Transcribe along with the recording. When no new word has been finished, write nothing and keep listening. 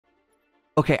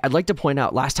Okay, I'd like to point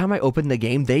out, last time I opened the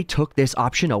game, they took this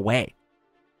option away.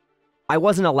 I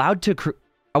wasn't allowed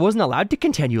to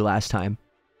continue last time.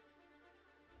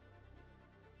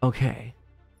 Okay.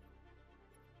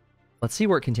 Let's see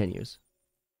where it continues.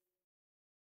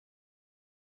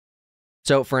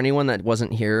 So for anyone that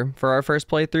wasn't here for our first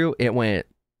playthrough, it went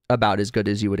about as good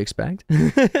as you would expect.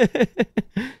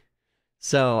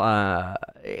 So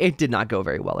it did not go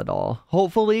very well at all.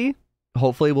 Hopefully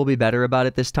we'll be better about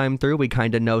it this time through. We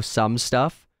kind of know some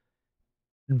stuff,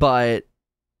 but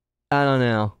I don't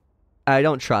know. I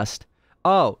don't trust.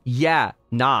 Oh, yeah,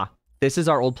 nah. This is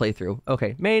our old playthrough.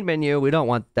 Okay, main menu. We don't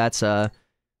want, that's a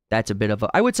bit of a,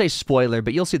 I would say spoiler,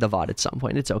 but you'll see the VOD at some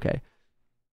point. It's okay.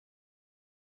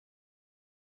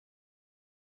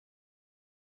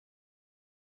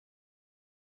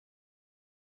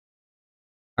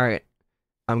 All right.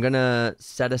 I'm gonna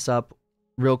set us up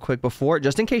real quick before,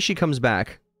 just in case she comes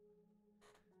back.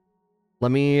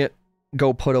 Let me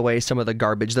go put away some of the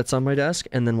garbage that's on my desk,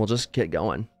 and then we'll just get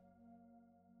going.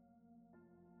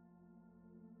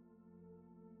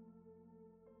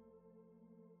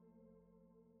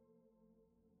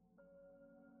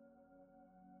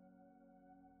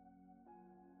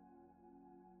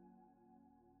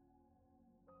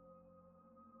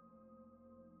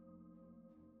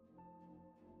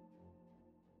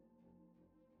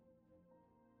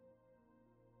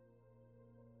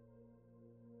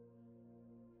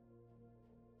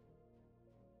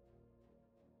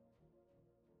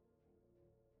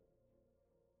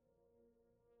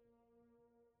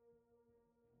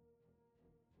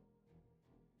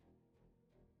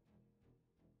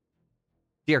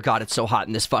 Dear God, it's so hot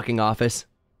in this fucking office.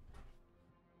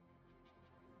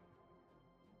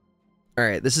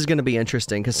 Alright, this is going to be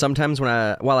interesting, because sometimes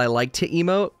while I like to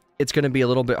emote, it's going to be a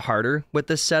little bit harder with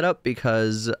this setup,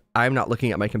 because I'm not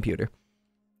looking at my computer.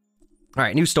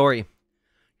 Alright, new story.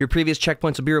 Your previous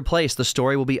checkpoints will be replaced. The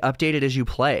story will be updated as you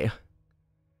play.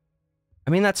 I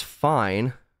mean, that's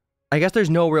fine. I guess there's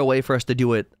no real way for us to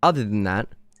do it other than that.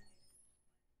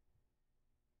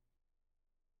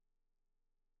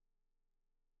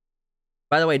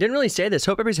 By the way, I didn't really say this.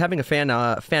 Hope everybody's having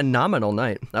a phenomenal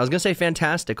night. I was gonna say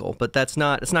fantastical, but it's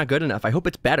not good enough. I hope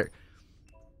it's better.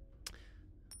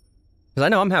 Because I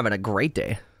know I'm having a great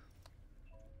day.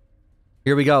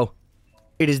 Here we go.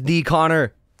 It is the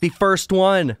Connor. The first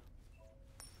one.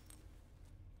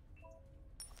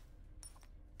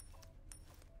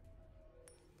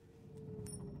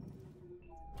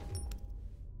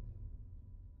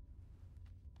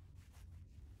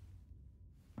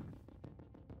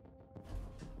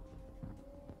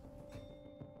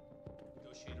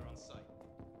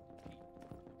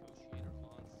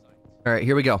 All right,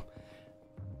 here we go.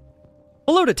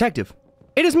 Hello, detective.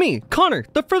 It is me, Connor,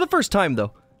 for the first time,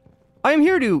 though. I am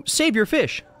here to save your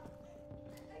fish.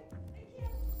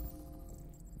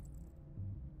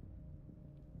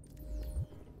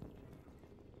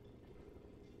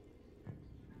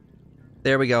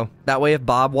 There we go. That way if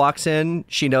Bob walks in,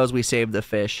 she knows we saved the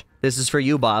fish. This is for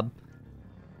you, Bob.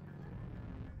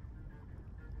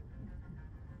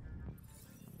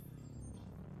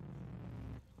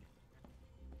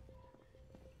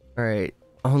 Alright.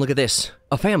 Oh, look at this.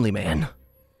 A family man.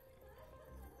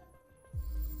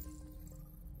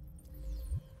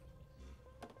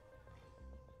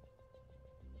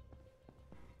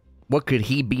 What could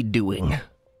he be doing?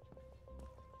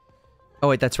 Oh,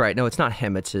 wait, that's right. No, it's not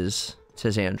him. It's his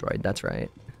android. That's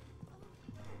right.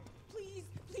 Please,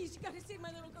 please, you gotta save my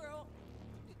little girl.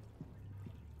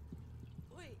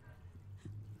 Wait.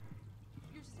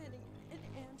 You're sending an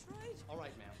android? All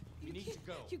right, ma'am. You need to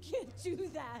go. You can't do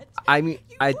that. I mean,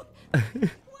 Why aren't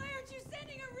you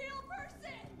sending a real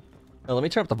person? Oh, let me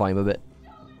turn up the volume a bit.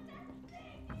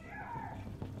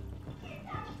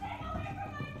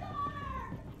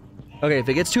 Okay, if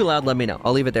it gets too loud, let me know.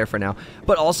 I'll leave it there for now.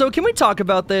 But also, can we talk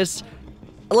about this?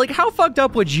 Like, how fucked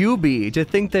up would you be to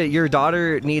think that your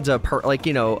daughter needs a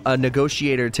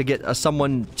negotiator to get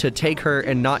someone to take her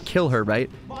and not kill her, right?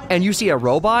 And you see a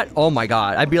robot? Oh my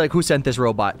god. I'd be like, who sent this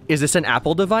robot? Is this an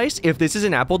Apple device? If this is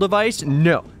an Apple device,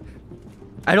 no.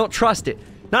 I don't trust it.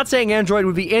 Not saying Android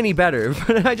would be any better,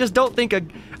 but I just don't think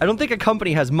a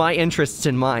company has my interests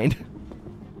in mind.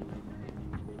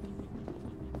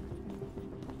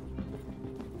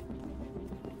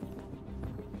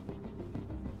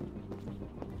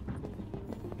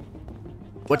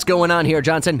 What's going on here,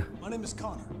 Johnson? My name is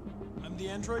Connor. I'm the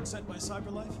android sent by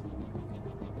CyberLife.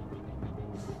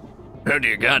 Oh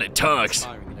dear God, it talks.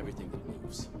 Firing at everything that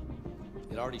moves.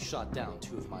 It already shot down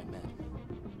 2 of my men.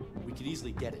 We could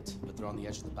easily get it, but they're on the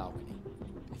edge of the balcony.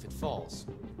 If it falls,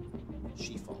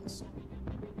 she falls.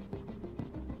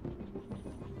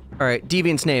 All right,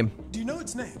 Deviant's name. Do you know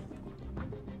its name?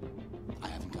 I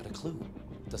haven't got a clue.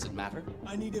 Does it matter?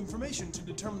 I need information to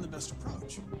determine the best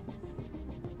approach.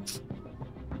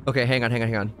 Okay, hang on.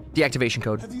 Deactivation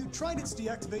code. Have you tried its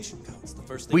deactivation code? It's the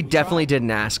first thing We definitely tried. didn't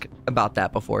ask about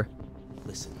that before.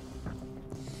 Listen,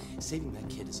 saving that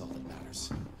kid is all that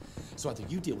matters. So either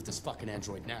you deal with this fucking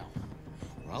android now,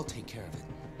 or I'll take care of it.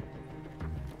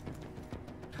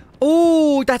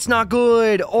 Oh, that's not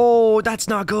good. Oh, that's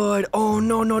not good. Oh,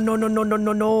 no.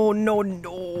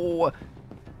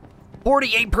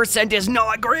 48% is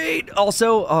not great.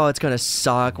 Also, oh, it's gonna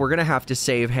suck. We're gonna have to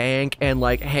save Hank, and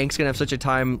like Hank's gonna have such a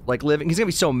time like living. He's gonna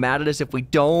be so mad at us if we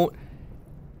don't.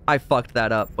 I fucked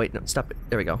that up. Wait, no, stop it.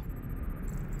 There we go.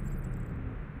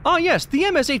 Oh yes,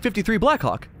 the MS-853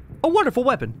 Blackhawk. A wonderful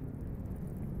weapon.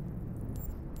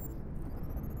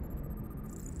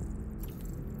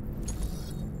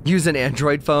 Use an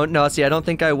Android phone? No, see, I don't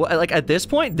think I would. Like, at this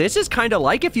point, this is kind of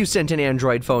like if you sent an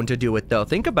Android phone to do it, though.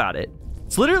 Think about it.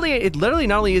 It literally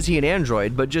not only is he an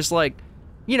Android, but just like,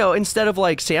 you know, instead of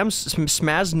like Sam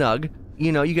Smaznug,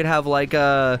 you know, you could have like, you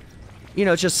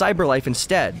know, it's just CyberLife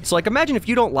instead. So like, imagine if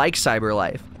you don't like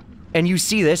CyberLife and you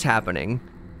see this happening.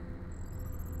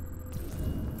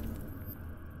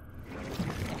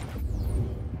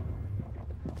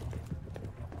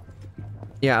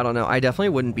 Yeah, I don't know. I definitely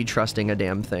wouldn't be trusting a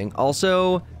damn thing.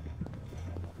 Also,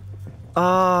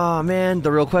 oh man,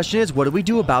 the real question is, what do we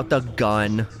do about the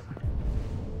gun?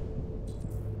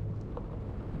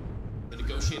 The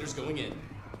negotiator's going in.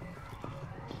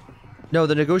 No,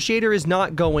 the negotiator is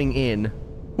not going in.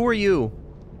 Who are you?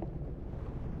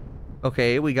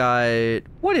 Okay, we got...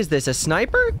 What is this, a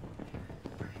sniper?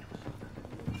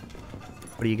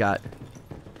 What do you got?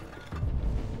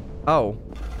 Oh.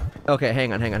 Okay,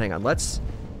 hang on.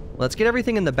 Let's get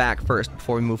everything in the back first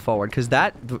before we move forward, because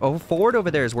that... forward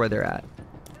over there is where they're at.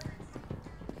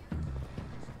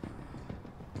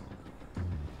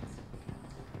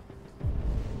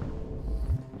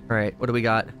 Alright, what do we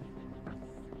got?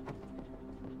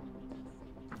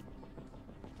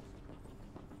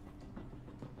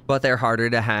 But they're harder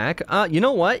to hack. You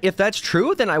know what? If that's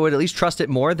true, then I would at least trust it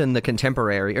more than the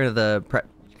contemporary, or the...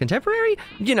 Contemporary?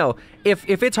 You know, if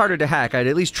it's harder to hack, I'd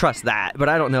at least trust that, but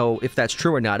I don't know if that's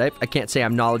true or not. I can't say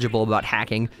I'm knowledgeable about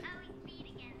hacking.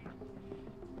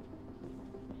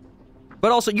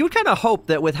 But also, you would kind of hope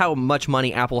that with how much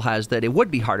money Apple has, that it would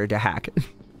be harder to hack.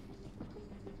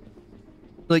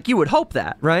 Like, you would hope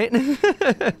that, right?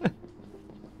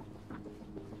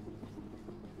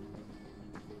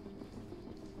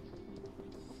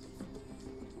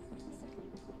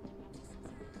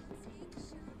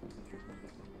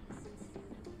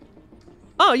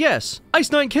 Oh, yes.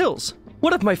 Ice Nine Kills.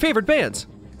 One of my favorite bands.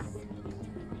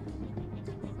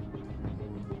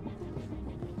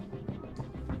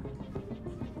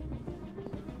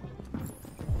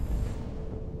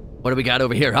 What do we got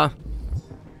over here, huh?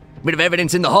 Bit of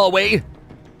evidence in the hallway.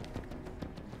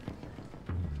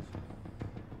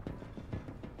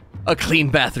 A clean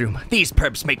bathroom. These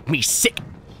perps make me sick.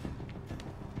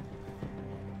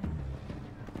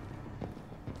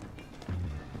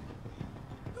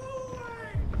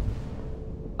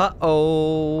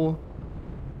 Uh-oh.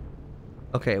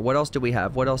 Okay, what else do we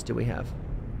have?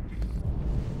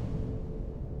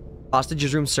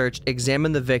 Hostages room searched.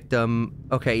 Examine the victim.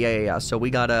 Okay, yeah. So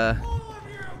we gotta...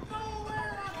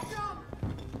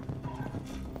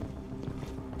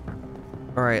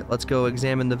 Alright, let's go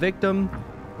examine the victim.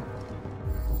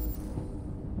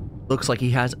 Looks like he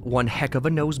has one heck of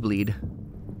a nosebleed.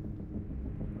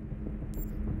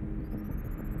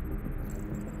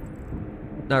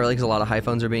 Not really, because a lot of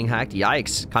iPhones are being hacked.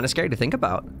 Yikes. Kind of scary to think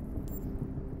about.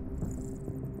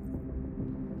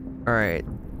 Alright.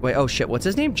 Wait, oh shit, what's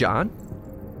his name? John?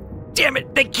 Damn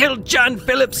it, they killed John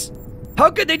Phillips!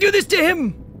 How could they do this to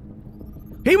him?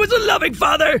 He was a loving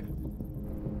father!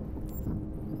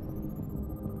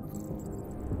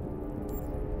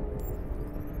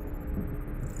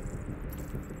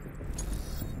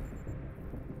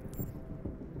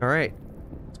 Alright.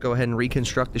 Let's go ahead and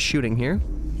reconstruct the shooting here.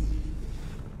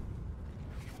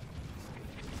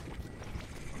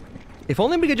 If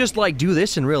only we could just, like, do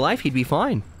this in real life, he'd be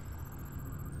fine.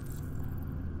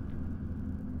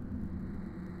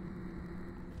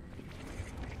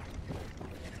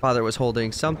 Father was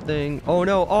holding something. Oh,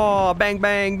 no. Oh, bang,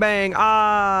 bang, bang.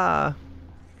 Ah.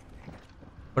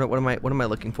 What am I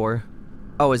looking for?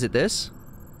 Oh, is it this?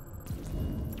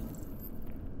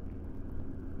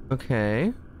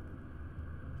 Okay.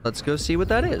 Let's go see what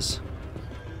that is.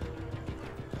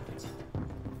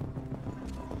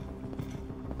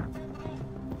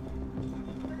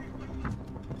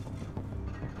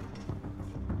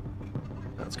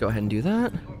 Let's go ahead and do that.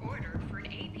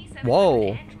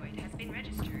 Whoa.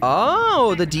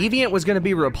 Oh, the deviant was going to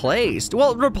be replaced.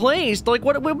 Well, replaced? Like,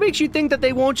 what makes you think that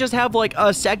they won't just have, like,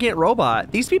 a second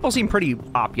robot? These people seem pretty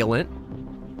opulent.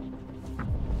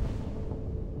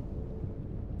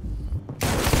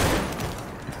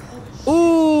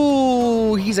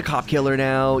 Ooh, he's a cop killer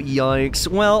now. Yikes.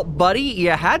 Well, buddy, you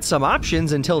had some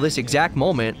options until this exact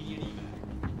moment.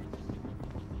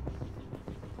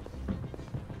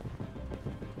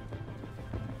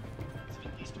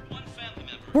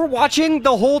 We're watching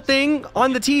the whole thing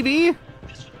on the TV?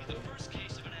 This would be the first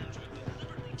case of an android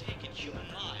deliberately taking human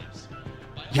lives.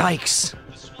 Yikes.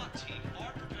 The SWAT team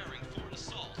are preparing for an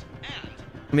assault,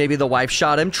 and Maybe the wife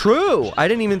shot him. True. I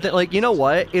didn't even think, like, you know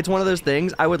what? It's one of those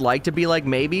things I would like to be like,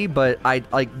 maybe, but I,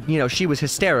 like, you know, she was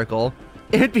hysterical.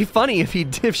 It'd be funny if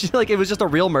she, like, it was just a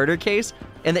real murder case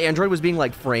and the android was being,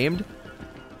 like, framed.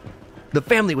 The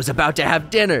family was about to have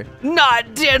dinner.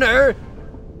 Not dinner!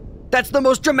 That's the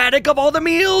most dramatic of all the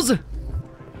meals!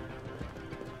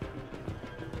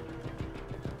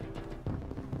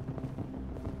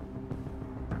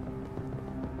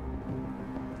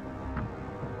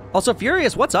 Also,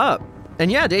 Furious, what's up? And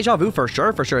yeah, deja vu for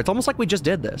sure, for sure. It's almost like we just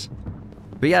did this.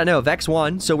 But yeah, no, Vex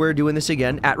won, so we're doing this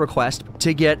again at request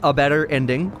to get a better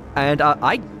ending. And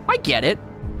I get it.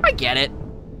 I get it.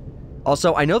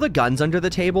 Also, I know the gun's under the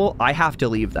table. I have to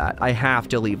leave that. I have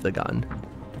to leave the gun.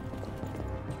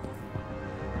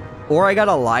 Or I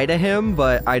gotta lie to him,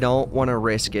 but I don't want to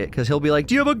risk it because he'll be like,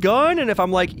 do you have a gun? And if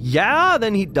I'm like, yeah,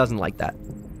 then he doesn't like that.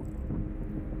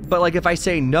 But like if I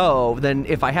say no, then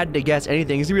if I had to guess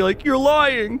anything, he's gonna be like, you're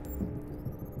lying.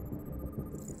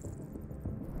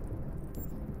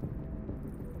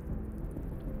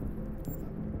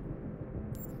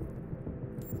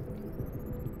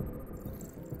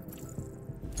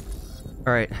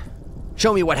 All right,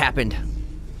 show me what happened.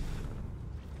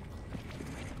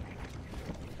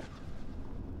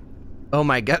 Oh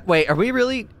my god, wait, are we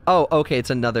really? Oh, okay, it's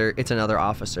another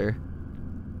officer.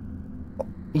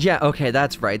 Yeah, okay,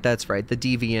 that's right, the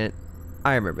deviant.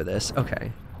 I remember this,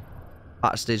 okay.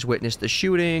 Hostage witnessed the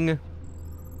shooting.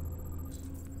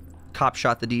 Cop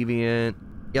shot the deviant,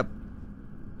 yep.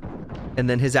 And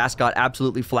then his ass got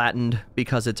absolutely flattened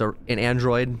because it's an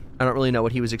android. I don't really know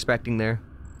what he was expecting there.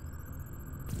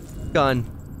 Gun.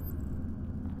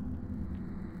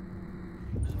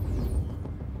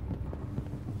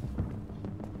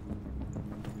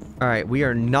 All right, we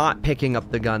are not picking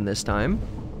up the gun this time.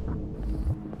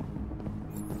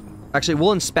 Actually,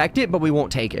 we'll inspect it, but we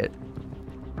won't take it.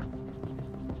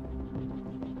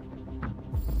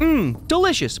 Mmm,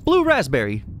 delicious. Blue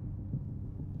raspberry.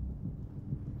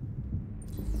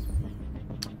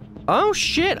 Oh,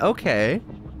 shit. Okay.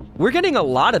 We're getting a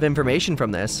lot of information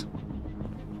from this.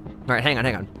 All right,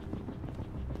 hang on.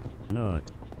 No.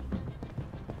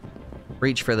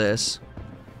 Reach for this.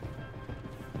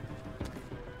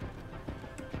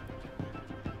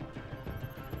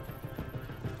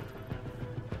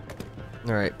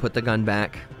 All right, put the gun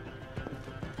back.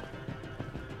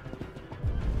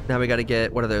 Now we gotta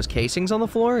get, what are those casings on the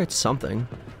floor? It's something.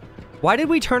 Why did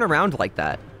we turn around like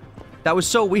that? That was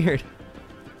so weird.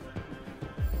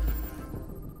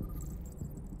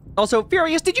 Also,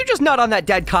 Furious, did you just nut on that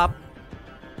dead cop?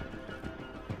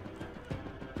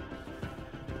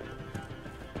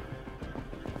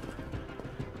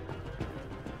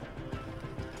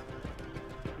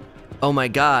 Oh my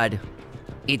god.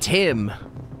 It's him.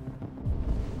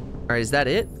 All right, is that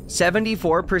it?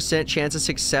 74% chance of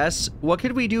success. What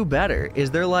could we do better?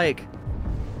 Is there like,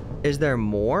 is there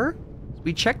more?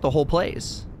 We checked the whole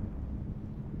place.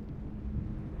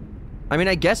 I mean,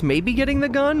 I guess maybe getting the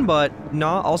gun, but no.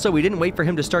 Also, we didn't wait for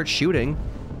him to start shooting.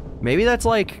 Maybe that's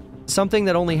like something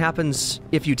that only happens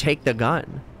if you take the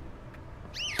gun.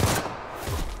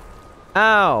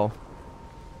 Ow.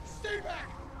 Stay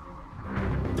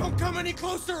back! Don't come any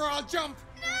closer or I'll jump!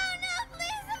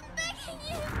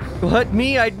 What?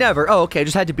 Me? I'd never. Oh, okay.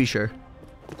 Just had to be sure.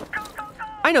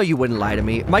 I know you wouldn't lie to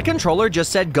me. My controller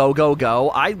just said go, go, go.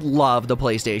 I love the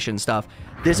PlayStation stuff.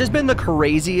 This has been the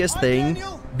craziest thing,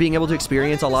 being able to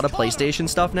experience a lot of PlayStation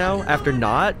stuff now after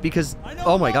not, because,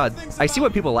 oh my god, I see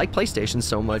what people like PlayStation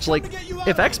so much. Like,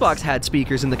 if Xbox had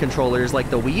speakers in the controllers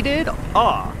like the Wii did,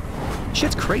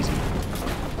 shit's crazy.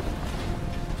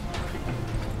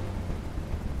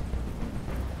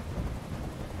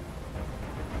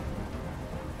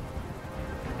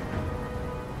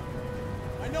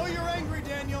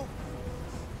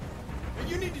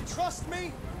 Trust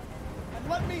me and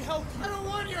let me help you. I don't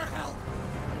want your help!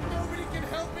 Nobody can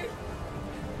help me!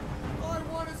 All I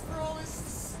want is for all this to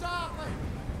stop!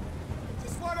 I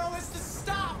just want all this to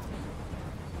stop!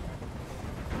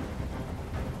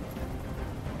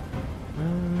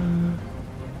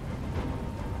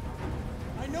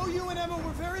 you and Emma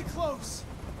were very close.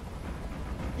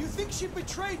 You think she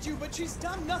betrayed you, but she's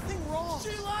done nothing wrong.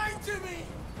 She lied to me!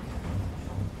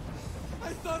 I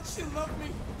thought she loved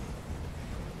me.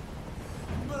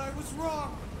 But I was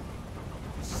wrong.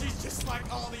 She's just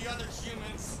like all the other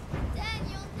humans.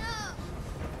 Daniel, no!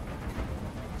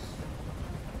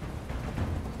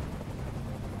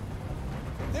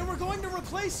 They were going to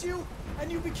replace you,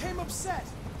 and you became upset.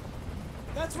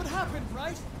 That's what happened,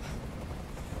 right?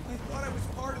 I thought I was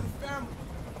part of the family.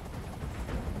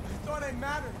 I thought I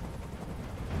mattered.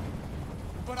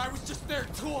 But I was just their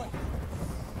toy.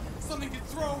 Something to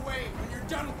throw away when you're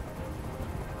done with it.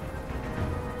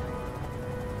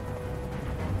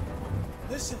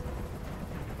 Listen,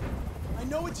 I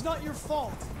know it's not your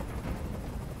fault.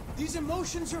 These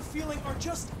emotions you're feeling are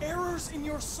just errors in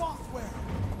your software.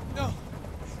 No,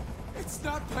 it's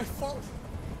not my fault.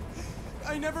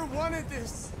 I never wanted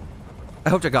this. I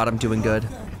hope to God I'm doing good.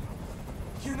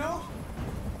 You know?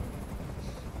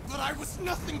 But I was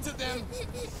nothing to them.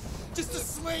 Just a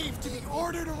slave to be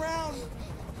ordered around.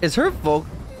 Is her vocal...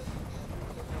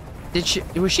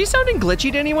 Was she sounding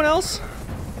glitchy to anyone else?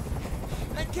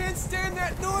 I can't stand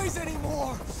that noise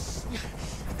anymore.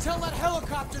 Tell that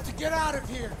helicopter to get out of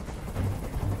here.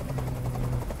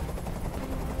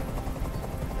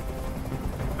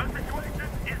 The situation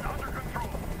is under control.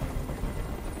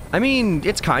 I mean,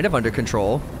 it's kind of under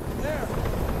control. There,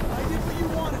 I did what you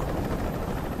wanted.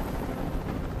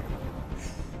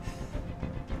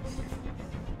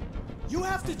 You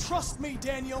have to trust me,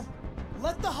 Daniel.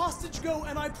 Let the hostage go,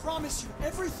 and I promise you,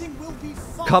 everything will be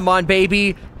fine. Come on,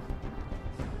 baby.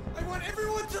 I want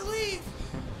everyone to leave.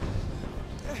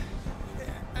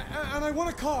 And I want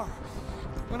a car.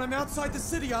 When I'm outside the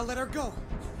city, I'll let her go.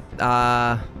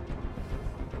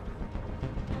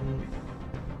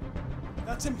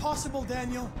 That's impossible,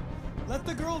 Daniel. Let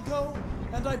the girl go,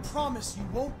 and I promise you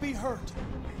won't be hurt.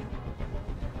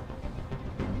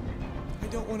 I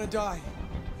don't want to die.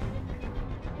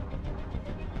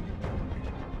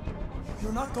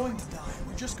 You're not going to die.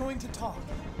 We're just going to talk.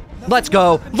 Let's Nothing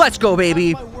will go. happen Let's to you. go,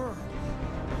 baby. Have my word.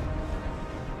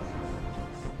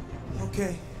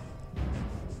 Okay.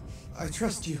 I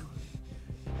trust you.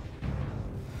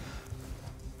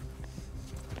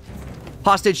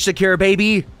 Hostage secure,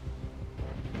 baby.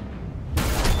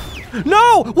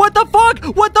 No! What the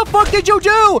fuck? What the fuck did you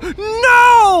do?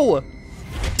 No!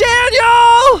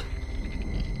 Daniel!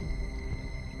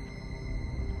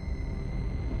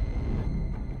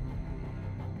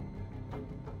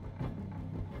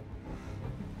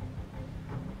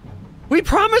 We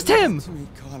promised him! To me,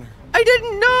 Connor. I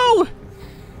didn't know!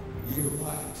 You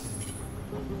lied.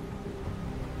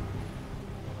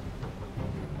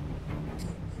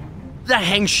 The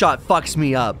hang shot fucks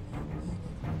me up.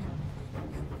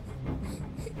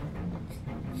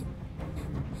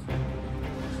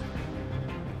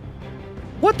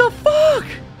 What the fuck?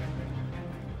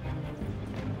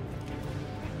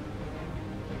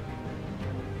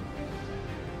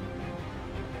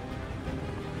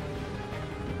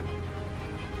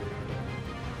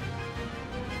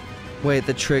 Wait,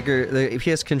 the trigger, the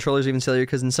PS controllers even cellular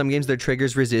because in some games their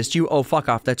triggers resist you. Oh, fuck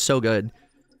off. That's so good.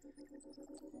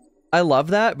 I love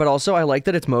that, but also I like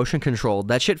that it's motion controlled.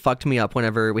 That shit fucked me up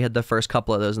whenever we had the first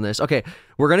couple of those in this. Okay,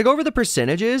 we're gonna go over the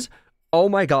percentages. Oh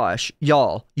my gosh,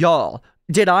 y'all.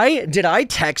 Did I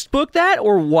textbook that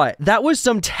or what? That was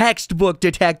some textbook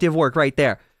detective work right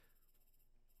there.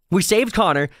 We saved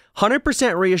Connor,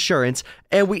 100% reassurance,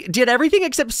 and we did everything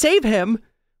except save him,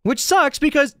 which sucks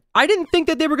because I didn't think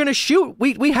that they were gonna shoot.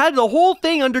 We had the whole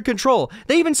thing under control.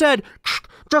 They even said,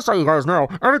 just so you guys know,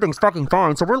 everything's fucking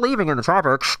fine, so we're leaving in the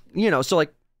chopper. You know, so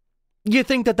like, you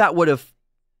think that that would have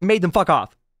made them fuck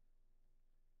off.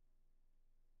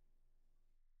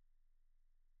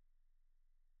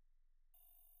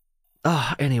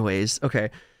 Anyways, okay.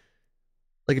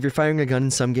 Like, if you're firing a gun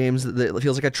in some games, it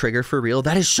feels like a trigger for real.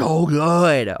 That is so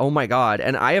good. Oh my god.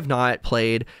 And I have not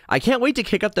played. I can't wait to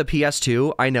kick up the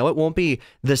PS2. I know it won't be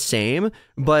the same,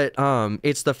 but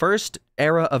it's the first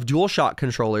era of DualShock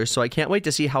controllers, so I can't wait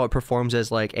to see how it performs as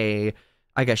like a,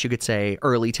 I guess you could say,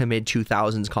 early to mid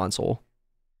 2000s console.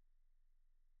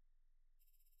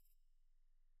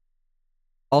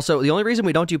 Also, the only reason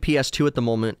we don't do PS2 at the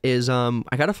moment is I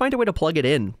gotta find a way to plug it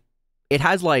in. It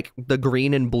has like the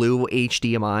green and blue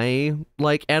HDMI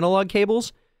like analog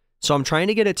cables. So I'm trying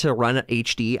to get it to run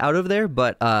HD out of there,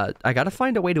 but I gotta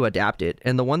find a way to adapt it.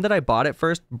 And the one that I bought at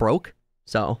first broke,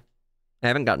 so I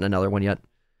haven't gotten another one yet.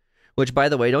 Which, by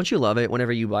the way, don't you love it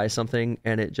whenever you buy something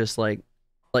and it just like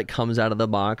comes out of the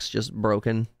box just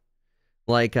broken?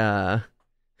 Like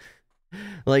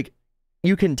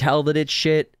you can tell that it's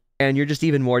shit And you're just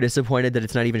even more disappointed that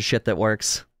it's not even shit that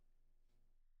works.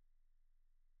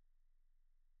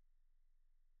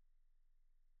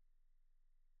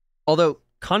 Although,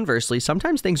 conversely,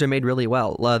 sometimes things are made really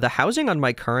well. The housing on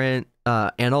my current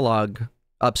analog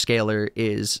upscaler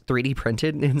is 3D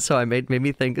printed, and so made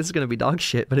me think this is going to be dog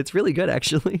shit, but it's really good,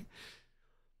 actually.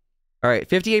 All right,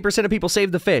 58% of people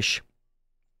saved the fish.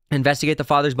 Investigate the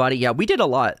father's body. Yeah, we did a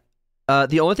lot.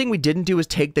 The only thing we didn't do was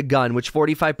take the gun, which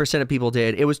 45% of people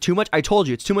did. It was too much. I told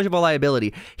you, it's too much of a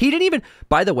liability. He didn't even...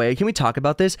 By the way, can we talk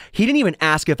about this? He didn't even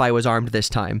ask if I was armed this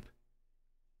time.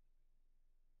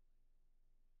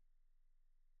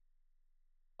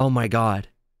 Oh my god.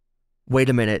 Wait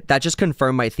a minute. That just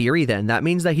confirmed my theory then. That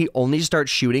means that he only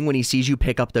starts shooting when he sees you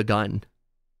pick up the gun.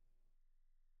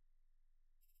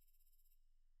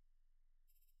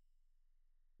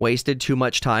 Wasted too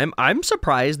much time. I'm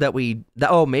surprised that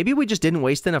oh, maybe we just didn't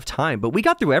waste enough time, but we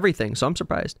got through everything, so I'm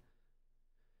surprised.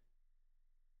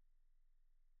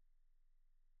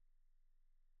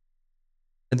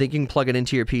 I think you can plug it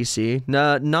into your PC.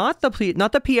 No, not the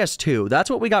PS2. That's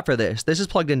what we got for this. This is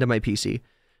plugged into my PC.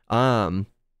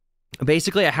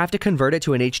 Basically, I have to convert it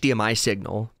to an HDMI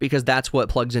signal because that's what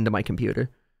plugs into my computer.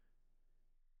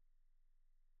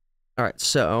 All right,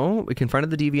 so we confronted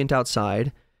the deviant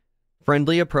outside.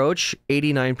 Friendly approach,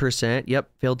 89%.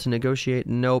 Yep, failed to negotiate.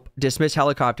 Nope. Dismiss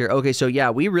helicopter. Okay, so yeah,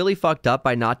 we really fucked up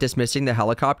by not dismissing the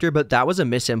helicopter, but that was a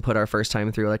misinput our first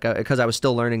time through, like, because I was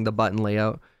still learning the button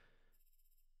layout.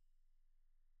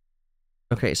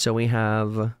 Okay, so we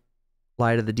have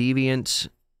lie to the deviant.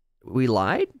 We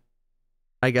lied?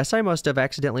 I guess I must have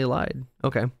accidentally lied.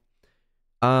 Okay.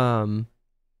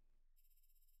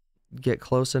 Get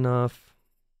close enough.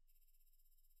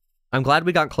 I'm glad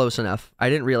we got close enough. I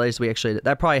didn't realize we actually did.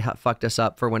 That probably fucked us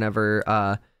up for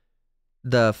whenever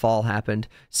the fall happened.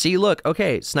 See, look,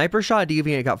 okay, sniper shot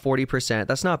deviant got 40%.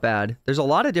 That's not bad. There's a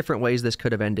lot of different ways this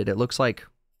could have ended. It looks like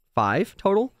 5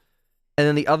 total. And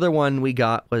then the other one we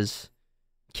got was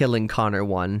killing Connor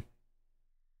 1.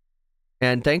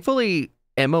 And thankfully,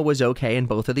 Emma was okay in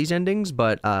both of these endings,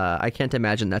 but I can't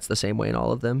imagine that's the same way in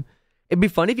all of them. It'd be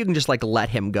funny if you can just, like, let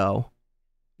him go.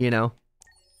 You know?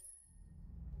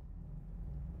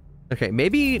 Okay,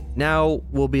 maybe now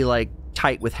we'll be, like,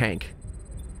 tight with Hank.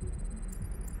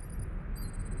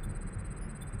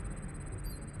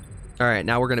 Alright,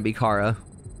 now we're gonna be Kara.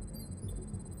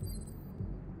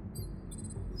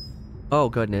 Oh,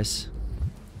 goodness.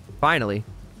 Finally.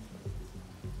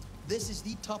 This is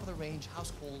the top of the range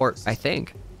household. Or, I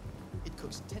think. It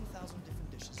cooks 10,000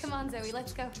 different dishes. Come on, Zoe,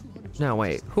 let's go. No,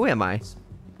 wait. Who am I?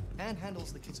 And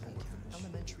handles the kids' home care,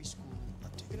 elementary school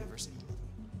up to university.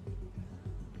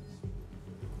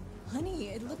 Honey,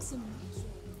 it looks amazing.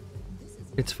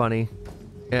 It's funny.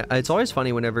 Yeah, it's always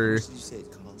funny whenever you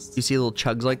see little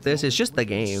chugs like this. It's just the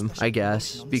game, I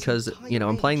guess, because, you know,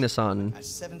 I'm playing this on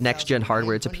next-gen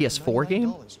hardware. It's a PS4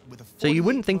 game, so you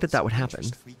wouldn't think that that would happen.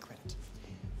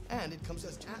 And it comes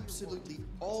with absolutely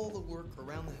all the work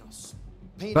around the house.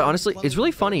 But honestly, it's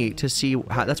really funny to see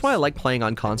how, that's why I like playing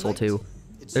on console too.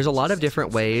 There's a lot of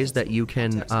different ways that you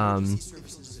can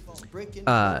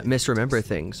misremember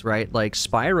things, right? Like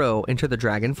Spyro Enter the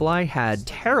Dragonfly had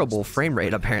terrible frame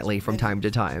rate apparently from time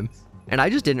to time, and I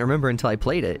just didn't remember until I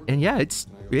played it. And yeah, it's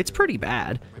pretty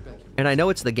bad. And I know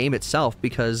it's the game itself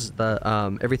because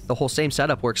the whole same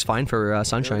setup works fine for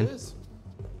Sunshine. It's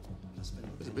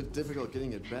a bit difficult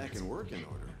getting it back in working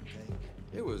order.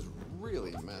 It was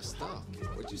really messed up.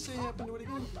 What'd you say happened to it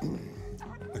again?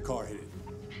 The car hit it.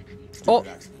 Oh,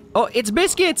 Stupid accident. oh, it's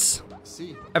Biscuits!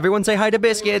 See, Everyone say hi to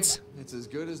Biscuits. it's as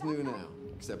good as new now,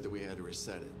 except that we had to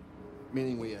reset it,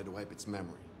 meaning we had to wipe its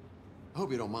memory. I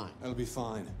hope you don't mind. That'll be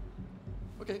fine.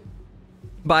 Okay.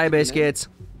 Bye, Biscuits.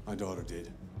 My daughter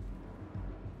did.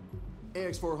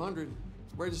 AX400,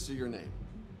 register your name.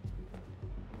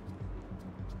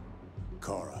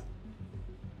 Kara.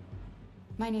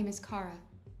 My name is Kara.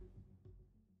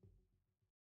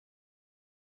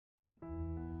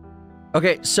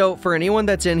 Okay, so for anyone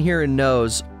that's in here and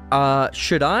knows,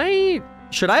 should I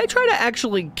try to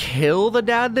actually kill the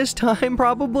dad this time,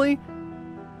 probably?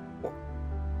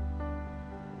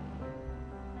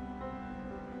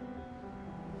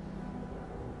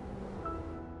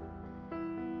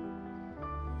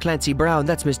 Clancy Brown,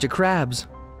 that's Mr. Krabs.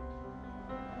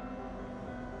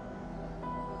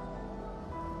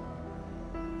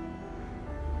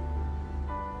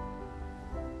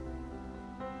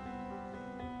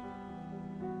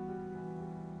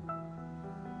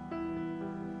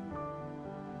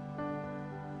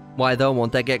 Why though?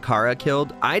 Won't that get Kara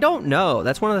killed? I don't know.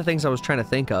 That's one of the things I was trying to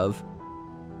think of.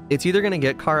 it's either gonna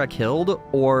get Kara killed,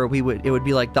 or it would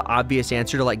be like the obvious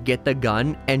answer to like get the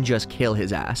gun and just kill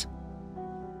his ass.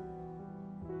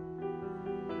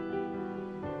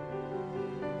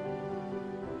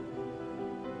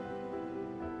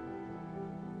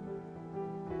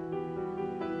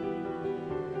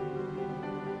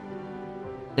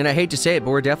 And I hate to say it,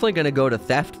 but we're definitely gonna go to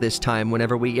theft this time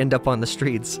whenever we end up on the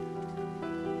streets.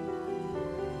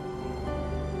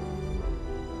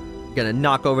 Gonna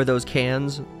knock over those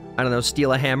cans. I don't know,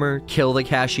 steal a hammer, kill the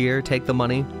cashier, take the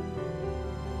money.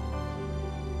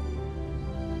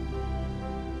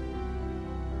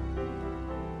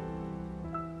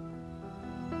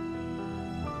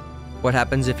 What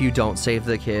happens if you don't save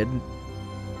the kid?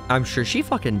 I'm sure she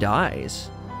fucking dies.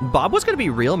 Bob was gonna be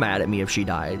real mad at me if she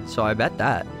died, so I bet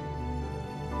that.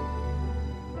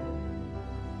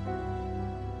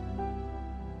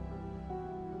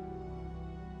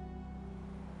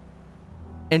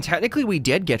 And technically we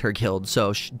did get her killed,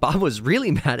 so Bob was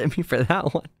really mad at me for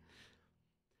that one.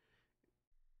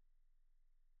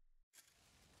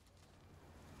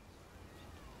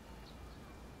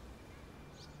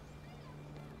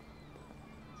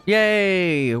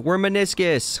 Yay! We're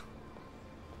meniscus!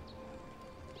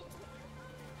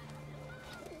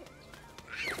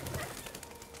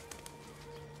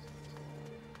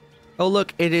 Oh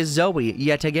look, it is Zoe,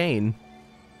 yet again.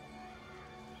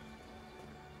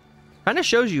 Kind of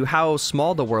shows you how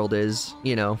small the world is,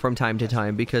 you know, from time to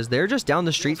time, because they're just down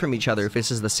the street from each other if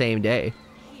this is the same day.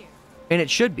 And it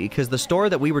should be, because the store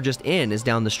that we were just in is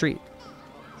down the street.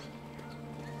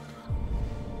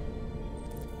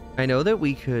 I know that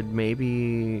we could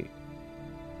maybe...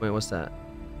 Wait, what's that?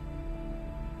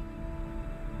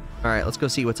 Alright, let's go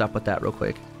see what's up with that real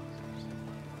quick.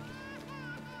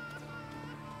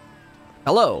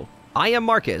 Hello, I am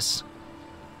Marcus.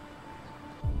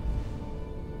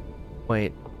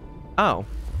 Wait. Oh.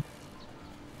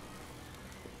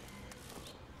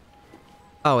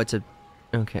 Oh, it's a...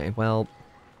 Okay, well...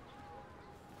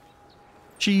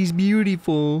 She's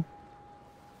beautiful.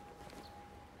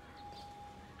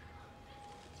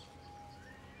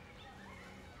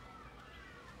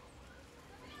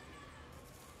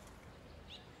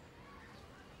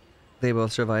 They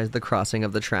both survived the crossing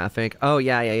of the traffic. Oh,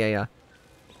 yeah.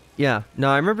 Yeah, no,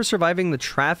 I remember surviving the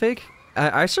traffic.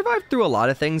 I survived through a lot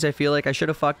of things I feel like I should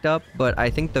have fucked up, but I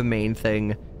think the main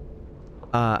thing...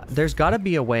 there's gotta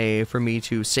be a way for me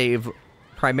to save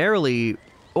primarily...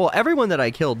 Well, everyone that I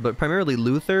killed, but primarily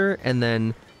Luther, and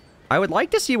then... I would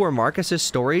like to see where Marcus's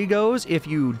story goes if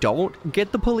you don't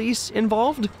get the police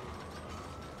involved.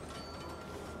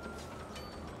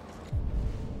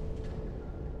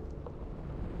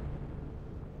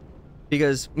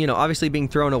 Because, you know, obviously being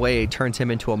thrown away turns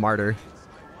him into a martyr.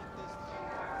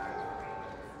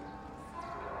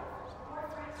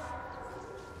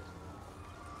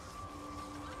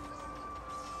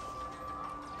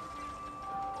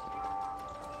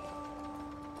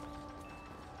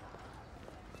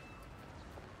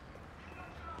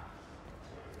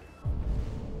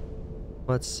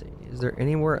 Let's see, is there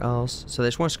anywhere else? So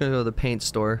this one's gonna go to the paint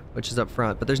store, which is up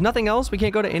front, but there's nothing else? We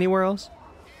can't go to anywhere else?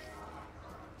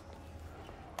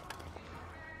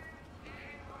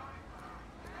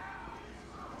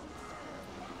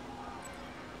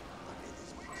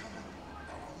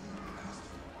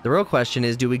 The real question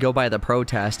is, do we go by the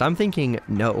protest? I'm thinking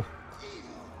no.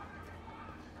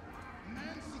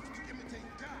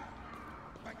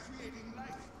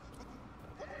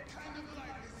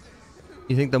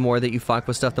 You think the more that you fuck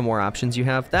with stuff, the more options you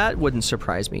have? That wouldn't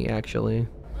surprise me, actually.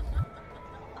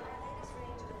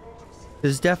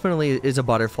 This definitely is a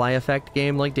butterfly effect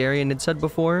game, like Darian had said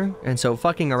before, and so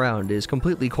fucking around is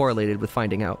completely correlated with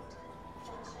finding out.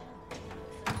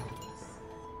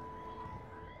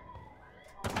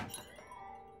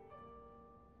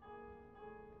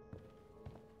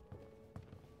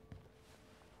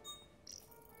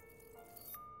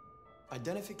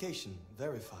 Identification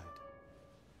verified.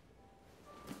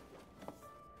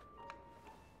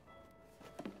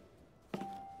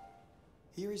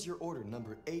 Here is your order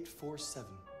number 847.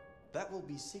 That will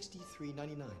be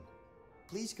 $63.99.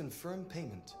 Please confirm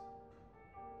payment.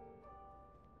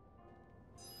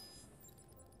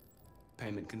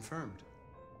 Payment confirmed.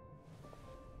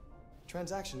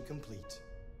 Transaction complete.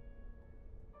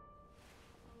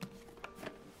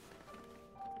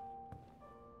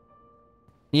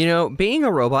 You know, being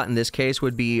a robot in this case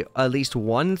would be at least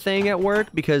one thing at work,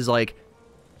 because, like,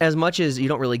 as much as you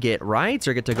don't really get rights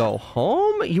or get to go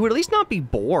home, you would at least not be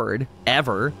bored,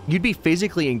 ever. You'd be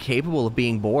physically incapable of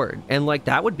being bored, and, like,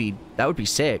 that would be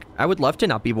sick. I would love to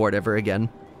not be bored ever again.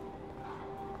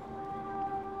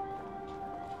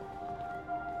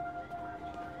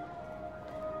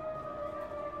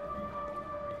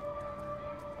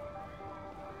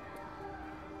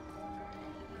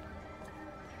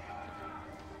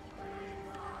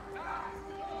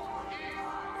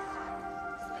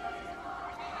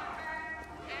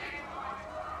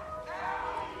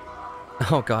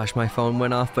 Oh gosh, my phone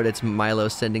went off, but it's Milo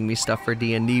sending me stuff for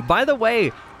D&D. By the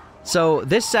way, so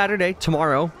this Saturday,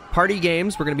 tomorrow, party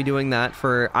games, we're going to be doing that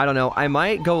for, I don't know, I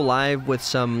might go live with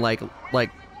some, like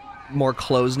more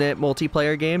close-knit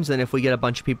multiplayer games, and if we get a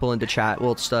bunch of people into chat,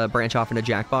 we'll just branch off into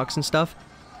Jackbox and stuff.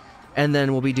 And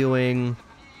then we'll be doing,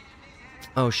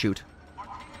 oh shoot,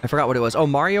 I forgot what it was. Oh,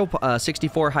 Mario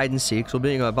 64 Hide and Seek. So we'll be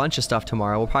doing a bunch of stuff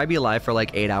tomorrow. We'll probably be live for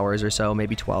like 8 hours or so,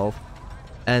 maybe 12.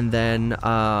 And then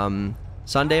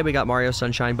Sunday we got Mario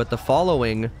Sunshine, but the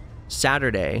following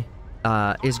Saturday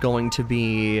is going to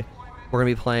be, we're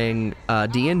going to be playing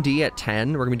D&D at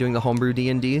 10. We're going to be doing the homebrew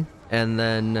D&D. And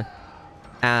then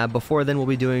before then we'll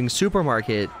be doing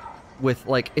Supermarket with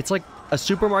like, it's like a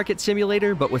supermarket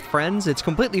simulator, but with friends. It's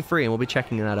completely free and we'll be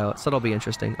checking that out. So that'll be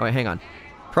interesting. Oh, wait, hang on.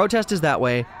 Protest is that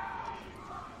way.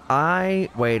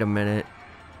 Wait a minute.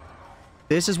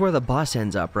 This is where the bus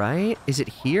ends up, right? Is it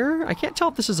here? I can't tell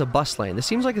if this is a bus lane. This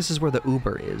seems like this is where the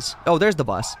Uber is. Oh, there's the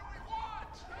bus.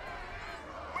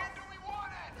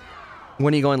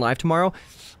 When are you going live tomorrow?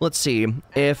 Let's see.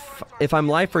 If I'm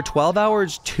live for 12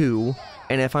 hours, 2.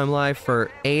 And if I'm live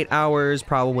for 8 hours,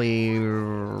 probably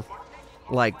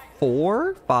like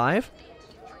 4, 5.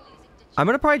 I'm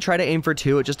gonna probably try to aim for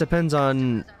 2. It just depends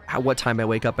on what time I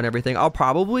wake up and everything. I'll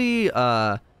probably,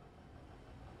 well,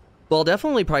 I'll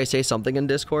definitely probably say something in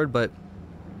Discord, but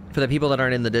for the people that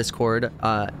aren't in the Discord,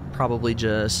 probably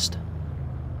just,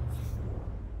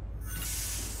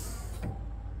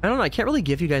 I don't know, I can't really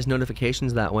give you guys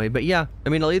notifications that way, but yeah, I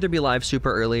mean, I'll either be live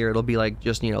super early or it'll be like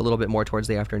just, you know, a little bit more towards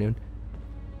the afternoon.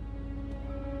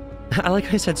 I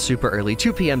like I said super early.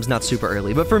 2 p.m.'s not super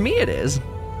early, but for me it is.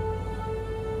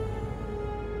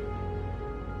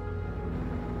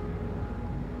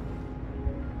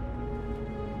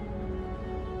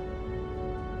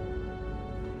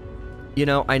 You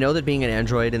know, I know that being an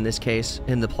android in this case,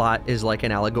 in the plot, is like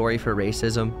an allegory for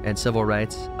racism and civil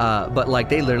rights, but like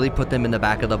they literally put them in the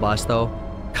back of the bus though.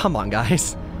 Come on,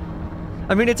 guys.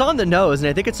 I mean, it's on the nose and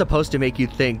I think it's supposed to make you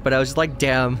think, but I was just like,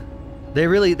 damn. They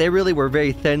really were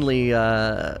very thinly,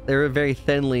 they were very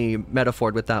thinly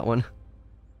metaphored with that one.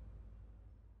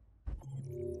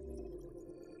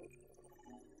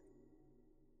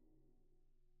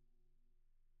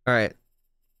 All right,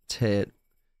 let's hit.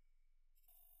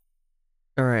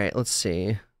 All right, let's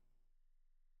see.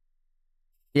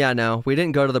 Yeah, no, we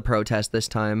didn't go to the protest this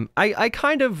time. I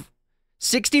kind of,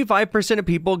 65% of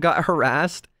people got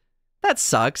harassed. That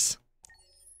sucks.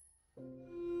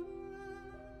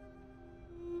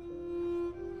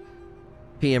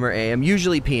 PM or AM?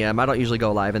 Usually PM. I don't usually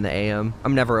go live in the AM.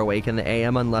 I'm never awake in the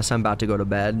AM unless I'm about to go to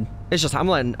bed. It's just, I'm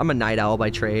a night owl by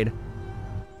trade.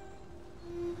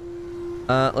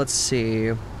 Let's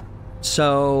see.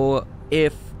 So,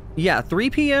 yeah, 3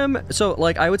 p.m. So,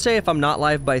 like, I would say if I'm not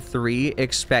live by 3,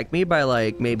 expect me by,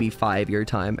 like, maybe 5 your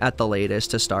time at the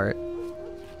latest to start.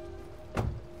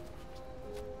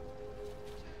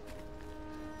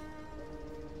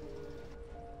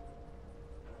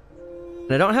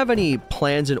 And I don't have any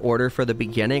plans in order for the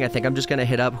beginning. I think I'm just going to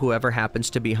hit up whoever happens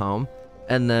to be home.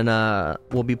 And then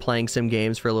we'll be playing some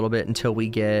games for a little bit until we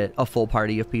get a full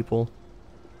party of people.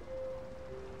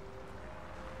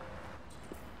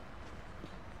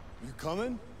 You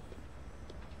coming?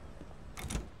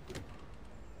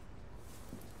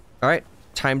 All right,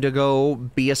 time to go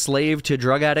be a slave to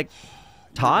drug addict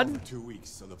Todd? For 2 weeks,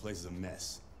 so the place is a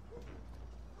mess.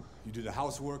 You do the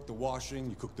housework, the washing,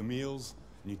 you cook the meals,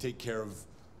 and you take care of...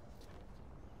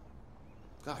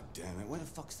 God damn it, where the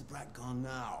fuck's the brat gone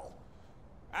now?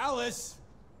 Alice!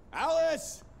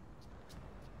 Alice!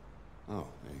 Oh,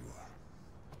 there you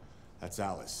are. That's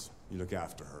Alice. You look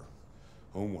after her.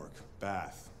 Homework,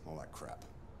 bath, all that crap.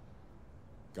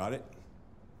 Got it?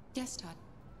 Yes, Todd.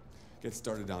 Get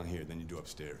started down here, then you do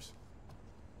upstairs.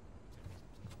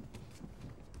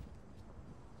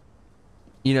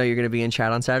 You know you're going to be in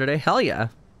chat on Saturday? Hell yeah.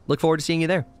 Look forward to seeing you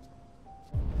there.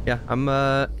 Yeah, I'm,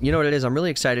 you know what it is? I'm really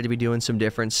excited to be doing some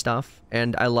different stuff.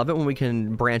 And I love it when we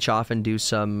can branch off and do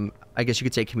some, I guess you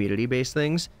could say, community-based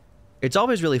things. It's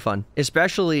always really fun.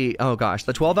 Especially, oh gosh,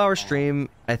 the 12-hour stream,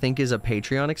 I think, is a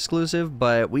Patreon exclusive,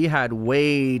 but we had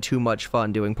way too much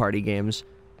fun doing party games.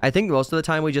 I think most of the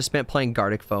time we just spent playing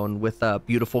Gartic Phone with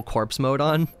beautiful corpse mode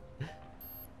on.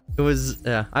 It was,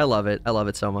 yeah, I love it. I love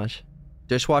it so much.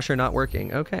 Dishwasher not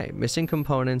working. Okay, missing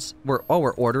components. We're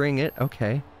ordering it.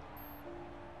 Okay.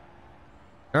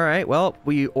 All right, well,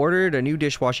 we ordered a new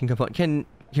dishwashing component.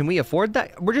 Can we afford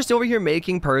that? We're just over here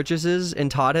making purchases and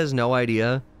Todd has no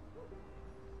idea.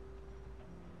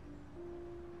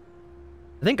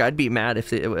 I think I'd be mad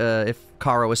if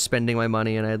Kero was spending my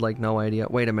money and I had like no idea.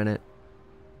 Wait a minute.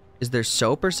 Is there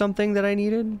soap or something that I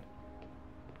needed?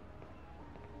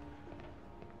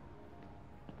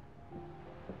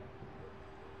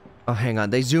 Oh, hang on.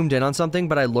 They zoomed in on something,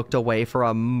 but I looked away for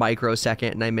a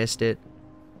microsecond and I missed it.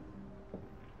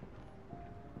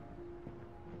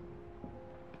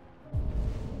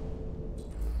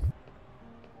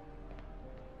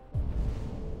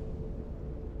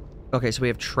 Okay, so we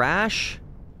have trash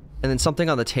and then something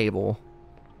on the table.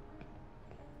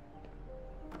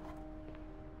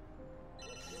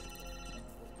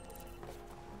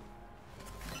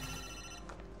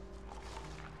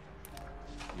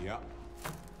 Yeah.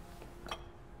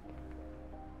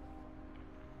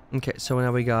 Okay, so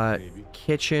now we got Maybe.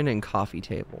 kitchen and coffee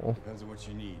table. Depends on what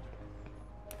you need.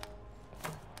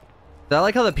 I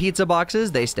like how the pizza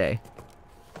boxes, they stay.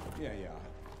 Yeah,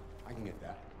 I can get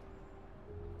that.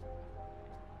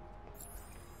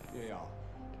 Yeah,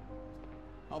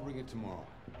 I'll bring it tomorrow.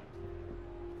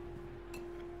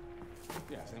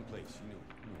 Yeah, same place. You knew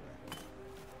that.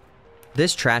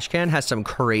 This trash can has some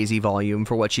crazy volume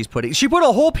for what she's putting. She put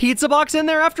a whole pizza box in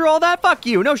there after all that? Fuck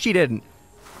you. No, she didn't.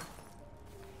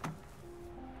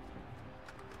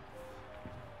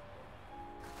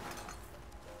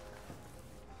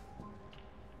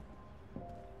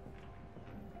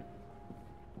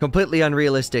 Completely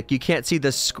unrealistic. You can't see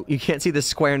the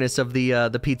squareness of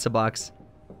the pizza box.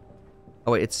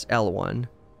 Oh wait, it's L1.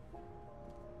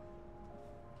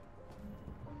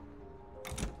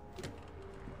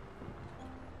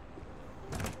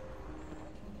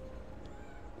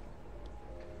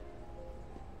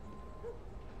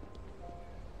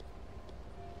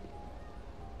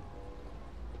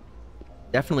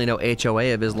 Definitely no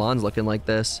HOA of his lawn's looking like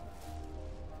this.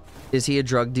 Is he a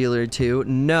drug dealer too?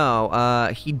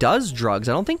 No, he does drugs.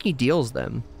 I don't think he deals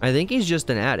them. I think he's just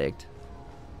an addict.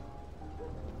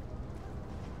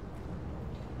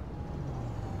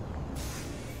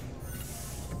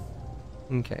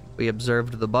 Okay, we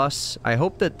observed the bus. I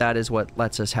hope that that is what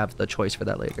lets us have the choice for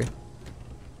that later. And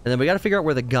then we gotta figure out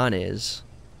where the gun is.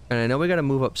 And I know we gotta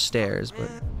move upstairs, but...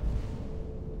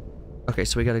 Okay,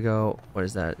 so we gotta go... What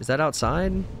is that? Is that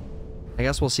outside? I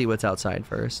guess we'll see what's outside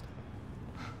first.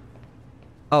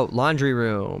 Oh, laundry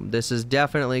room. This is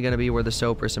definitely gonna be where the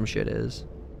soap or some shit is.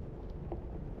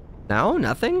 No?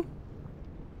 Nothing?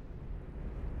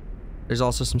 There's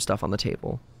also some stuff on the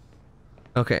table.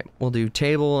 Okay, we'll do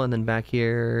table and then back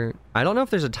here. I don't know if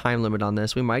there's a time limit on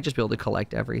this. We might just be able to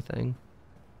collect everything.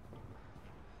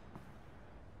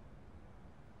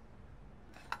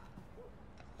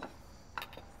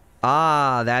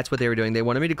 Ah, that's what they were doing. They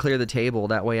wanted me to clear the table.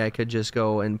 That way I could just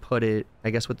go and put it, I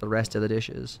guess, with the rest of the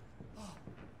dishes.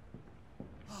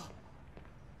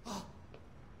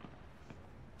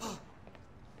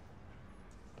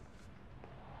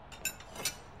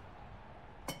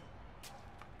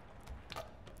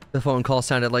 The phone call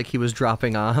sounded like he was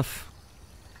dropping off.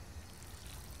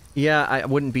 Yeah, I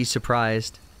wouldn't be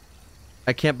surprised.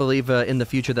 I can't believe in the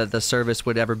future that the service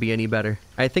would ever be any better.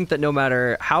 I think that no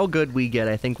matter how good we get,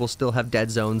 I think we'll still have dead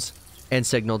zones and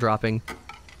signal dropping.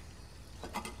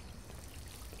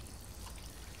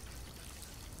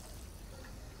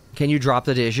 Can you drop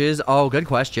the dishes? Oh, good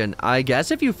question. I guess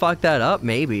if you fuck that up,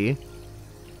 maybe.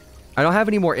 I don't have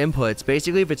any more inputs.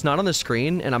 Basically, if it's not on the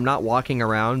screen and I'm not walking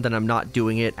around, then I'm not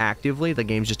doing it actively. The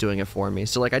game's just doing it for me.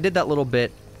 So, like, I did that little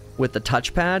bit with the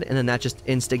touchpad, and then that just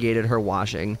instigated her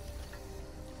washing.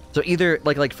 So either,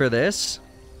 like for this,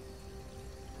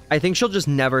 I think she'll just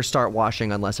never start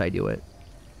washing unless I do it.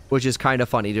 Which is kind of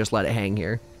funny, just let it hang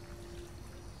here.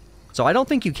 So I don't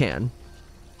think you can.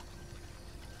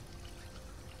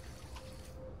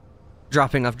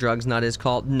 Dropping off drugs not his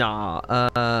call.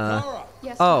 Nah,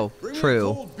 Yes, oh, Bring me a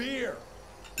true. cold beer.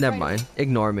 Never Right. mind.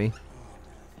 Ignore me.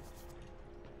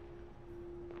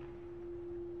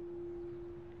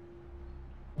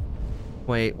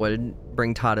 Wait, what?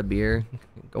 Bring Todd a beer?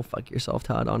 Go fuck yourself,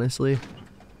 Todd, honestly.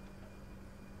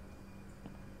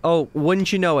 Oh,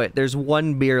 wouldn't you know it? There's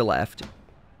one beer left.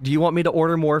 Do you want me to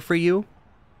order more for you?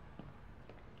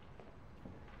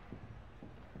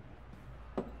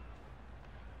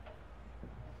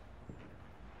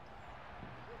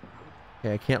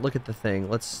 Okay, I can't look at the thing.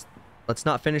 Let's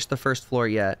not finish the first floor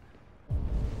yet.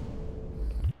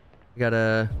 We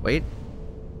gotta wait.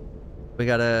 We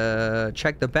gotta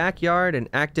check the backyard and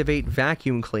activate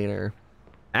vacuum cleaner.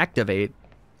 Activate?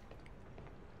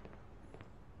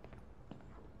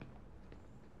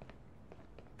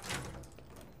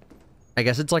 I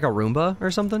guess it's like a Roomba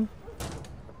or something?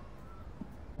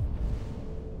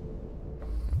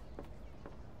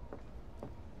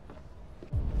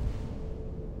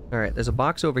 Alright, there's a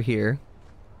box over here.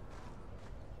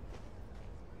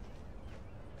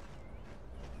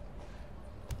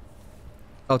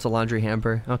 Oh, it's a laundry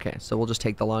hamper. Okay, so we'll just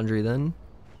take the laundry then.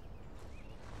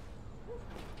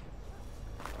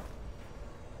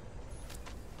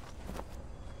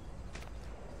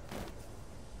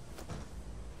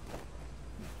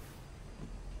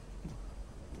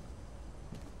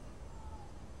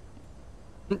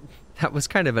 That was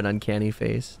kind of an uncanny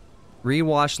face.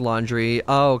 Rewash laundry.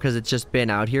 Oh, because it's just been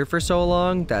out here for so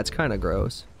long? That's kind of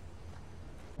gross.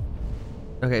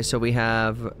 Okay, so we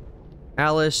have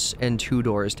Alice and 2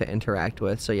 doors to interact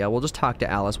with. So yeah, we'll just talk to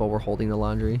Alice while we're holding the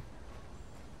laundry.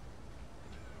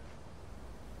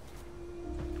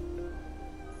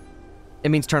 It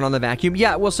means turn on the vacuum.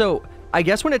 Yeah, well, so I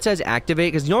guess when it says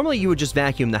activate, because normally you would just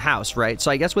vacuum the house, right?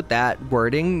 So I guess with that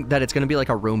wording, that it's going to be like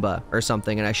a Roomba or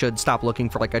something, and I should stop looking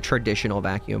for like a traditional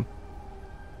vacuum.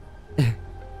 I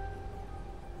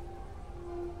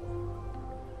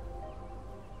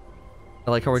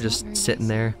like how we're just sitting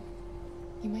there.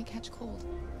 You might catch cold.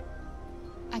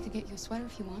 I could get you a sweater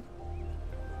if you want.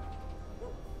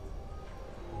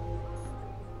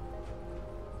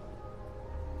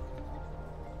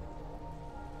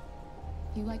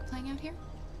 You like playing out here?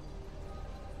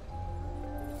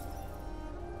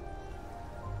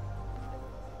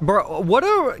 Bro, what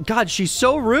a... God, she's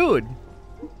so rude.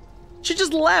 She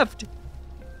just left.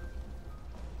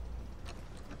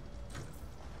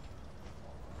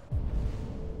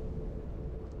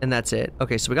 And that's it.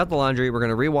 Okay, so we got the laundry. We're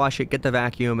going to rewash it, get the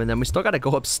vacuum, and then we still got to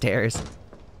go upstairs.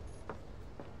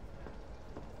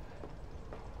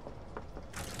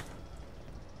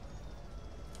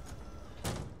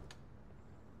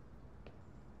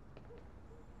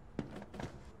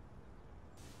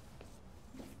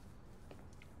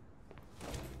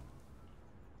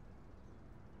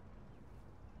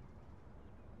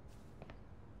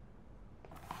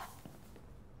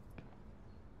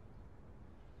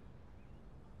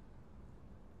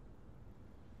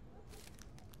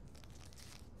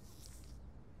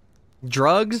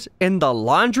 Drugs in the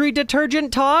laundry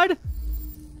detergent, Todd?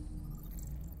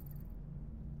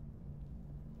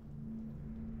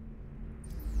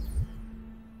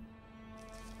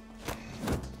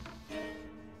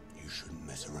 You shouldn't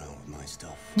mess around with my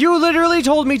stuff. You literally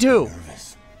told me to.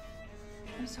 Nervous.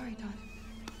 I'm sorry, Todd.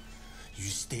 You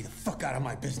just stay the fuck out of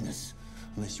my business.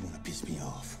 Unless you want to piss me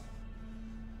off.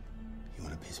 You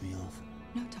want to piss me off?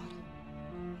 No, Todd.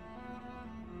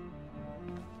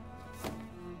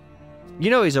 You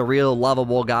know he's a real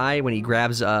lovable guy when he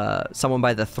grabs someone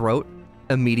by the throat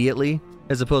immediately,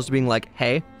 as opposed to being like,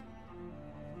 hey.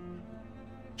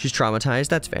 She's traumatized,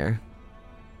 that's fair.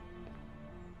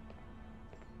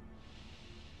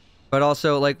 But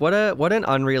also, like, what an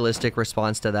unrealistic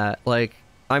response to that. Like,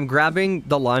 I'm grabbing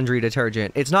the laundry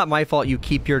detergent. It's not my fault you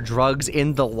keep your drugs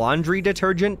in the laundry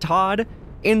detergent, Todd.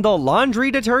 In the laundry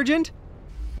detergent?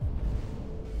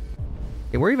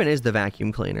 Okay, where even is the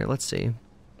vacuum cleaner? Let's see.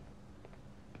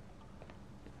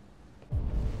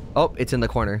 Oh, it's in the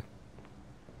corner.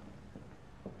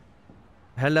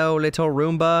 Hello, little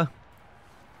Roomba.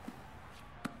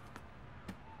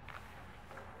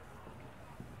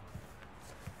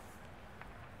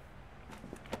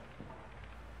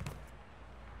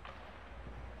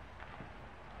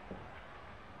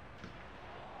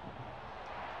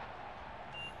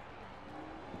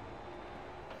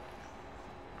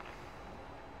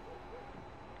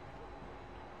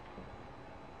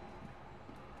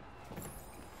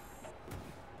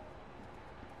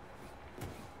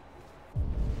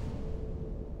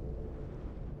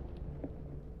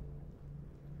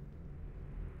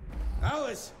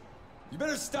 Alice, you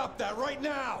better stop that right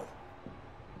now.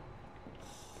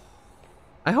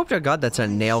 I hope to God that's a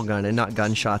nail gun and not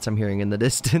gunshots I'm hearing in the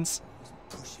distance.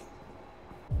 Pushing.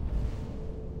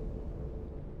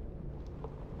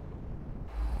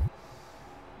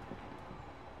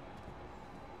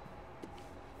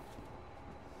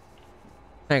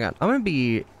 Hang on, I'm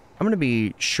gonna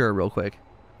be sure real quick.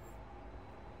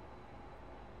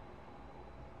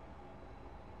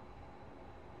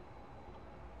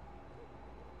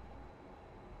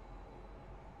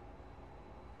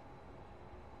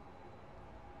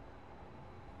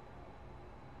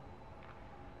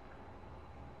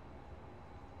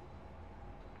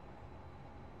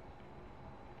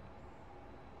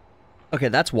 Okay,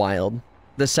 that's wild.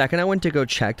 The second I went to go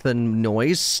check, the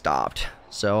noise stopped.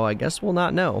 So I guess we'll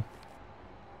not know.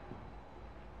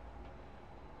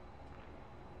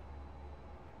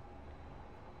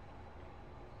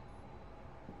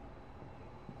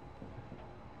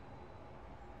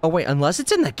 Oh wait, unless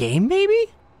it's in the game, maybe?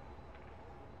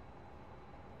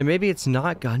 And maybe it's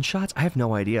not gunshots? I have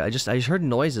no idea. I just heard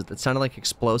noises that sounded like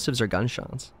explosives or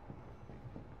gunshots.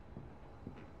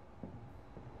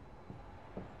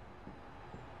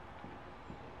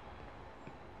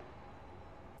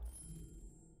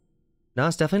 No,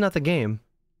 it's definitely not the game.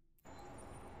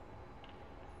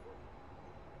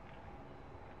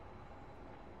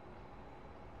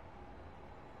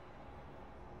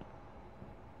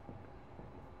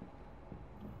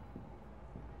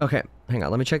 Okay, hang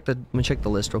on. Let me check the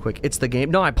list real quick. It's the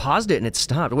game. No, I paused it and it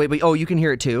stopped. Wait. Oh, you can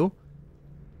hear it too?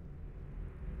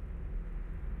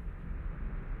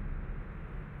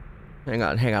 Hang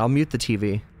on. I'll mute the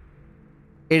TV.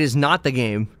 It is not the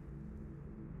game.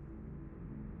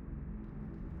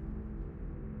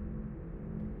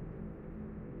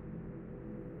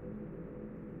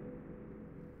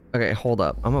 Okay, hold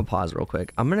up. I'm gonna pause real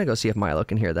quick. I'm gonna go see if Milo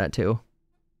can hear that too.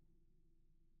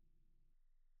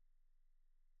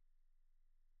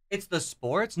 It's the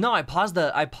sports? No, I paused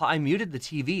the I muted the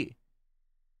TV.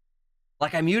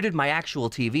 Like I muted my actual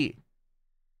TV.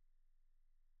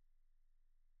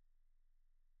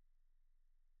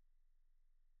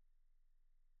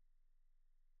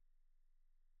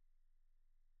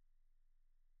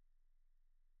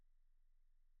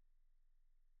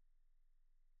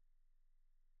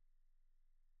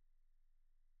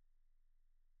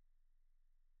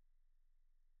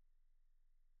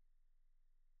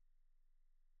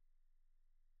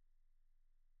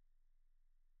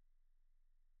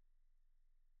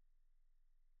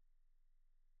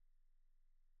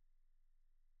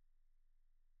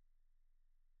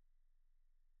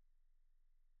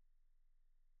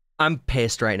 I'm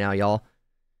pissed right now, y'all.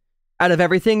 Out of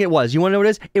everything it was, you wanna know what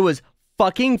it is? It was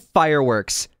fucking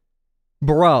fireworks.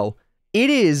 Bro,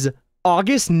 it is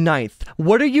August 9th.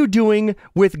 What are you doing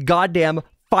with goddamn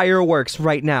fireworks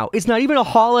right now? It's not even a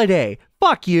holiday.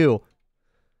 Fuck you.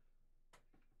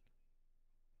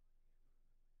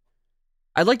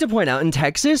 I'd like to point out in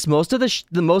Texas, most of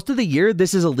the year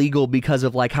this is illegal because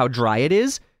of like how dry it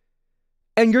is.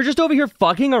 And you're just over here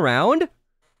fucking around?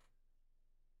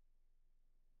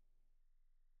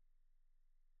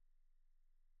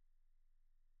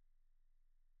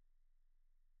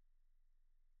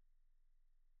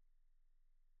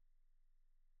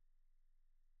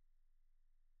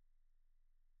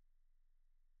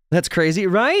 That's crazy,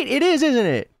 right? It is, isn't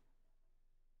it?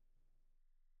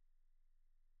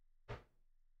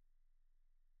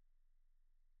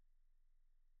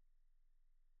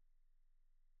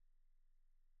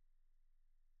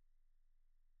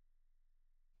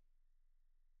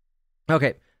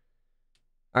 Okay.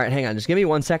 All right, hang on. Just give me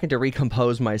 1 second to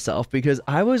recompose myself because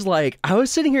I was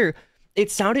sitting here.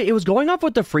 It was going off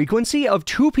with the frequency of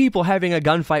two people having a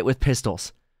gunfight with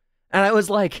pistols. And I was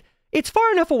like, it's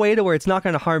far enough away to where it's not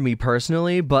going to harm me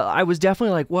personally, but I was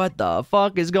definitely like, what the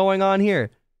fuck is going on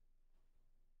here?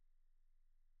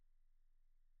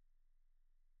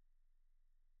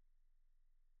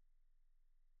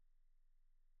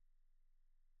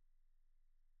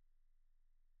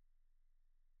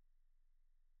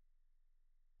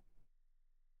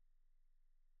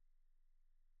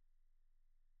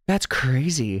 That's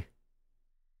crazy.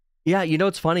 Yeah, you know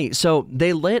what's funny? So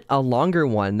they lit a longer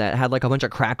one that had like a bunch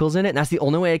of crackles in it, and that's the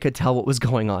only way I could tell what was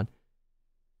going on.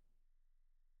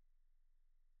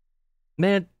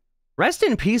 Man, rest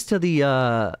in peace to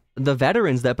the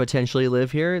veterans that potentially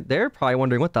live here. They're probably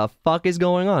wondering what the fuck is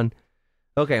going on.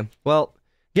 Okay, well,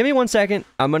 give me 1 second.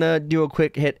 I'm gonna do a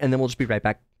quick hit, and then we'll just be right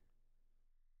back.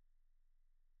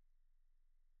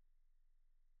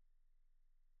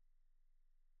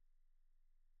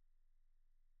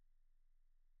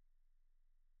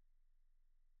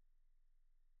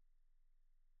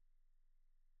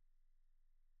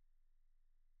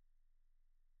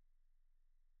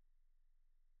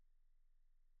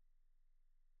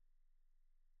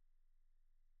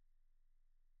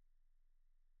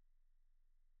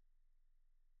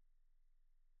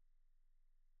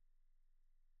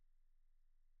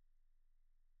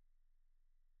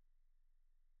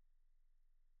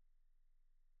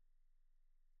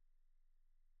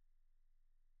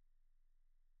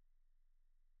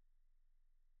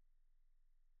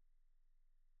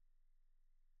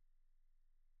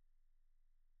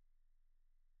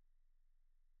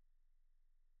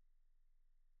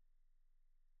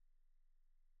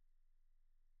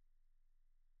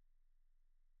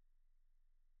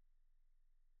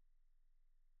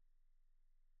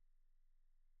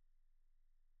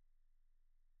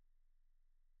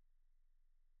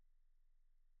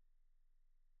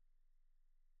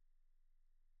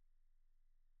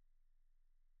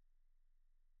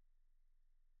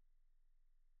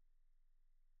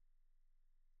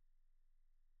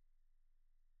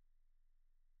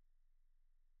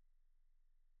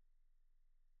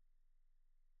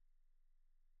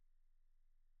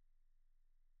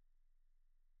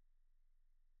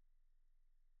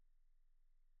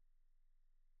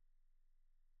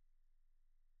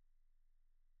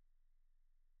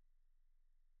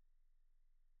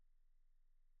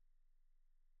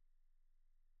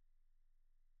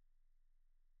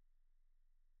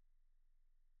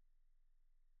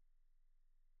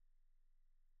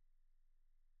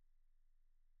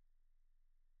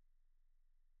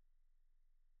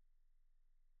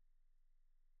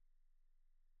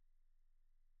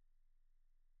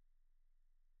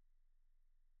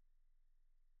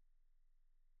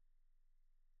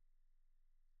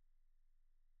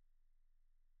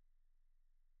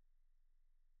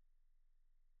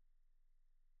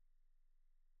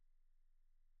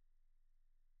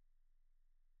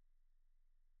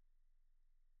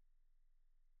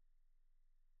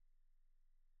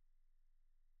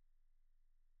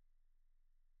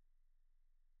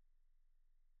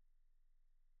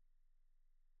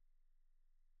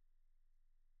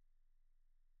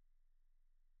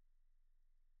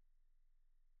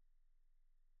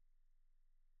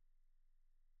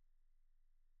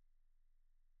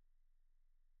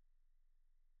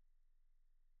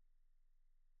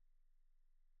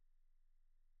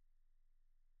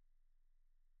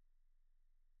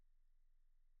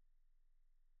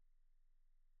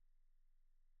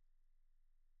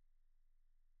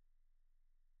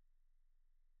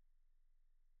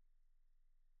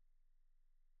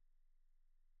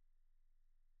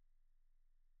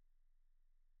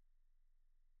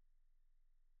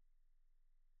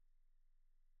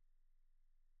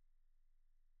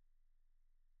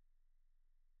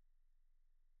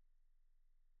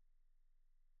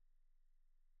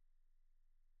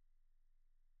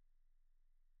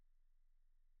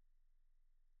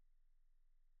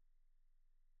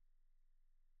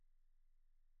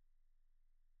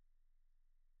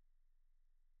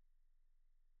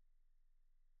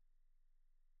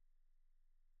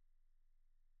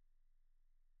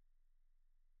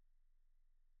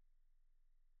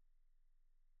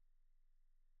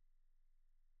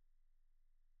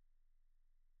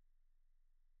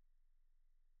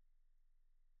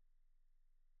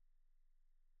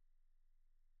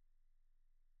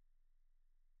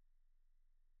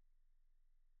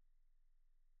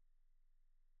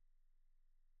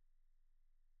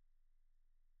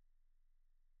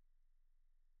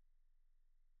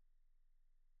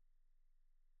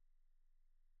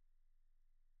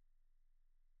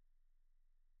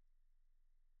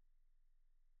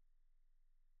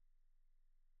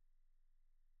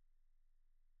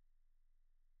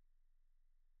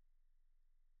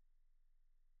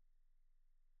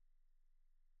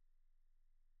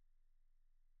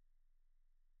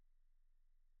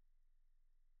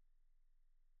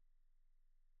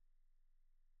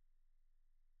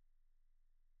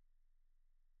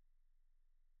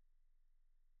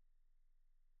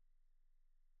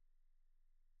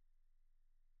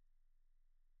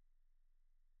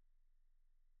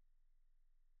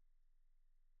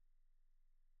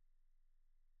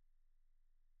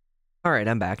 All right,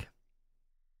 I'm back.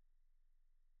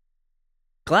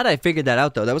 Glad I figured that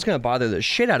out, though. That was going to bother the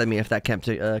shit out of me if that kept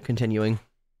continuing.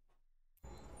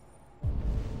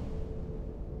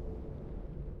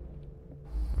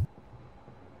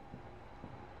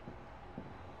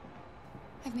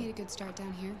 I've made a good start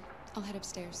down here. I'll head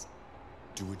upstairs.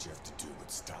 Do what you have to do,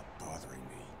 but stop bothering me.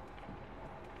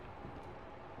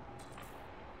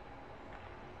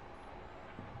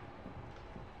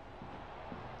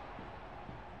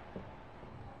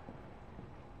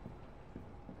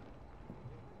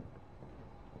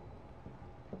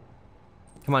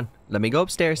 Come on, let me go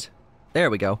upstairs. There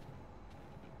we go.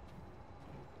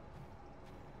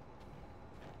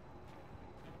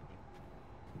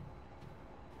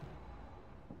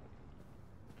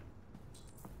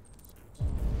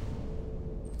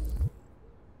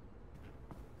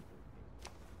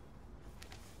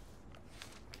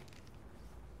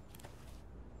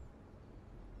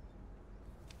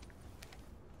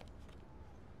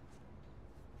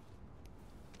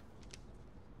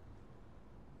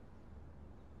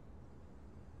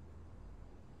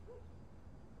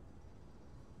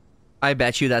 I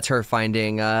bet you that's her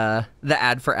finding the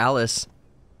ad for Alice.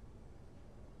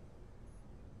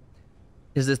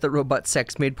 Is this the robot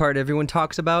sex maid part everyone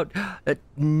talks about?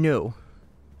 No.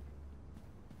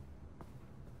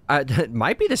 It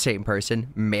might be the same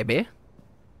person, maybe.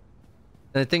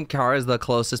 I think Kara is the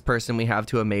closest person we have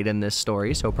to a maid in this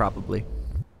story, so probably.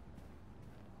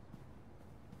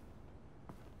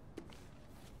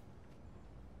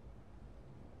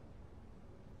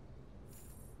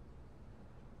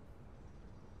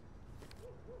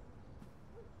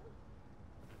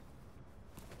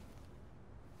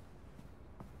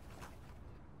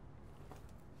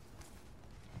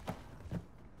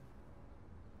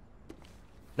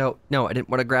 No, no, I didn't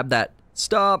want to grab that.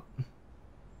 Stop!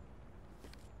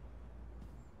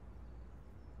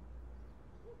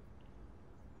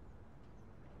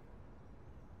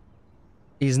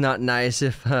 He's not nice.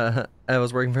 If I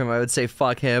was working for him, I would say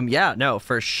fuck him. Yeah, no,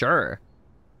 for sure.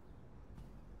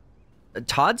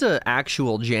 Todd's an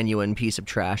actual genuine piece of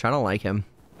trash. I don't like him.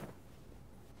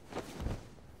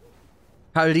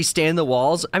 How did he stand the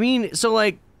walls? I mean, so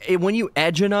like, when you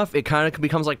edge enough, it kind of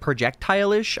becomes like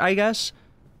projectile-ish, I guess.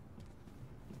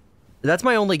 That's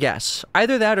my only guess.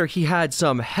 Either that or he had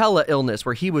some hella illness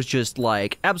where he was just,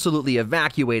 like, absolutely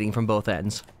evacuating from both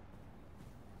ends.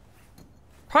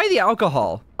 Probably the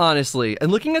alcohol, honestly.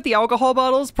 And looking at the alcohol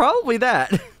bottles, probably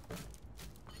that.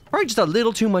 Probably just a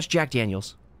little too much Jack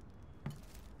Daniels.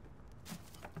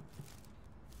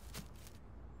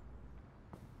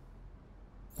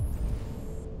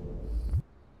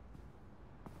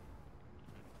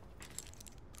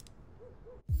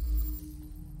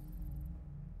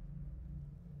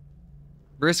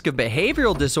 Risk of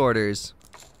behavioral disorders.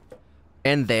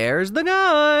 And there's the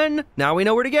gun. Now we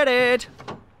know where to get it.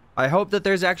 I hope that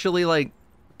there's actually, like,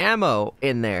 ammo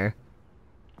in there.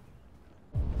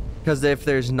 Because if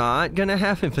there's not gonna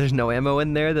happen, if there's no ammo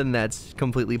in there, then that's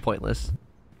completely pointless.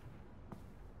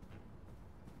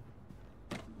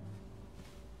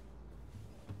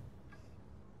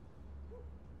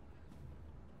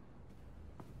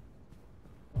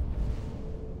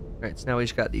 Alright, so now we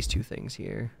just got these two things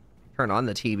here. Turn on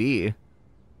the TV.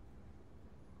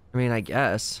 I mean, I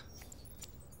guess.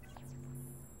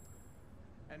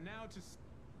 And now to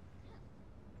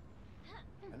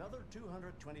another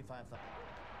 225,000.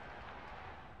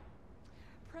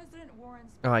 President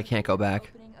Warren's Oh, I can't go back.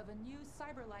 opening of a new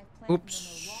CyberLife plant Oops.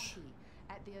 in Milwaukee.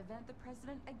 At the event, the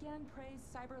president again praised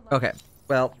CyberLife. Okay,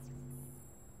 well,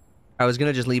 I was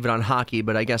gonna just leave it on hockey,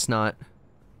 but I guess not.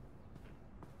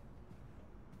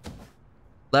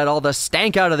 Let all the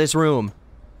stank out of this room.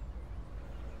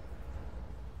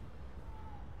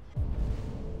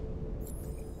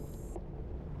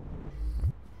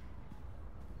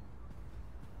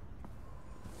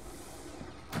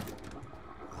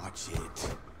 watch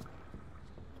it.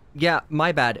 Yeah,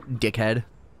 my bad, dickhead.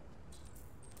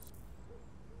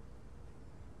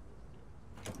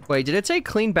 Wait, did it say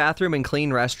clean bathroom and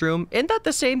clean restroom? Isn't that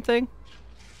the same thing?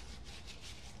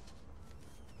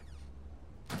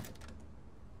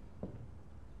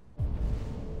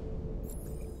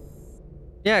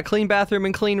 Yeah, clean bathroom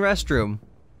and clean restroom.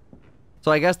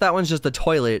 So I guess that one's just a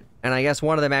toilet, and I guess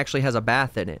one of them actually has a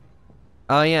bath in it.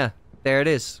 Oh yeah, there it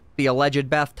is. The alleged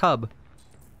bathtub.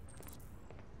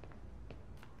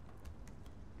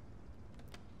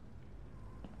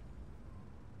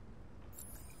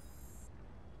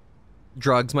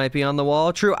 Drugs might be on the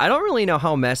wall. True, I don't really know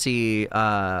how messy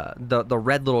the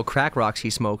red little crack rocks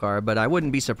he smoke are, but I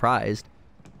wouldn't be surprised.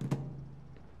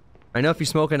 I know if you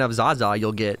smoke enough Zaza,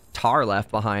 you'll get tar left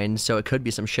behind, so it could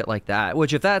be some shit like that.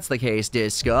 Which, if that's the case,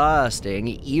 disgusting.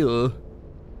 Ew.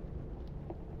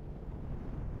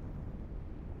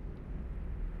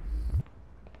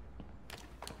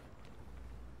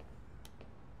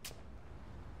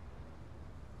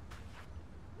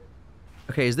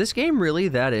 Okay, is this game really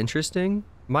that interesting?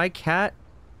 My cat,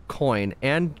 coin,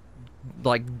 and,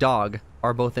 like, dog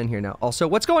are both in here now. Also,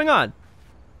 what's going on?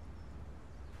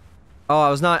 Oh,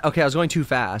 I was not... Okay, I was going too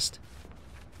fast.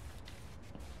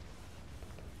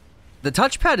 The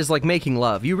touchpad is like making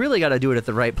love. You really gotta do it at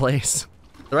the right place.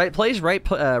 The right place,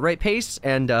 right pace,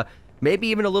 and maybe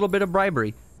even a little bit of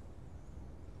bribery.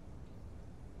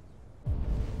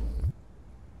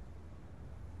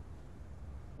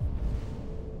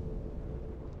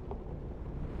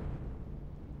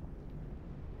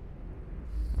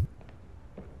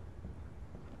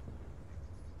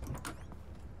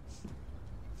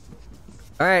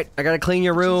 All right, I gotta clean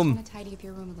your room. I'm just gonna tidy up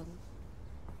your room a little.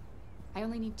 I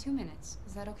only need 2 minutes.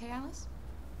 Is that okay, Alice?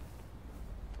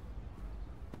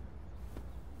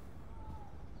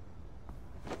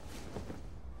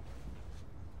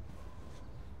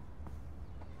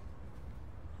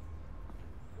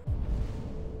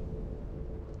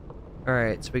 All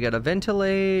right, so we gotta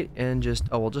ventilate and just...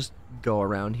 Oh, we'll just go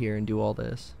around here and do all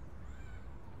this.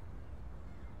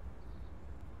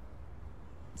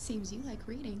 Seems you like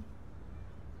reading.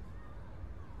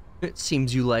 It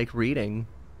seems you like reading.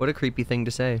 What a creepy thing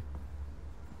to say.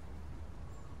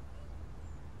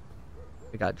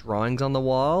 We got drawings on the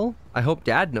wall. I hope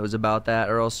Dad knows about that,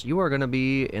 or else you are gonna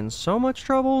be in so much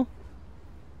trouble.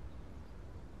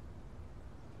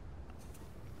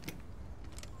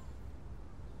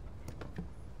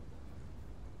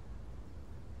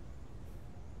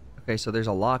 Okay, so there's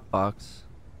a lockbox.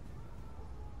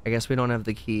 I guess we don't have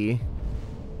the key.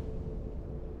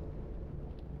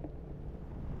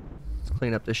 Let's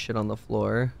clean up this shit on the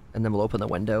floor, and then we'll open the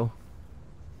window.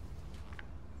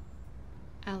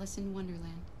 Alice in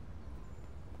Wonderland.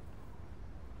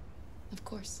 Of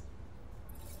course.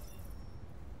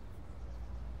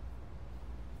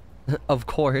 Of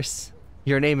course.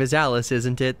 Your name is Alice,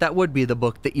 isn't it? That would be the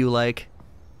book that you like.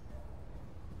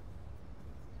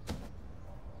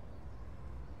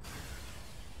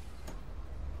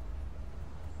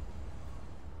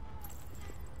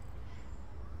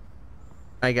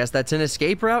 I guess that's an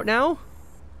escape route now?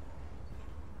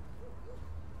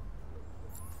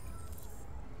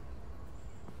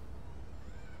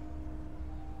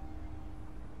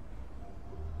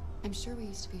 I'm sure we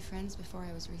used to be friends before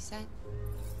I was reset.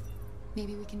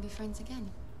 Maybe we can be friends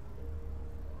again.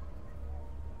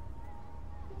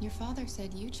 Your father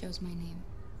said you chose my name.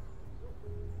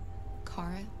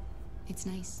 Kara. It's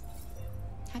nice.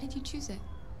 How did you choose it?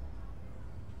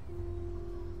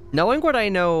 Knowing what I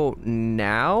know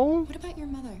now... What about your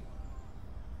mother?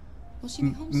 Will she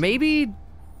be home soon? Maybe...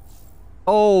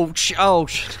 Oh,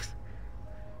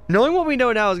 knowing what we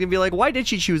know now is gonna be like, why did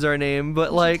she choose our name?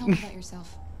 But like... Tell me about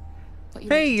yourself. What you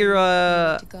Hey, like to you're do, where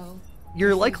you like to go, your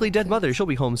before likely you dead go. mother. She'll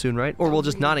be home soon, right? Or well,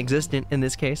 just non-existent in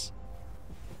this case.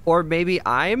 Or maybe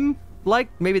I'm... Like,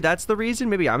 maybe that's the reason.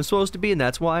 Maybe I'm supposed to be, and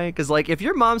that's why. Because, like, if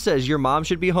your mom says your mom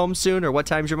should be home soon, or what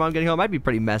time's your mom getting home, I'd be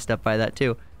pretty messed up by that,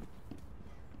 too.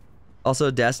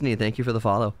 Also, Destiny, thank you for the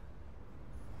follow.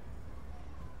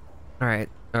 Alright,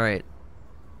 alright.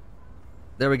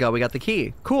 There we go, we got the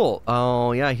key. Cool.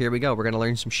 Oh, yeah, here we go. We're gonna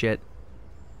learn some shit.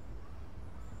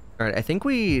 Alright, I think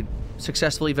we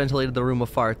successfully ventilated the room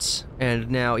of farts. And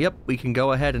now, yep, we can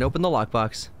go ahead and open the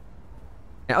lockbox.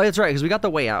 Oh, that's right, because we got the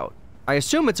way out. I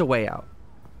assume it's a way out.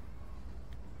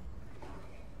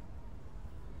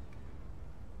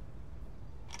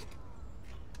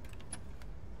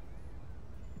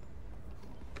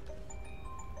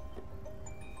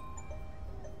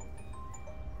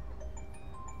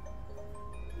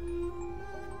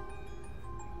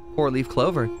 Four-leaf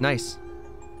clover. Nice.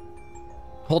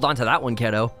 Hold on to that one,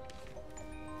 kiddo.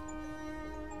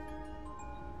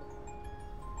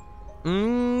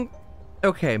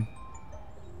 Okay.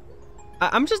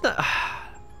 I'm just not...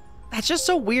 That's just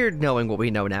so weird knowing what we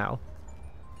know now.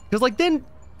 Because, like, then...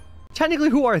 Technically,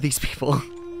 who are these people?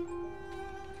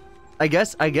 I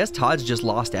guess Todd's just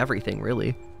lost everything,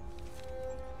 really.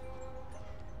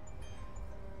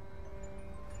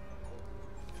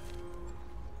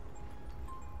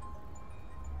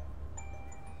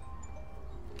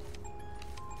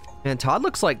 Man, Todd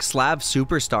looks like Slab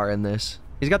Superstar in this.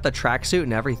 He's got the tracksuit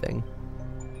and everything.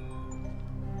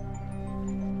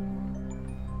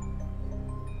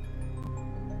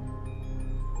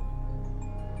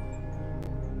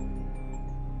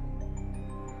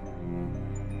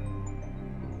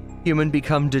 Human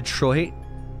become Detroit?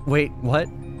 Wait, what?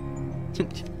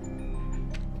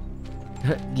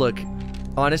 Look,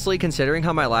 honestly, considering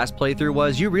how my last playthrough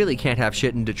was, you really can't have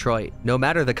shit in Detroit, no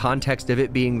matter the context of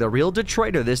it being the real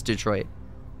Detroit or this Detroit.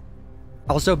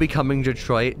 Also, becoming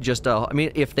Detroit, just I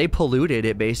mean, if they polluted,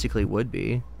 it basically would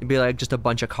be. It'd be like just a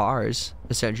bunch of cars,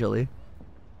 essentially.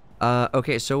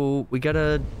 Okay, so we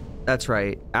gotta... That's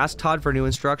right. Ask Todd for new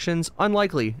instructions.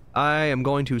 Unlikely. I am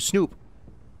going to snoop.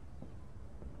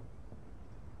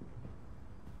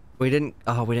 We didn't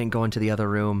go into the other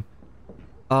room.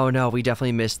 Oh no, we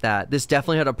definitely missed that. This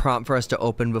definitely had a prompt for us to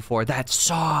open before. That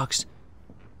sucks.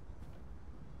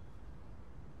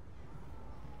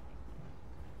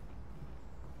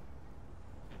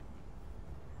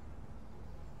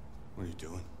 What are you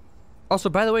doing? Also,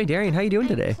 by the way, Darian, how you doing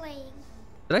today? Playing.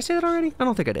 Did I say that already? I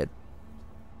don't think I did.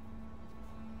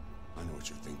 I know what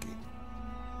you're thinking.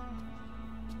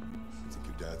 You think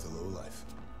your dad's a lowlife?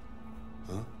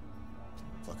 Huh?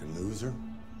 Fucking loser?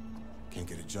 Can't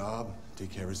get a job,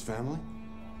 take care of his family?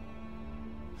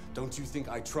 Don't you think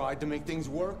I tried to make things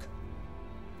work?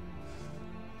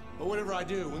 But whatever I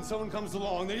do, when someone comes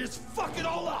along, they just fuck it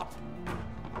all up!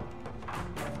 I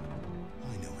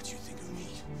know what you think of me.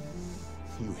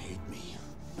 You hate me.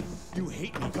 You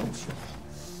hate me, don't you?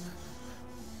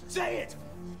 Say it!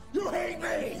 You hate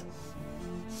me!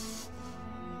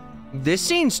 This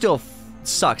scene still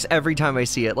sucks every time I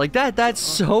see it. Like that's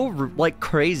so like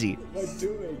crazy. What am I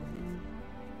doing?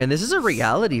 And this is a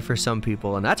reality for some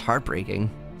people, and that's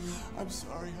heartbreaking. I'm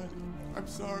sorry, honey. I'm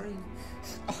sorry.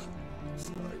 I'm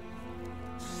sorry.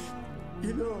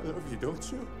 You know I love you,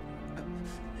 don't you?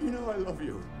 You know I love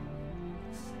you.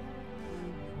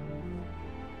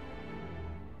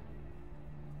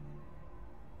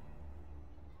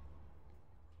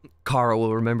 Kara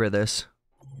will remember this.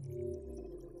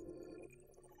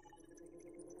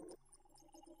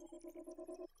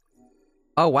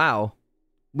 Oh, wow.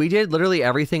 We did literally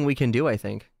everything we can do, I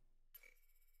think.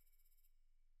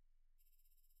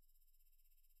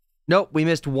 Nope, we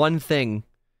missed one thing.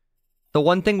 The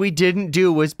one thing we didn't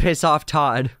do was piss off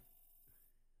Todd.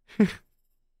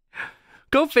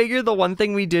 Go figure, the one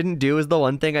thing we didn't do is the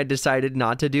one thing I decided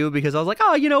not to do because I was like,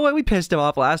 oh, you know what? We pissed him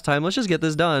off last time. Let's just get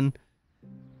this done.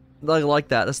 Like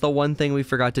that. That's the one thing we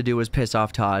forgot to do was piss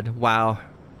off Todd. Wow.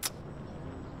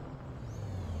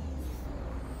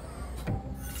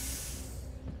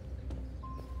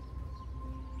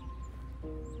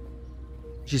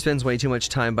 She spends way too much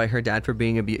time by her dad for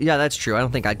being abused. Yeah, that's true. I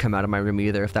don't think I'd come out of my room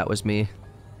either if that was me.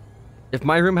 If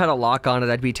my room had a lock on it,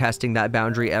 I'd be testing that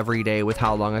boundary every day with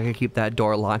how long I could keep that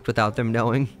door locked without them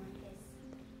knowing.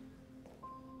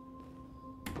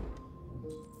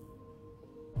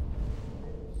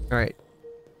 Alright.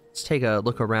 Let's take a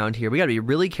look around here. We gotta be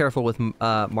really careful with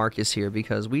Marcus here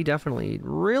because we definitely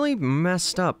really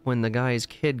messed up when the guy's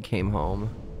kid came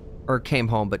home. Or came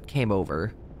home, but came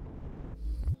over.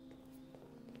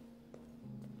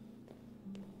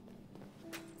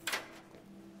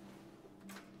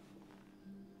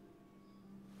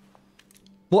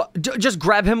 What? Just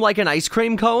grab him like an ice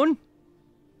cream cone?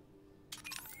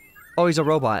 Oh, he's a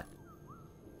robot.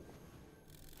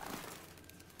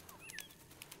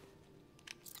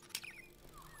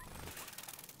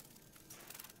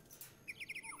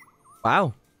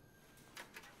 Wow.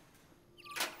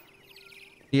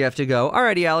 You have to go.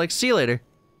 Alrighty, Alex. See you later.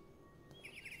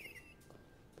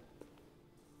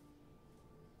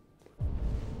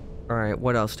 Alright,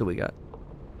 what else do we got?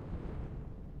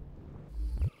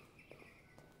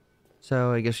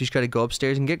 So I guess we just gotta go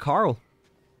upstairs and get Carl.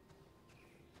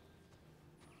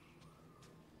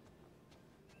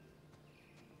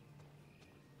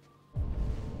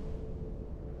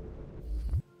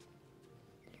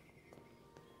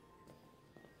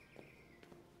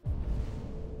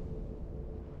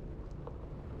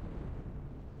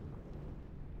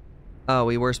 Oh,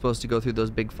 we were supposed to go through those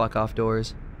big fuck off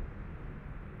doors.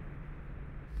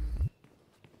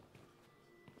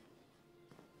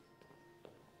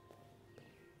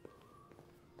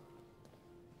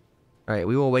 Alright,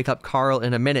 we will wake up Carl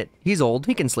in a minute. He's old,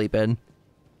 he can sleep in.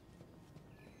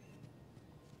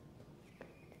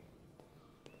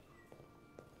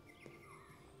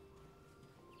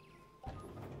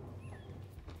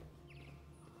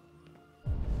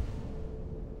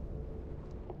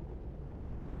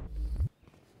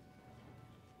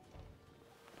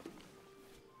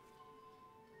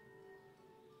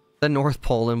 The North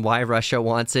Pole and why Russia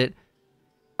wants it.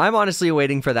 I'm honestly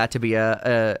waiting for that to be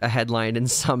a headline in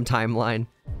some timeline.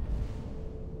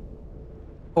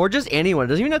 Or just anyone. It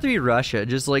doesn't even have to be Russia.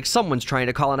 Just like someone's trying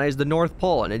to colonize the North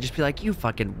Pole and it'd just be like, you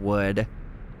fucking would.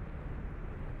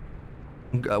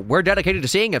 We're dedicated to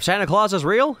seeing if Santa Claus is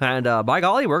real, and by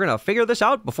golly, we're gonna figure this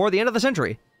out before the end of the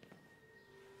century.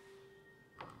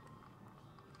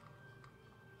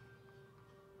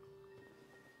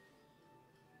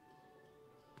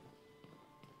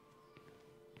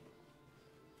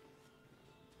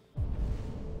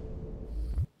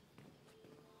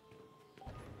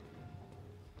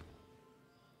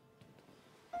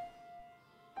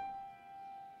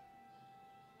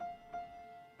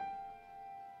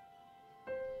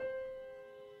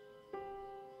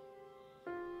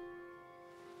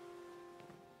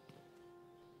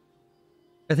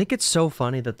 I think it's so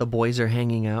funny that the boys are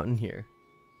hanging out in here.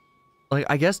 Like,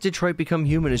 I guess Detroit Become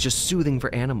Human is just soothing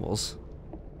for animals.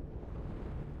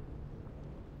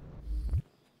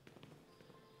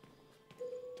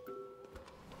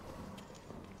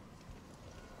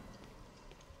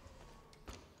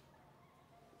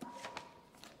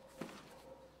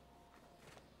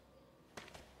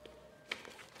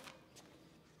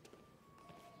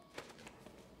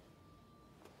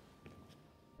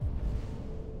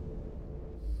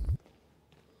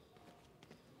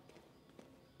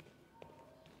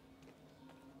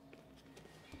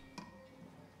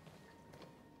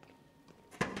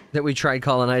 That we tried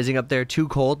colonizing up there. Too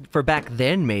cold for back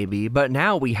then, maybe, but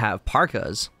now we have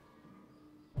parkas.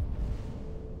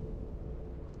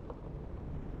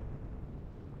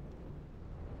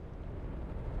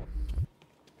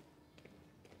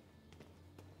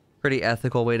 Pretty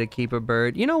ethical way to keep a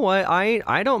bird. You know what?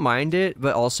 I don't mind it,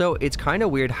 but also it's kind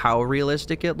of weird how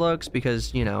realistic it looks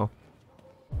because, you know.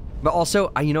 But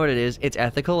also, you know what it is? It's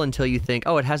ethical until you think,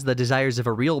 oh, it has the desires of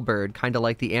a real bird, kind of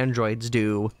like the androids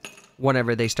do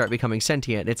whenever they start becoming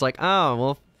sentient. It's like, oh,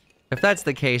 well, if that's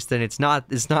the case, then it's not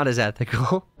as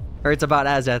ethical. Or it's about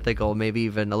as ethical, maybe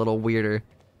even a little weirder.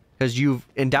 Because you've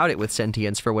endowed it with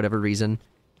sentience for whatever reason.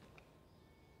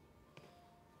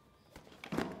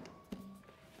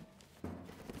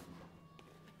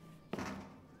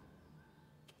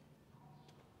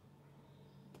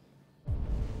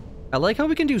 I like how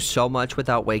we can do so much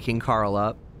without waking Carl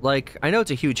up. Like, I know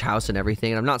it's a huge house and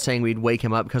everything, and I'm not saying we'd wake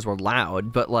him up because we're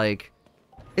loud, but, like,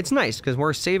 it's nice because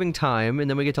we're saving time, and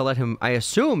then we get to let him, I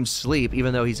assume, sleep,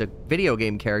 even though he's a video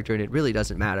game character, and it really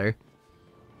doesn't matter.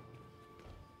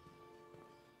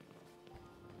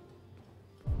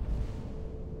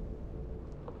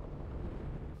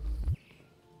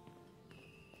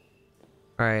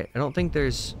 Alright, I don't think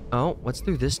there's... Oh, what's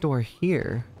through this door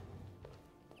here?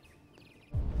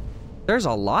 There's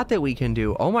a lot that we can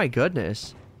do. Oh my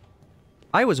goodness.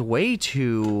 I was way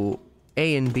too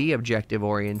A and B objective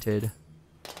oriented.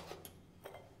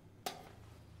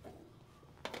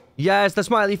 Yes, the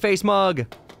smiley face mug.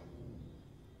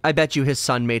 I bet you his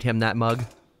son made him that mug.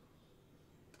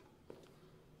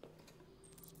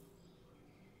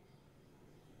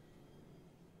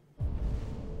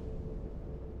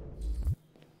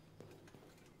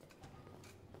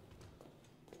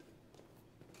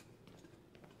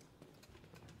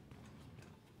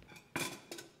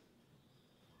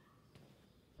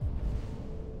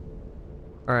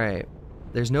 Alright,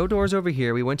 there's no doors over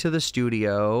here. We went to the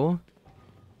studio.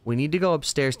 We need to go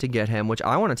upstairs to get him, which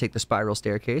I want to take the spiral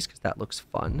staircase because that looks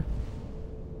fun.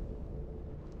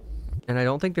 And I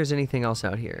don't think there's anything else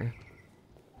out here.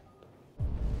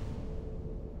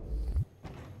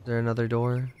 Is there another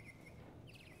door?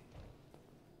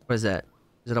 What is that?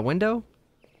 Is it a window?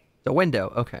 It's a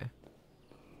window, okay.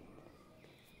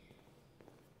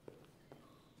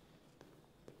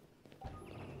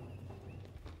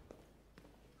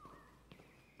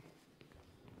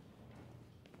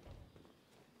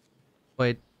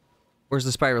 Wait, where's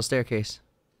the spiral staircase?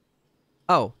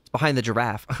 Oh, it's behind the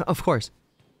giraffe. Of course.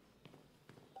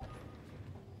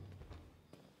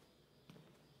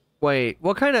 Wait,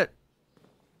 what kind of...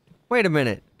 Wait a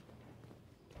minute.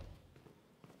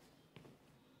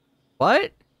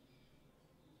 What?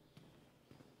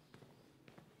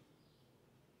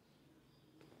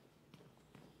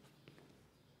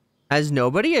 Has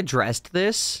nobody addressed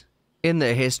this in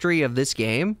the history of this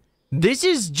game? This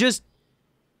is just...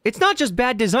 It's not just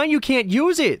bad design, you can't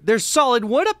use it. There's solid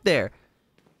wood up there.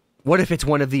 What if it's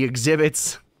one of the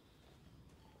exhibits?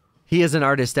 He is an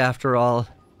artist after all.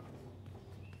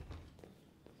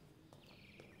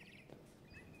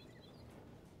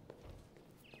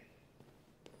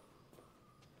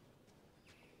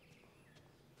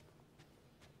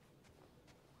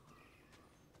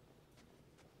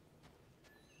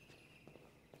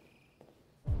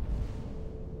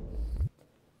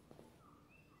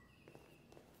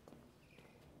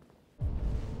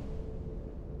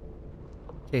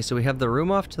 Okay, so we have the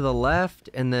room off to the left,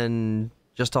 and then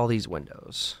just all these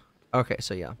windows. Okay,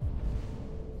 so yeah.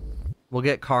 We'll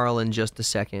get Carl in just a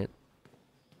second.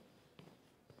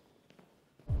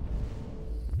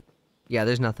 Yeah,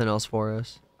 there's nothing else for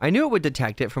us. I knew it would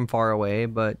detect it from far away,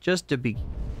 but just to be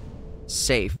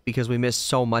safe, because we missed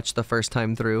so much the first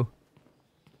time through.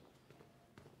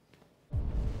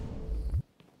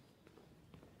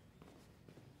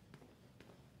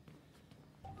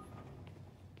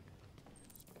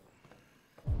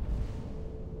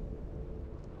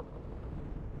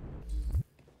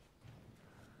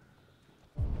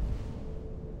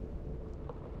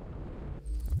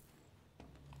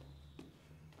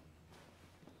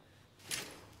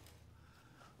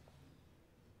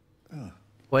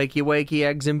 Wakey, wakey,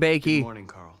 eggs and bakey. Good morning,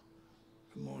 Carl.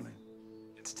 Good morning.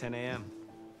 It's 10 a.m.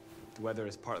 The weather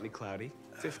is partly cloudy,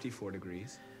 54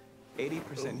 degrees,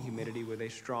 80% humidity with a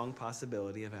strong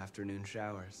possibility of afternoon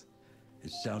showers.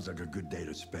 It sounds like a good day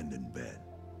to spend in bed.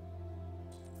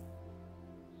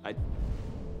 I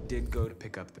did go to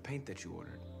pick up the paint that you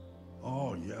ordered.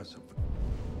 Oh, yes.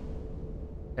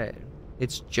 Okay.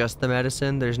 It's just the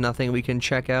medicine. There's nothing we can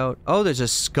check out. Oh, there's a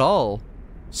skull.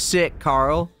 Sick,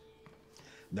 Carl.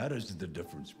 That is the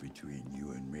difference between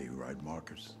you and me, right,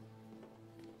 Marcus?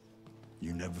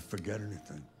 You never forget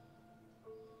anything.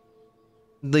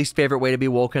 Least favorite way to be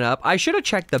woken up. I should have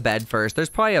checked the bed first. There's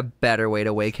probably a better way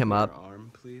to wake him up. Your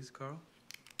arm, please, Carl.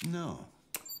 No.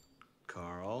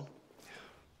 Carl.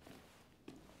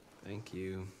 Thank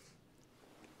you.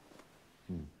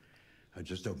 I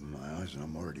just opened my eyes and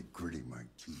I'm already gritting my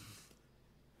teeth.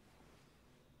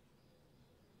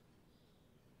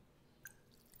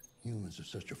 Humans are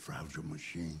such a fragile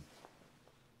machine.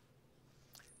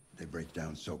 They break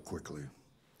down so quickly.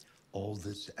 All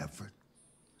this effort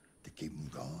to keep them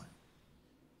going.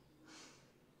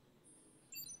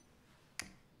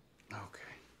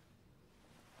 Okay.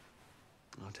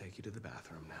 I'll take you to the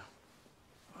bathroom now.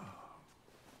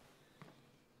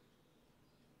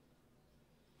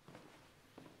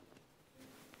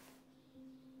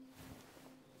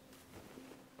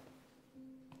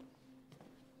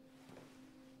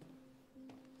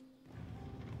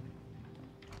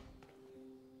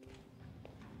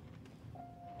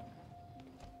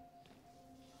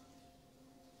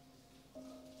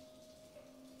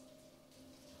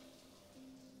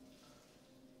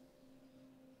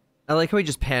 I like how we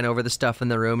just pan over the stuff in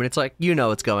the room and it's like, you know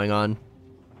what's going on.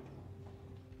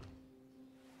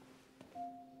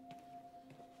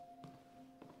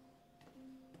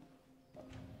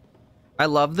 I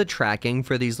love the tracking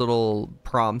for these little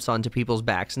prompts onto people's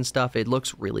backs and stuff. It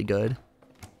looks really good.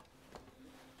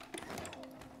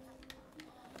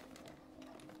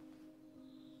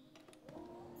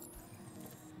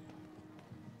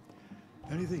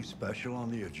 Anything special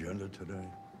on the agenda today?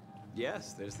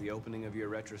 Yes, there's the opening of your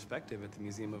retrospective at the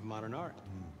Museum of Modern Art.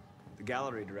 The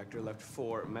gallery director left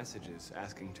 4 messages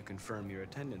asking to confirm your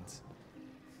attendance.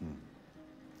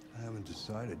 I haven't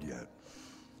decided yet.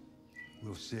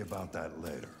 We'll see about that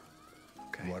later.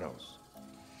 Okay. What else?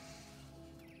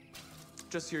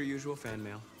 Just your usual fan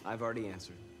mail. I've already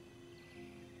answered.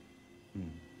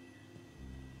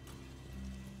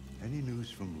 Any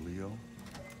news from Leo?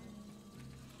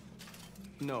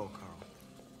 No, Carl.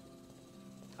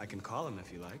 I can call him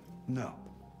if you like. No.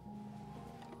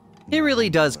 He really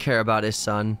does care about his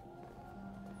son.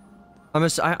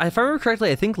 If I remember correctly,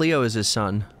 I think Leo is his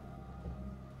son.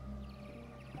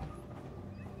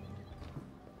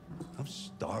 I'm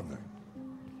starving.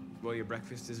 Well, your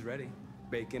breakfast is ready.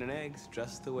 Bacon and eggs,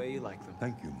 just the way you like them.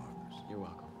 Thank you, Marcus. You're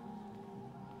welcome.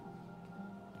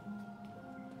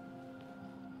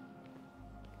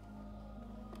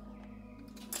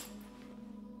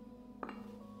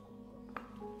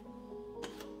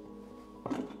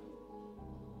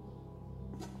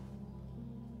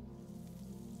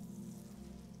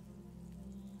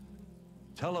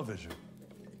 Television.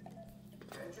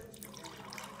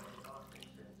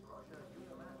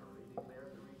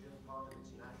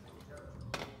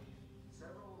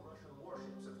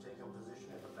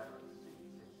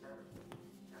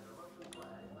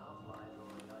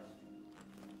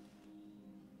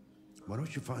 Why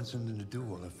don't you find something to do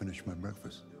while I finish my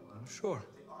breakfast? Sure.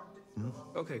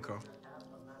 Okay, Carl.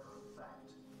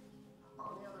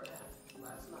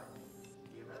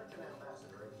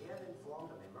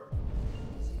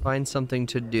 Find something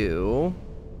to do.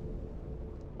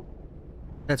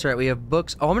 That's right, we have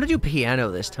books. Oh, I'm gonna do piano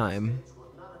this time.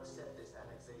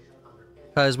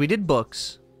 Because we did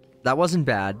books. That wasn't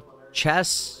bad.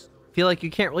 Chess, feel like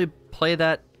you can't really play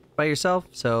that by yourself,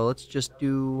 so let's just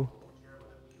do...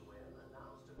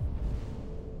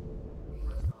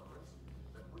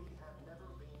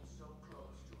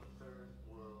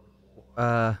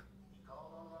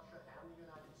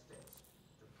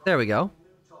 There we go.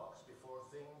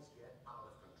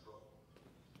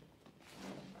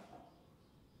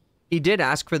 He did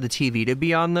ask for the TV to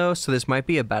be on, though, so this might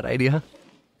be a bad idea.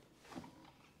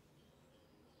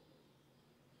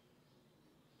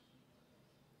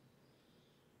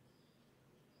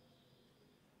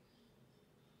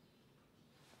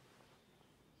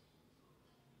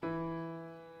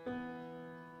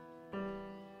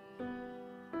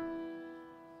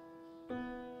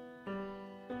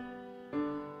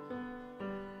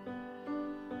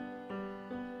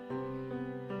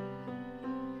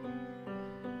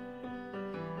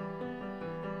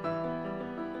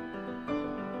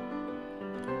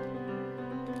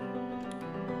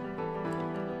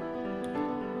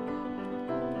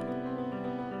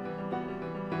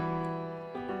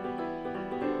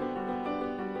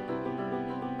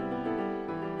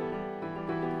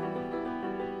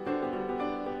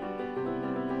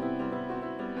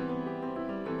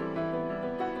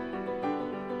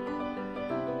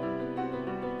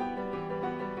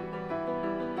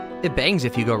 It bangs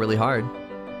if you go really hard.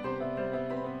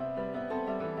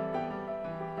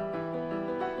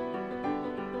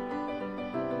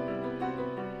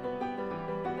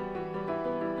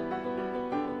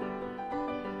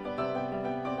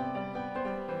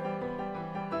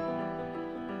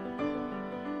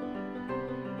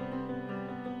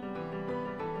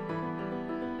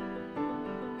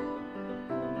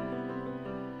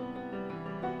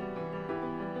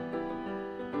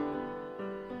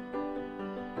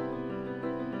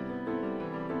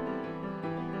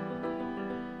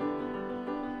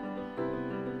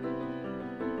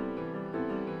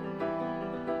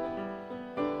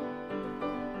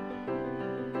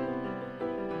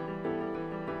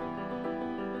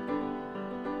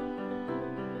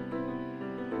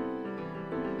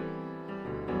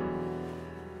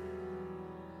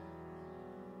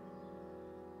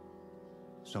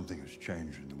 Something has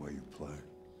changed in the way you play.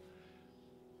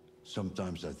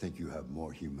 Sometimes I think you have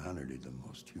more humanity than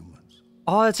most humans.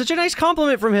 Oh, that's such a nice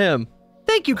compliment from him.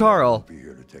 Thank you, Carl. I won't be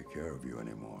here to take care of you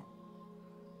anymore.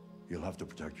 You'll have to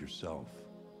protect yourself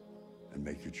and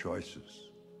make your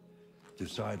choices.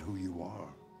 Decide who you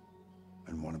are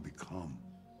and want to become.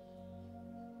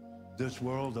 This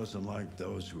world doesn't like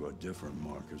those who are different,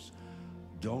 Marcus.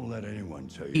 Don't let anyone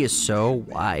tell you. He is so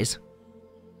wise.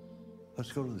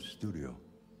 Let's go to the studio.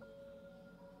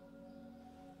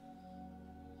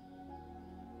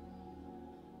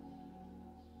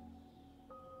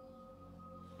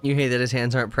 You hate that his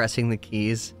hands aren't pressing the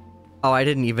keys. Oh, I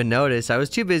didn't even notice. I was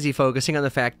too busy focusing on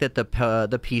the fact that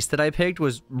the piece that I picked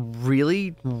was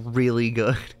really, really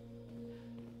good.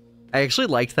 I actually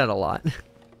liked that a lot. And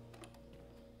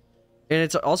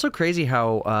it's also crazy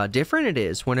how different it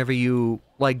is whenever you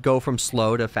like go from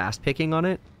slow to fast picking on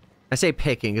it. I say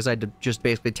picking because I just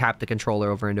basically tap the controller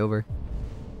over and over.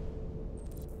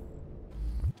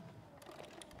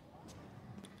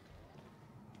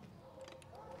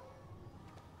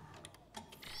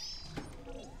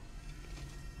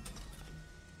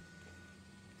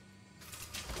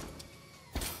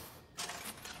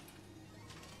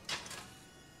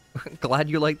 Glad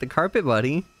you like the carpet,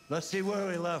 buddy. Let's see where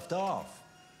we left off.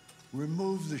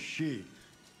 Remove the sheet.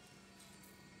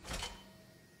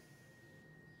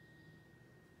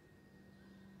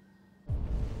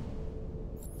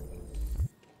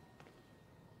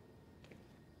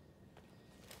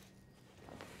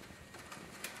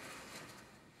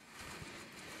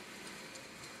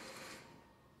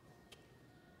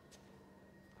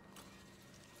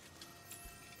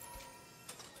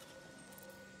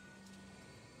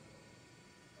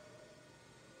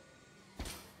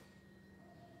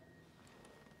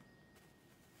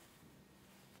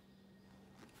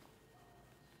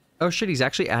 Oh shit, he's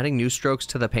actually adding new strokes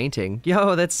to the painting.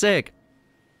 Yo, that's sick.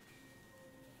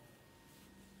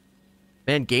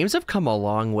 Man, games have come a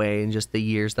long way in just the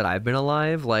years that I've been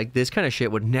alive. Like, this kind of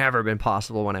shit would never have been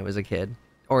possible when I was a kid.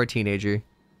 Or a teenager.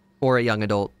 Or a young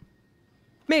adult.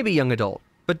 Maybe young adult,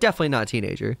 but definitely not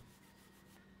teenager.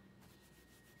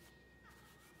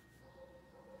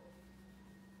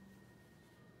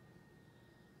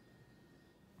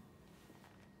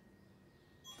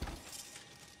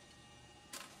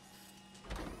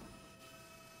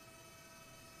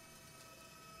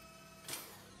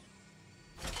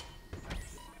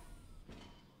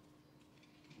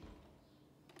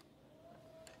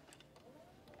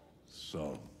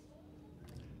 So,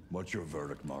 what's your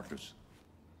verdict, Marcus?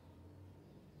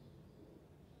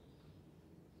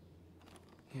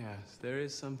 Yes, there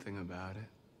is something about it.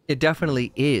 It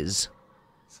definitely is.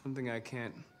 Something I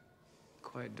can't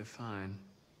quite define.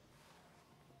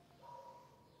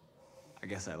 I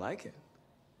guess I like it.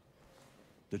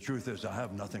 The truth is, I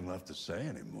have nothing left to say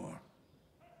anymore.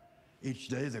 Each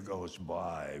day that goes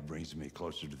by brings me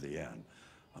closer to the end.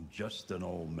 I'm just an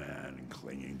old man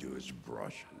clinging to his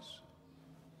brushes.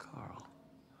 Carl.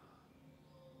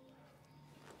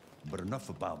 But enough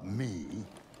about me.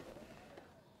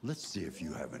 Let's see if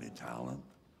you have any talent.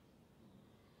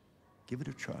 Give it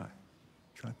a try.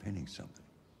 Try painting something.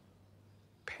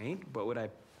 Paint? But would I...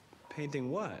 Painting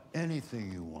what?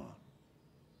 Anything you want.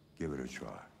 Give it a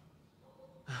try.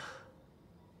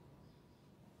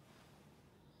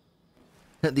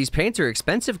 These paints are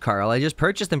expensive, Carl. I just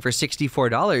purchased them for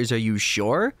 $64. Are you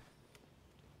sure?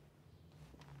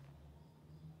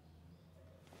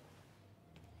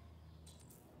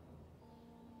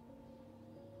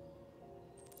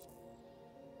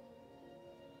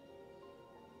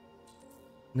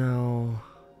 No.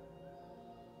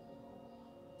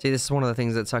 See, this is one of the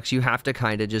things that sucks. You have to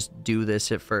kind of just do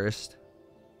this at first.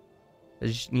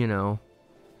 You know.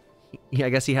 I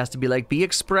guess he has to be like, be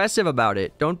expressive about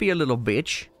it. Don't be a little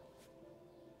bitch.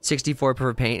 64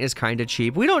 per paint is kind of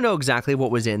cheap. We don't know exactly what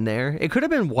was in there. It could have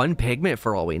been one pigment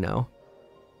for all we know.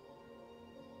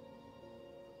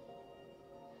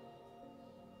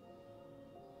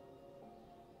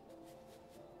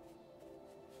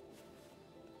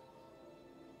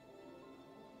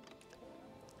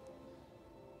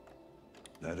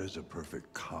 That is a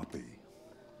perfect copy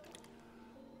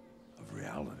of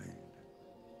reality.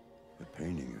 But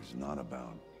painting is not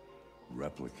about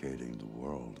replicating the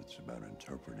world. It's about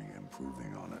interpreting,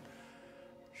 improving on it,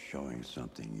 showing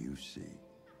something you see.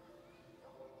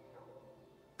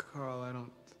 Carl, I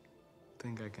don't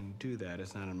think I can do that.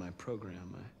 It's not in my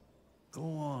program.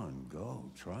 Go on, go.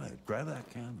 Try it. Grab that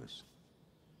canvas.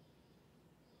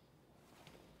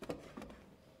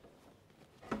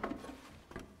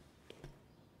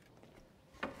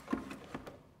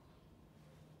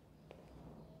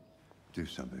 Do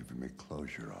something for me. Close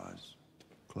your eyes.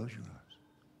 Close your eyes.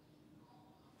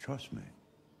 Trust me.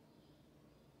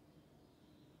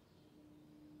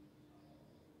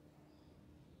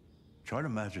 Try to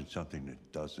imagine something that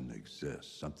doesn't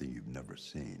exist, something you've never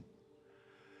seen.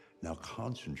 Now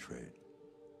concentrate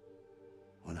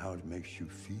on how it makes you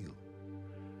feel,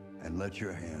 and let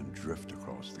your hand drift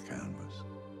across the canvas.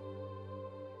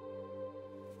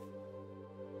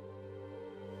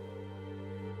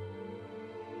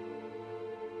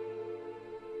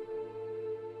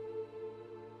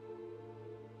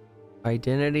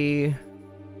 Identity.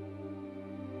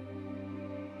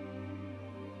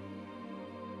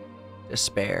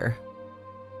 Despair.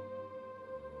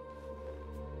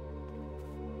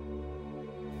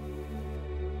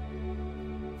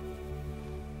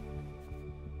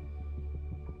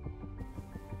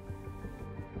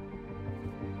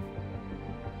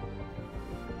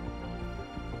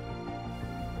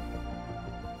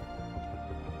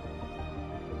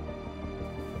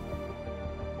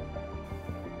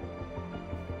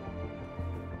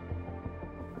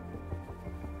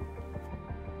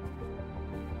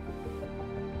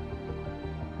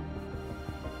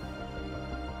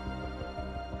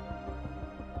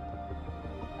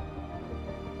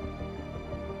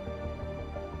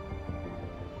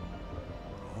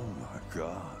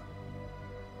 God.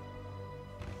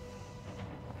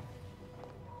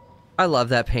 I love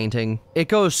that painting. It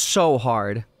goes so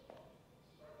hard.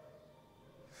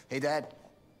 Hey, Dad.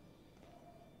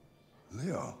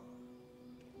 Leo.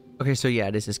 Okay, so yeah,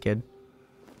 it is this kid.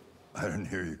 I didn't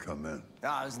hear you come in. No,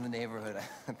 I was in the neighborhood.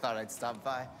 I thought I'd stop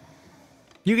by.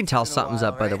 You can tell Been a something's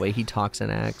while, up by the right? way he talks and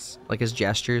acts, like his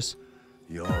gestures.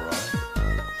 You all right?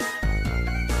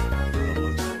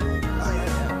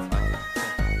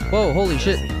 Whoa, holy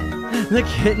shit. The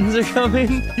kittens are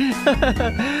coming.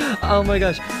 Oh my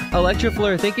gosh.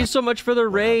 Electrofleur, thank you so much for the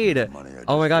raid.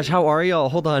 Oh my gosh, how are y'all?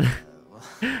 Hold on.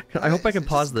 I hope I can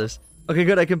pause this. Okay,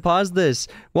 good, I can pause this.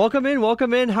 Welcome in,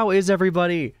 welcome in. How is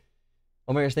everybody?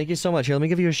 Oh my gosh, thank you so much. Here, let me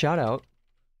give you a shout out.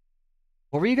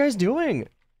 What were you guys doing?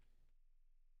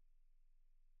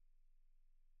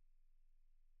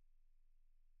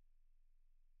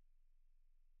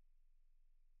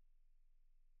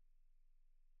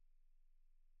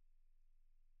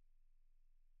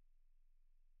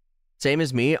 Same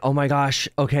as me? Oh my gosh.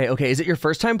 Okay, okay. Is it your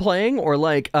first time playing? Or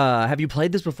like, have you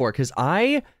played this before? Because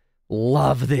I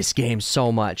love this game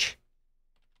so much.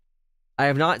 I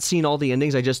have not seen all the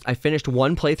endings. I finished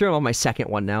one playthrough. I'm on my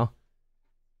second one now.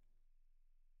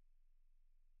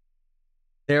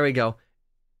 There we go.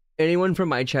 Anyone from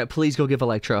my chat, please go give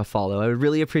Electra a follow. I would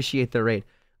really appreciate the raid.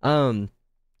 And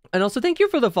also thank you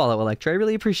for the follow, Electra. I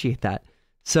really appreciate that.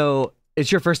 So,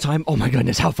 it's your first time? Oh my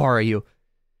goodness, how far are you?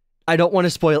 I don't want to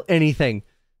spoil anything.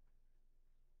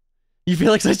 You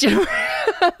feel like such a...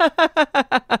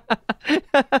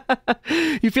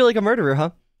 You feel like a murderer, huh?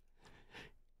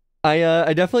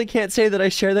 I definitely can't say that I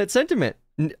share that sentiment.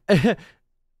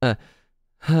 I'm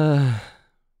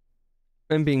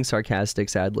being sarcastic,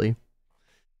 sadly.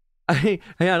 I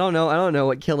don't know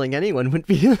what killing anyone would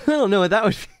be. I don't know what that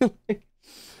would feel like.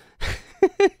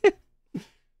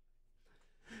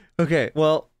 Okay,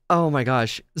 well, oh my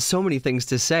gosh, so many things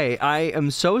to say. I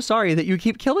am so sorry that you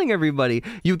keep killing everybody.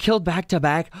 You killed back to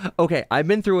back. Okay, I've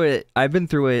been through it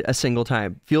a single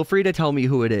time. Feel free to tell me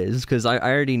who it is, because I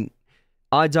already,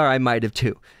 odds are I might have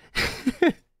too.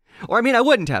 Or I mean, I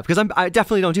wouldn't have, because I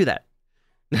definitely don't do that.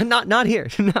 Not here.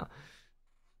 No.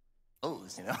 Oh,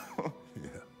 you know.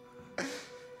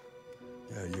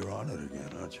 Yeah, you're on it again,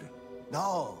 aren't you?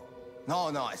 No,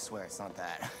 I swear it's not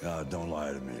that. Don't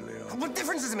lie to me, Leo. What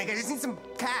difference does it make? I just need some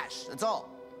cash, that's all.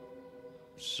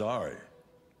 Sorry.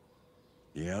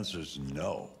 The answer's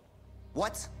no.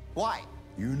 What? Why?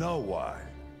 You know why.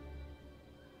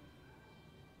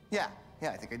 Yeah,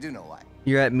 I think I do know why.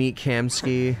 You're at Meet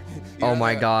Kamsky. Oh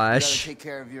my You gosh. gotta take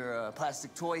care of your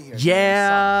plastic toy here.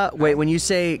 Yeah. Wait, when you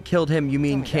say killed him, you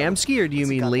mean Kamsky or do you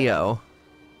mean Leo?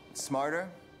 Smarter,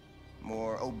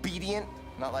 more obedient,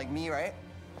 not like me, right?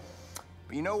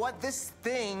 But you know what? This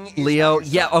thing is Leo,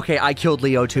 yeah, okay, I killed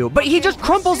Leo too. But he just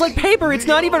crumples like paper. It's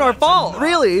not even our fault,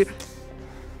 really.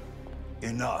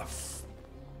 Enough.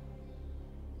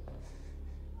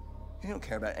 You don't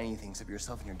care about anything except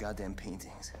yourself and your goddamn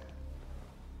paintings.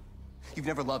 You've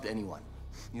never loved anyone.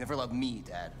 You never loved me,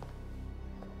 Dad.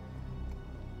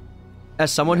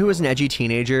 As someone who is an edgy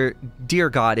teenager, dear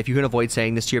God, if you can avoid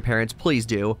saying this to your parents, please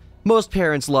do. Most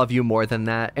parents love you more than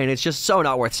that, and it's just so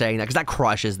not worth saying that, because that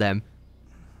crushes them.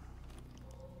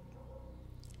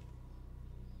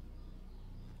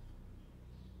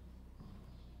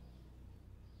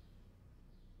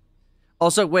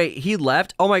 Also, wait, he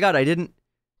left? Oh my God, I didn't...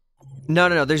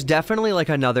 No, there's definitely like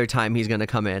another time he's gonna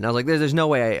come in. I was like, there's no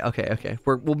way okay.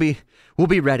 We'll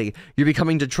be ready. You're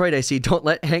becoming Detroit, I see. Don't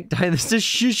let Hank die. This is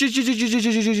shush.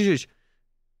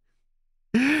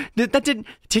 That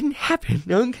didn't happen,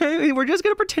 okay? We're just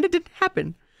gonna pretend it didn't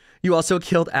happen. You also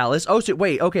killed Alice. Oh, so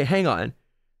wait, okay, hang on.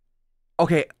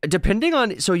 Okay, depending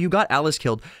on, so you got Alice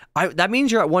killed. That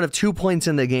means you're at one of 2 points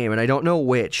in the game, and I don't know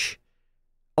which.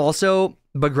 Also,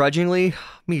 begrudgingly,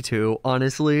 me too,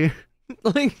 honestly.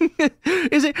 Like,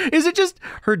 is it just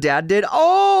her dad did?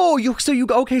 Oh,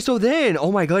 okay, so then,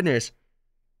 oh my goodness.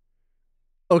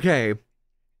 Okay.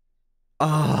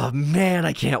 Oh man,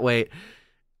 I can't wait.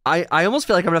 I almost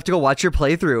feel like I'm gonna have to go watch your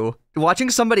playthrough. Watching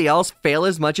somebody else fail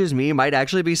as much as me might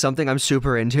actually be something I'm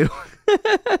super into.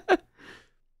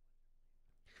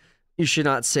 You should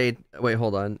not say, wait,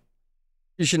 hold on.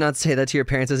 You should not say that to your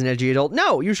parents as an edgy adult.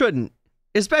 No, you shouldn't.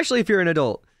 Especially if you're an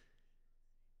adult.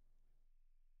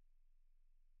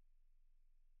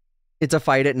 It's a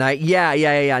fight at night.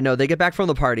 Yeah. No, they get back from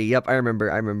the party. Yep, I remember.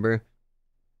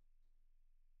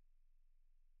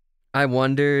 I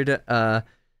wonder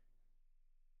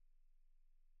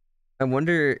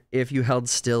if you held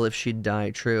still if she'd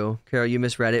die. True. Kero, you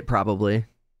misread it? Probably.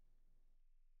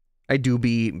 I do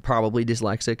be probably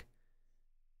dyslexic.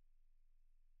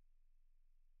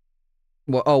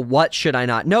 Well, oh, what should I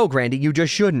not? No, Grandy, you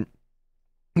just shouldn't.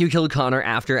 You killed Connor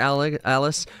after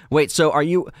Alice? Wait, so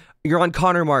you're on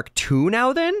Connor Mark 2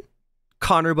 now then?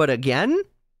 Connor but again?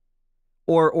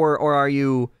 Or are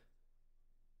you...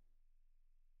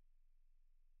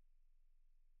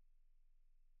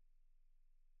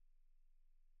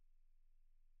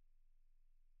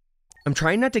 I'm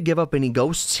trying not to give up any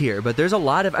ghosts here, but there's a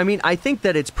lot of... I mean, I think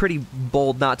that it's pretty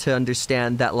bold not to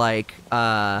understand that, like,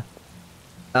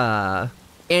 and,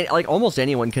 like, almost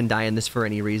anyone can die in this for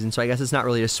any reason, so I guess it's not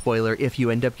really a spoiler if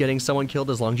you end up getting someone killed,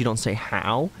 as long as you don't say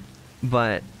how,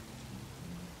 but...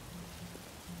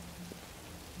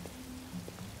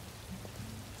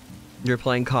 You're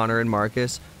playing Connor and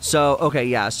Marcus. So, okay,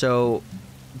 yeah, so...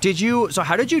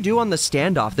 how did you do on the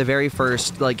standoff, the very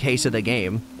first, like, case of the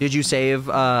game? Did you save,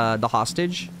 the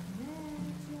hostage?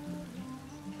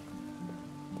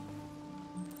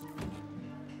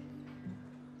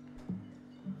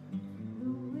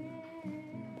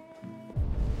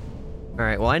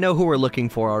 Alright, well, I know who we're looking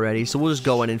for already, so we'll just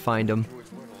go in and find him.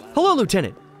 Hello,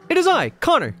 Lieutenant! It is I,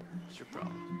 Connor!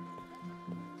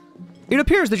 It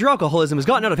appears that your alcoholism has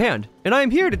gotten out of hand, and I am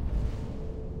here to...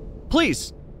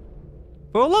 Please!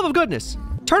 For the love of goodness,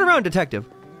 turn around, detective.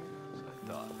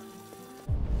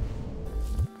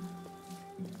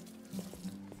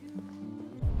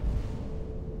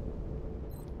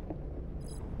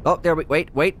 Oh, there we,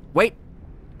 wait.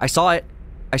 I saw it.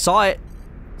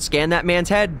 Scan that man's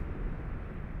head.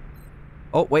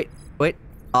 Oh, wait.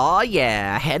 Aw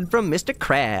yeah, head from Mr.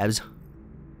 Krabs.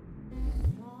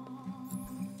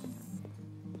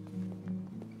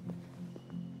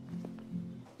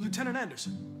 Lieutenant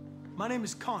Anderson, my name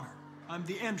is Connor. I'm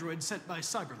the android sent by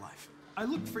CyberLife. I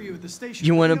looked for you at the station.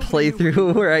 You want to play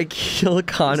through where I kill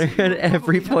Connor at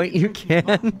every point you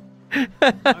can?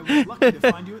 I was lucky to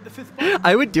find you at the 5th bar.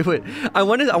 I would do it. I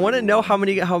want to know how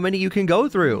many you can go You were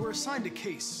through. assigned a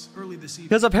case early this evening.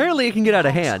 Because apparently it can get out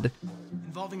of hand.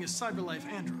 Involving a CyberLife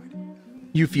android.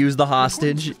 You fuse the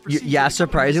hostage. Yeah,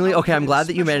 surprisingly. Okay, I'm glad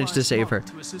that you managed to save her.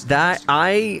 That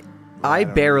I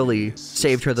barely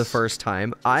saved her the first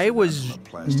time. I was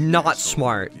not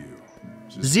smart.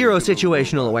 Zero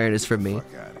situational awareness from me.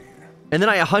 And then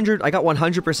I got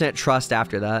 100% trust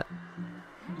after that.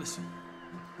 Listen,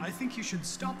 I think you should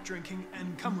stop drinking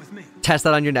and come with me. Test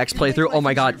that on your next playthrough. Oh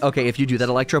my god. Okay, if you do that,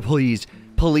 Electra, please,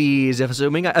 if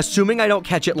assuming I don't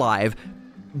catch it live,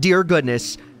 dear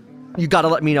goodness, you gotta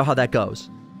let me know how that goes.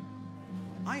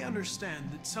 I understand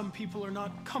that some people are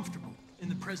not comfortable in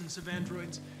the presence of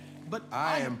androids, but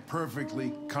I am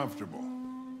perfectly comfortable.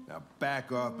 Now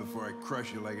back off before I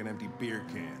crush you like an empty beer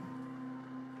can.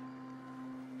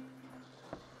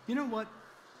 You know what?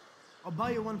 I'll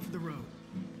buy you one for the road.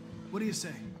 What do you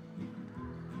say?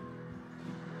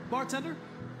 Bartender,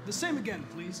 the same again,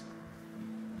 please.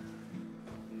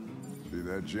 See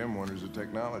that, Jim? Wonders of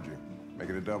technology. Make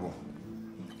it a double.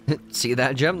 See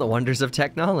that, Gem? The wonders of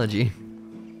technology.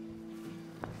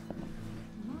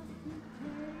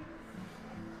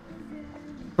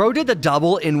 Bro did the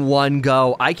double in one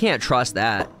go. I can't trust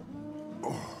that.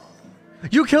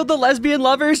 You killed the lesbian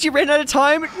lovers? You ran out of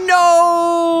time?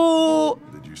 No!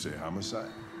 Did you say homicide?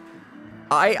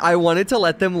 I wanted to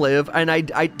let them live, and I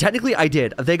technically I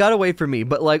did. They got away from me,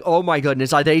 but like, oh my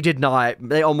goodness, they did not.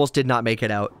 They almost did not make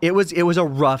it out. It was a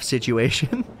rough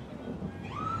situation.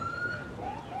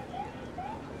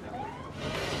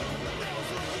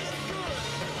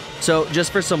 So,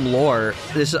 just for some lore,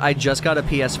 I just got a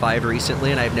PS5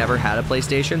 recently, and I've never had a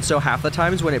PlayStation, so half the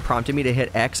times when it prompted me to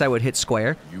hit X, I would hit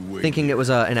square, thinking it was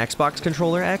an Xbox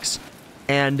controller X,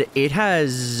 and it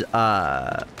has,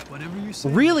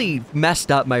 really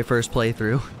messed up my first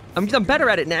playthrough. I'm better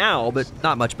at it now, but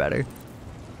not much better.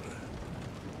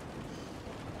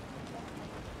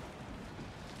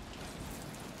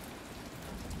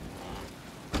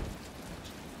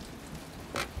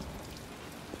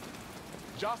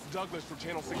 Josh Douglas from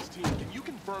Channel 16. Can you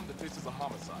confirm that this is a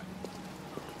homicide?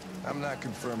 I'm not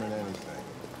confirming anything.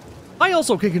 I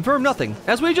also can confirm nothing,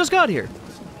 as we just got here.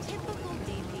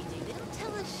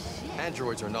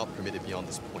 Androids are not permitted beyond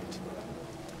this point.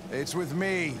 It's with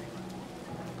me.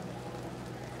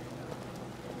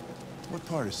 What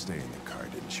part of staying in the car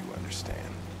didn't you understand?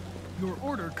 Your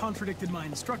order contradicted my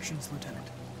instructions, Lieutenant.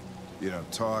 You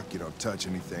don't talk, you don't touch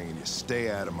anything, and you stay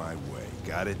out of my way.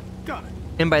 Got it? Got it.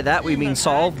 And by that, we mean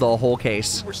solve the whole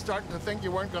case. We're starting to think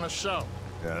you weren't gonna show.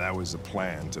 Yeah, that was the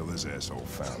plan till this asshole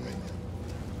found me.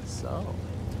 So,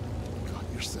 got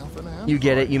yourself an amp. You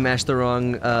get it, you mashed the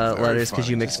wrong letters because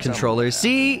you mixed controllers.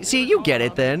 See, you get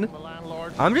it then.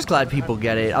 I'm just glad people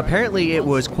get it. Apparently it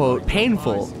was, quote,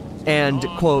 painful and,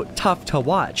 quote, tough to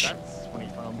watch. That's when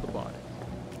he found the body.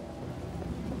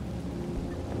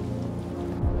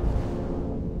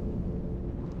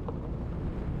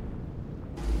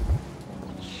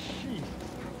 Jeez,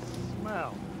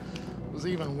 smell. It was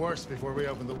even worse before we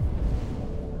opened the...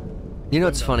 You know,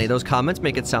 it's funny, those comments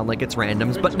make it sound like it's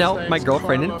randoms, but no, my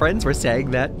girlfriend and friends were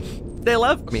saying that they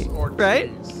love me, right?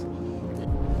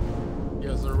 He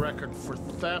has a record for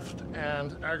theft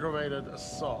and aggravated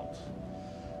assault.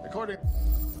 According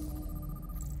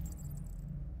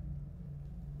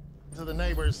to the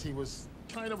neighbors, he was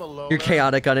kind of a loner. You're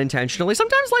chaotic unintentionally.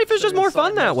 Sometimes life is just more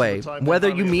fun that way, whether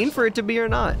you mean for it to be or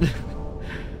not.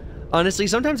 Honestly,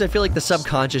 sometimes I feel like the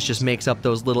subconscious just makes up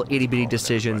those little itty-bitty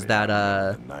decisions that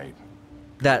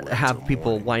have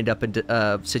people wind up in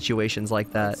situations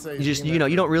like that. You just, you know,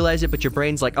 you don't realize it, but your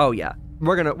brain's like, oh yeah,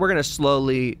 we're gonna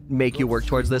slowly make you work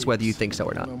towards this, whether you think so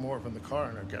or not. No more when the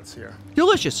coroner gets here.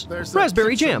 Delicious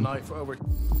raspberry jam.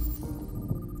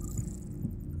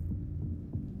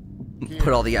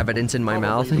 Put all the evidence in my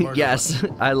mouth. Yes,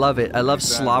 I love it. I love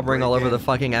slobbering all over the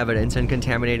fucking evidence and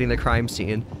contaminating the crime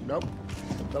scene. Nope.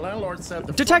 The landlord said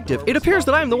the Detective, it appears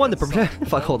that I am the one that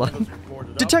fuck, hold on.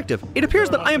 Detective, it appears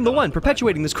that I am the one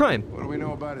perpetuating this crime. What do we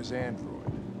know about his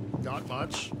android? Not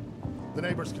much. The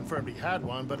neighbors confirmed he had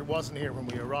one, but it wasn't here when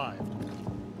we arrived.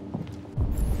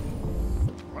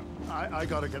 I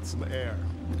gotta get some air.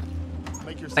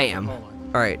 Make yourself Bam. at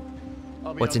home. Alright.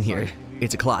 What's in here?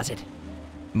 It's a closet.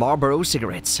 Marlboro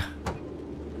cigarettes.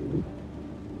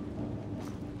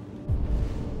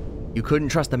 You couldn't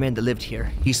trust the man that lived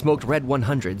here. He smoked red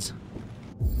 100s.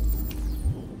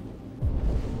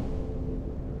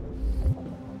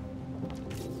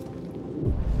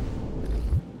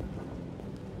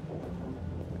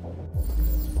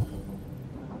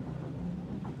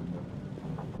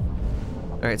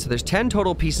 Alright, so there's 10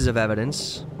 total pieces of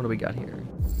evidence. What do we got here?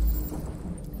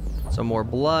 Some more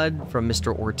blood from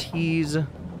Mr. Ortiz.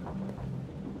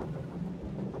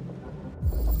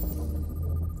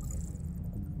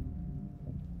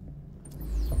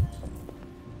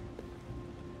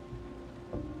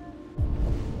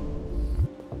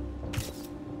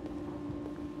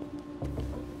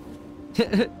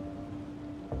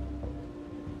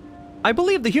 I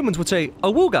believe the humans would say,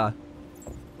 awooga.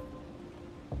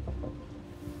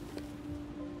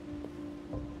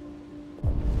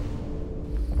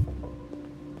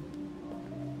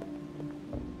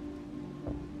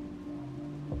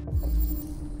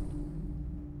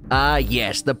 Ah,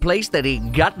 yes, the place that he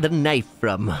got the knife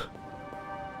from.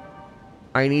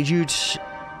 I need you to...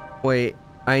 Wait,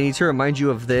 I need to remind you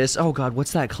of this. Oh god,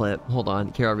 what's that clip? Hold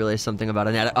on, Kero realized something about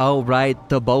it. Oh, right,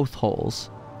 the both holes.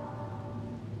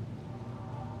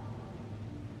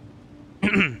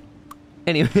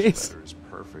 Anyways.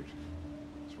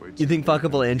 You think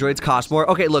fuckable androids cost more?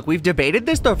 Okay, look, we've debated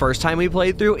this the first time we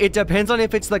played through. It depends on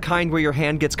if it's the kind where your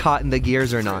hand gets caught in the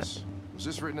gears or not. Was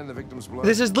this written in the victim's blood?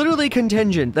 This is literally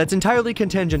contingent. That's entirely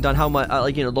contingent on how much,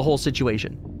 like, you know, the whole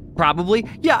situation. Probably.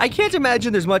 Yeah, I can't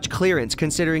imagine there's much clearance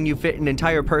considering you fit an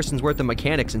entire person's worth of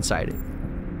mechanics inside it.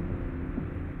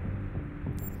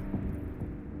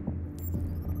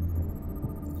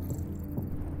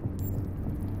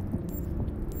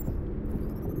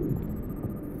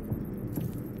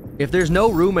 If there's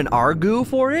no room in our goo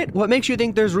for it, what makes you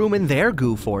think there's room in their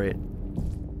goo for it?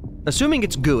 Assuming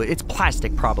it's goo, it's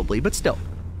plastic probably, but still.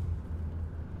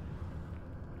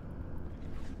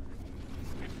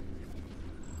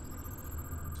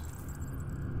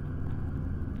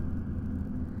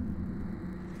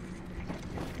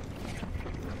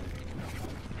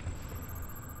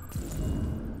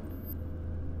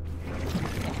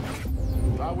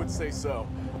 I would say so.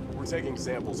 We're taking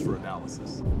samples for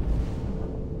analysis.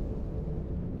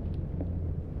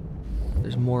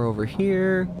 There's more over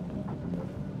here.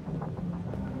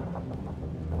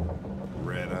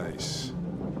 Red ice.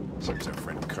 Seems our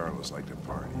friend Carlos liked to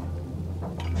party.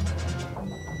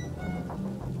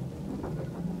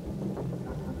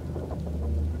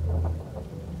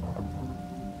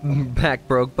 Back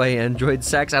broke by android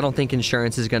sex. I don't think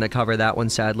insurance is gonna cover that one,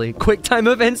 sadly. Quick time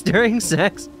events during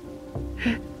sex.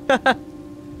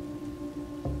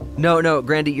 No,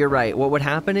 Grandy, you're right. What would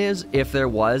happen is, if there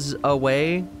was a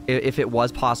way, if it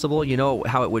was possible, you know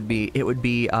how it would be? It would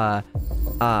be, you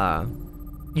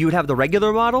would have the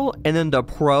regular model, and then the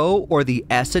Pro or the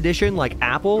S edition, like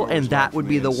Apple, and that would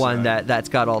be the one that's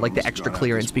got all, like, the extra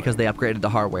clearance because they upgraded the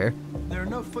hardware. There are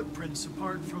no footprints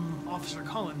apart from Officer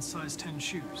Collins' size 10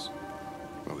 shoes.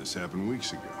 Well, this happened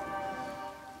weeks ago.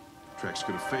 Tracks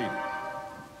could have faded.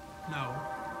 No,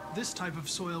 this type of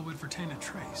soil would retain a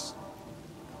trace.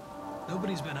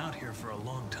 Nobody's been out here for a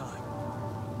long time.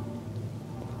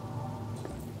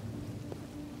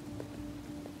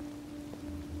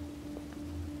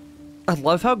 I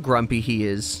love how grumpy he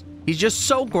is. He's just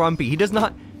so grumpy. He does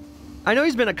not... I know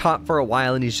he's been a cop for a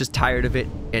while and he's just tired of it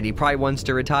and he probably wants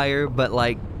to retire, but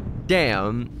like,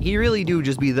 damn, he really do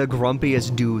just be the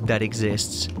grumpiest dude that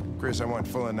exists. Chris, I want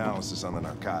full analysis on the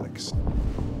narcotics.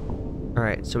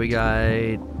 Alright, so we got,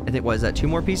 I think, what is that, 2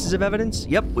 more pieces of evidence?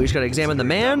 Yep, we just gotta examine the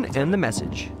man and the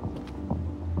message.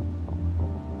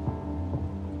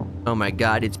 Oh my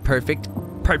god, it's perfect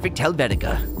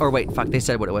Helvetica. Or wait, fuck, they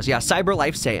said what it was. Yeah, Cyber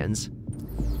Life Sans.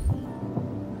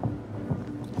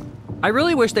 I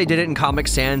really wish they did it in Comic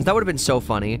Sans. That would have been so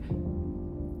funny.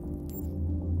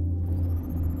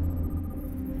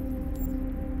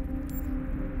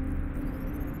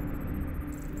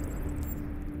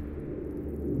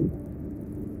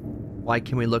 Why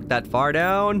can we look that far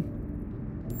down?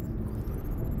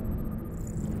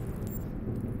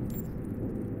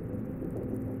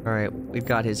 Alright, we've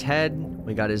got his head,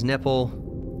 we got his nipple.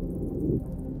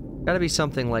 Gotta be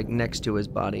something like next to his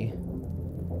body.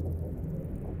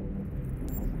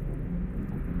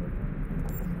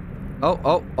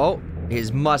 Oh,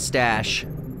 his mustache.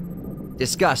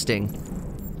 Disgusting.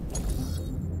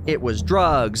 It was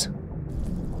drugs.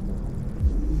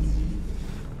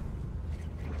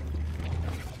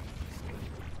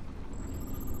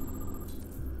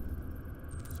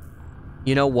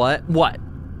 You know what?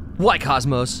 What,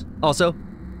 Cosmos? Also,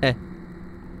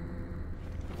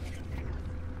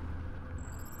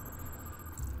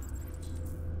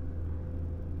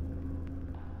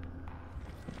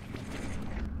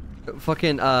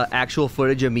 fucking actual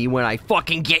footage of me when I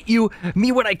fucking get you?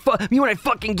 Me when I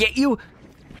fucking get you?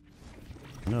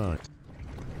 No.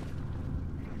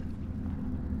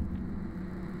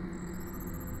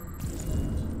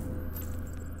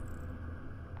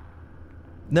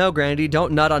 No, Grandy,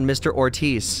 don't nut on Mr.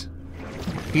 Ortiz.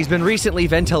 He's been recently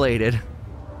ventilated.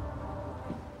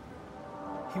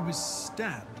 He was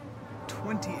stabbed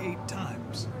 28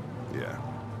 times. Yeah.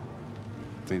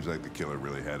 Seems like the killer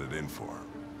really had it in for him.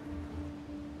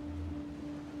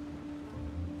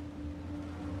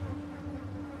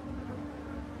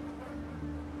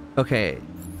 Okay,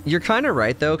 you're kind of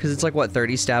right though, because it's like what,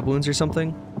 30 stab wounds or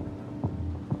something?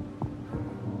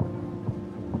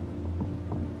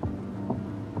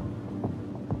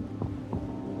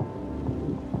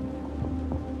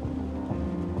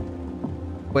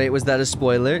 Wait, was that a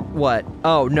spoiler? What?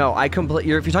 Oh, no, if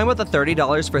you're talking about the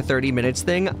 $30 for 30 minutes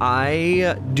thing,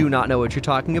 I do not know what you're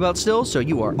talking about still, so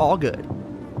you are all good.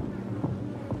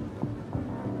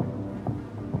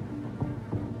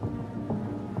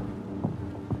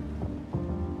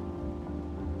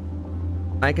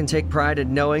 I can take pride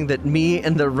in knowing that me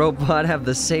and the robot have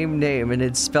the same name and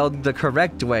it's spelled the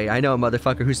correct way. I know a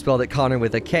motherfucker who spelled it Connor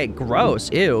with a K. Gross.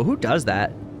 Ew, who does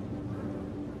that?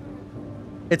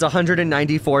 It's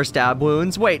 194 stab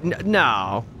wounds. Wait,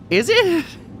 no. Is it?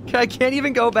 I can't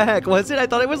even go back. Was it? I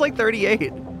thought it was like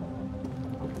 38.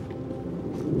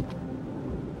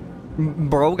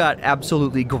 Bro got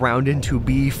absolutely ground into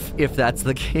beef, if that's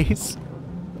the case.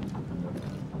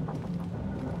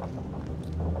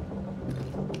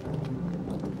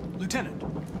 Lieutenant,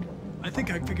 I think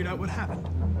I figured out what happened.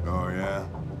 Oh, yeah?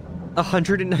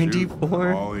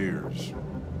 194? All ears.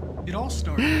 It all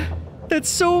started That's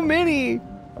so many!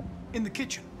 in the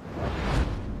kitchen.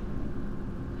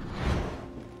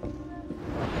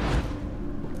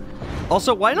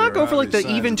 Also, why not go for like the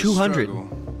There are even obvious signs of the 200?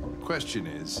 struggle. Question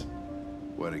is,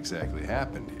 what exactly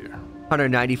happened here?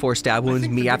 194 stab wounds,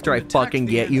 me after I fucking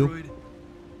get you.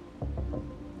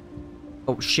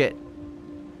 Oh shit.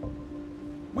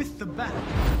 With the bat.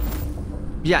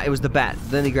 Yeah, it was the bat.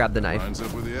 Then he grabbed the knife. Lines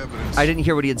up with the evidence. I didn't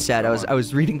hear what he had said. I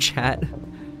was reading chat.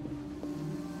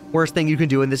 Worst thing you can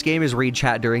do in this game is read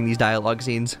chat during these dialogue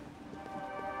scenes.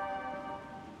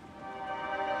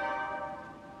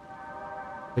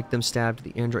 Victim stabbed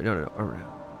the android. No.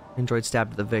 Android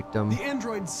stabbed the victim. The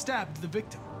android stabbed the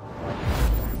victim.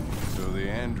 So the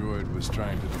android was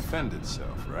trying to defend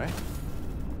itself, right?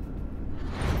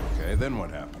 Okay, then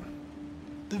what happened?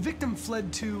 The victim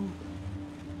fled to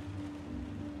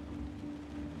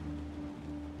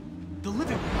the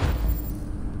living room.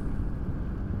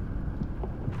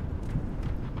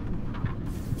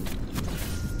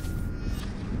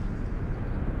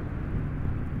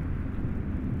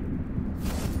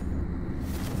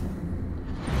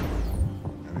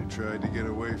 And he tried to get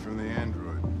away from the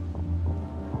android.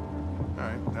 All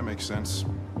right, that makes sense.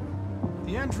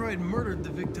 The android murdered the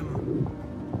victim.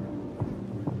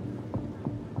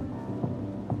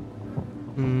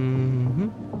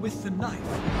 With the knife.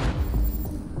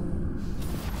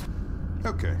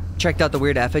 Okay. Checked out the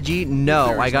weird effigy?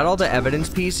 No, I got all the evidence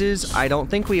pieces. I don't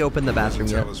think we opened the bathroom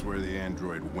yet. Tell us where the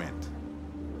android went.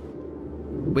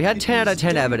 We had 10 out of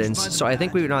 10 evidence, so I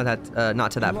think we were not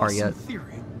to that part yet.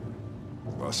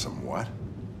 Lost some what?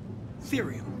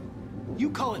 Therium. You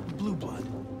call it blue blood.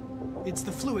 It's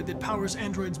the fluid that powers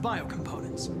androids'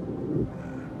 biocomponents.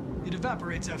 It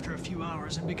evaporates after a few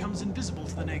hours and becomes invisible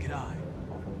to the naked eye.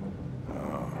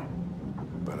 Oh,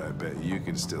 but I bet you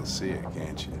can still see it,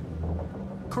 can't you?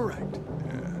 Correct.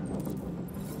 Yeah.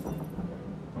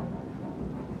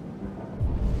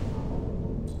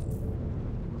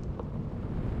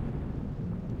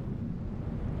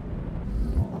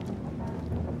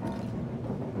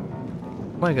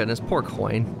 My goodness, poor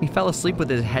Coin. He fell asleep with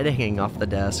his head hanging off the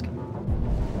desk.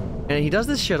 And he does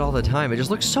this shit all the time. It just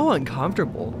looks so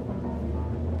uncomfortable.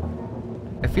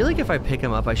 I feel like if I pick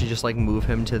him up, I should just like move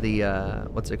him to the,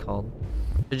 what's it called?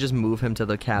 I should just move him to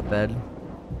the cat bed.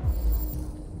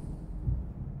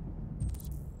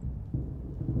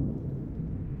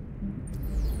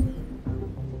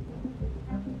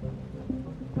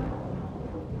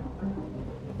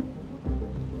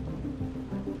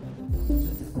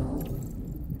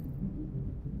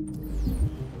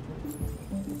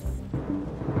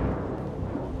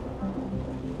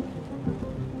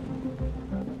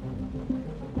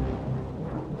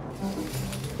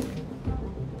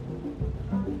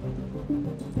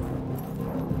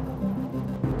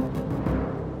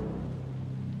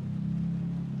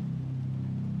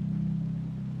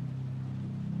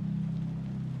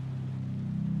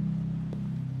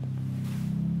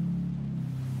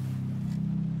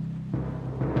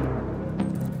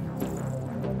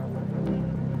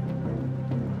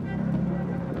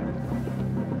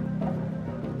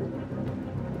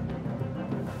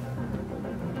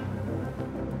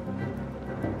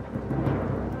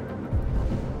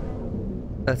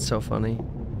 That's so funny.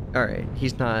 Alright,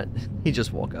 he's not... He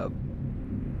just woke up.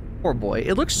 Poor boy.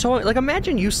 It looks so... Like,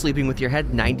 imagine you sleeping with your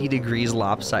head 90 degrees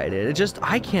lopsided. It just...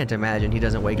 I can't imagine he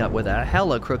doesn't wake up with a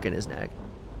hella crook in his neck.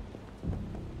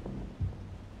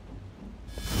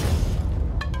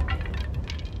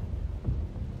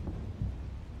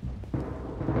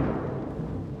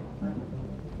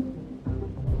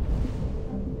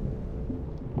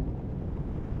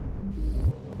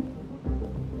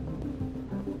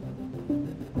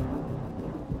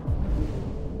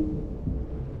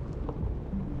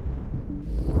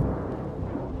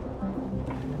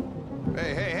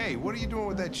 Hey, what are you doing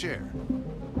with that chair?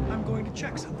 I'm going to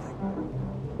check something.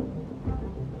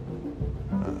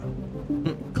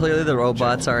 Clearly the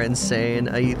robots are insane.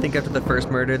 You think after the first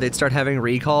murder they'd start having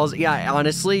recalls? Yeah,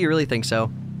 honestly, you really think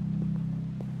so?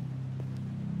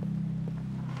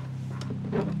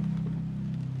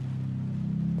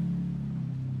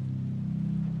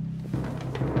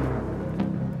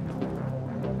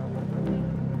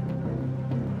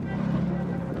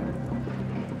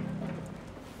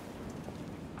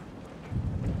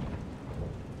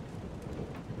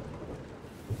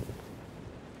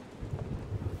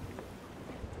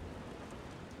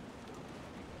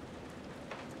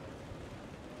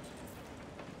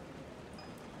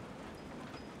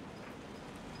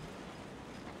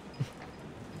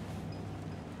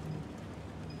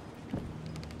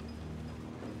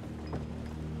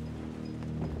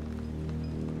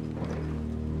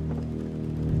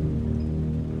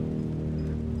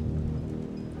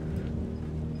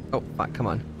 Oh, fuck, come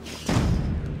on.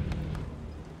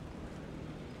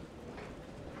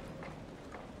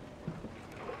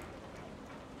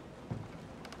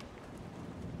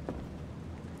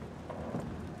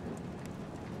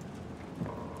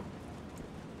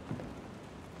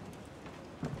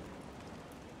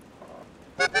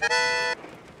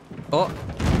 Oh,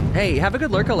 hey, have a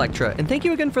good lurk, Electra, and thank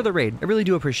you again for the raid. I really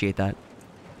do appreciate that.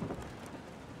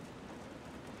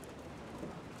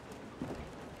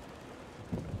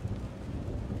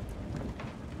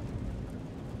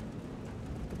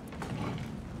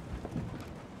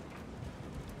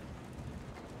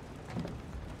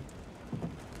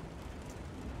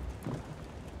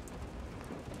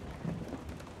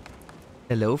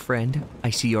 Hello, friend. I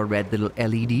see your red little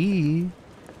LED.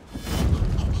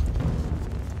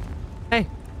 Hey.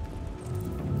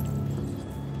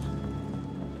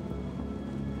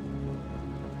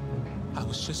 I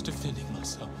was just defending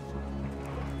myself.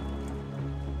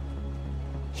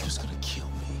 He was gonna kill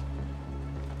me.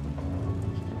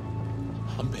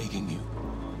 I'm begging you.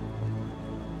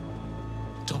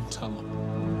 Don't tell him.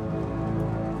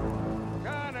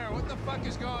 Connor, what the fuck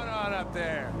is going on up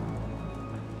there?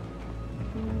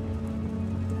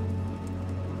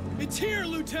 It's here,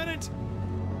 Lieutenant!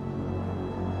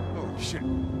 Oh, shit.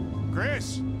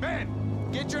 Chris, Ben,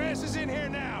 get your asses in here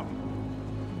now!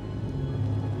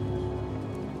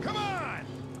 Come on!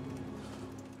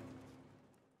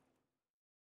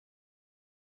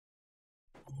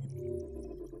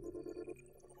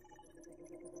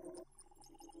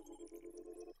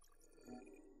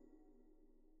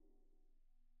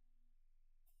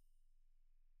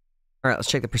 All right, let's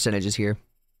check the percentages here.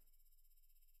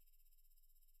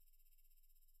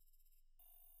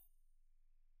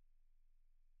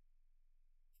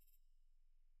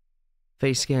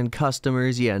 Face scan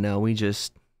customers. Yeah, no, we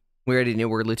already knew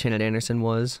where Lieutenant Anderson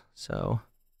was, so.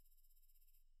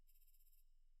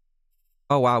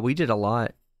 Oh, wow, we did a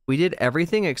lot. We did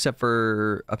everything except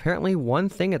for apparently one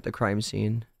thing at the crime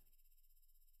scene.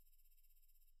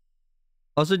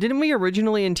 Also, didn't we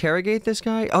originally interrogate this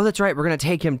guy? Oh, that's right. We're going to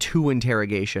take him to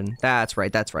interrogation. That's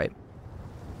right. That's right.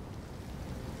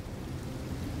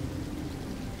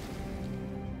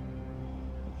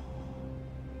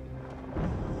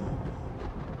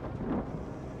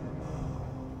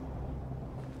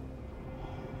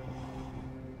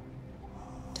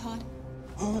 Todd?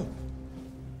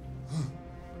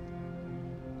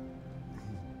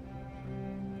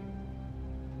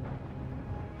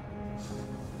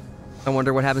 I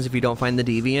wonder what happens if you don't find the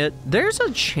deviant. There's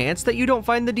a chance that you don't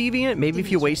find the deviant, maybe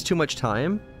if you waste too much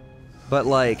time. But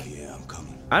like,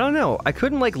 I don't know. I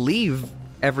couldn't like leave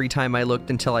every time I looked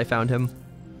until I found him.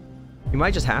 You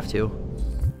might just have to.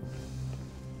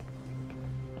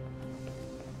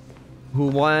 Who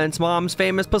wants Mom's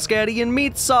famous Pescetti and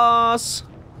meat sauce?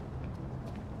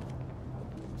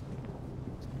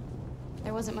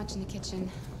 There wasn't much in the kitchen.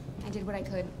 I did what I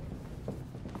could.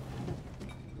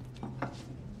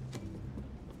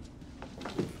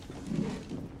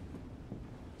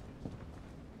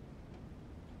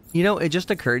 You know, it just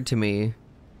occurred to me.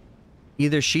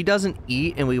 Either she doesn't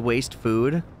eat and we waste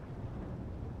food,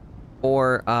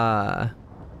 Or,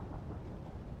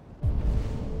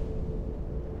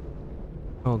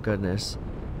 oh goodness.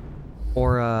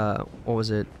 Or, what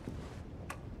was it?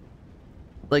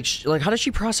 Like, like, how does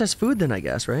she process food then, I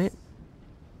guess, right?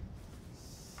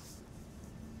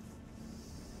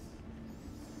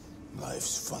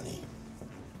 Life's funny.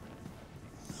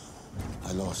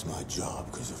 I lost my job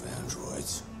because of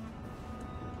androids.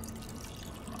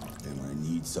 And when I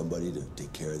need somebody to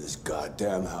take care of this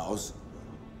goddamn house,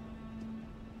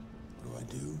 what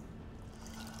do?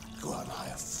 Go out and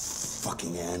hire a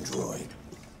fucking android.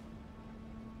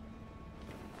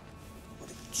 What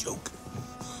a joke.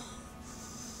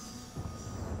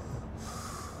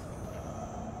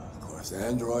 Of course,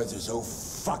 androids are so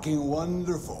fucking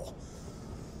wonderful.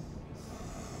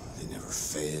 They never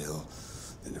fail.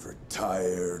 They're never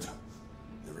tired.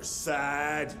 Never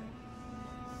sad.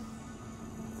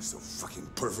 They're so fucking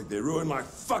perfect. They ruined my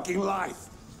fucking life.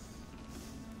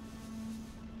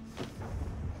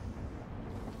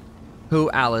 Who,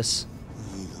 Alice?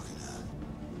 What are you looking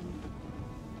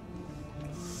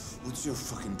at? What's your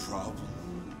fucking problem?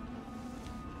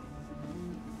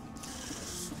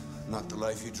 Not the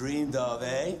life you dreamed of,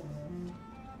 eh?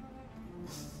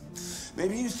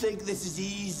 Maybe you think this is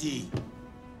easy.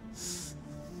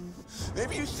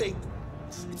 Maybe you think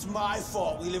it's my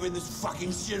fault we live in this fucking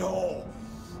shithole.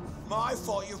 My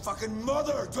fault your fucking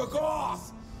mother took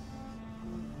off.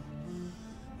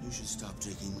 You should stop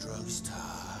taking drugs,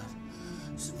 Todd.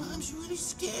 Sometimes you really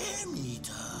scare me,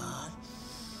 Todd.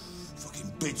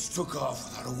 Fucking bitch took off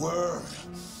without a word.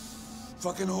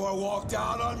 Fucking whore walked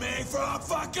out on me for a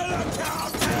fucking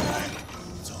accountant.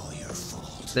 It's all your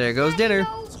fault. There goes dinner.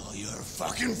 It's all your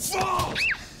fucking fault.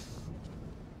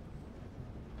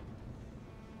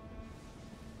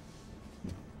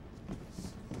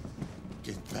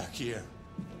 Get back here.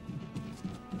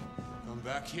 Come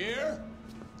back here.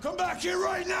 Come back here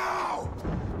right now!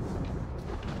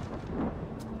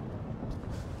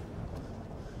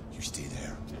 You stay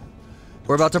there.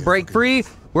 We're about to break free.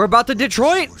 We're about to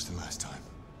Detroit. Worse than last time.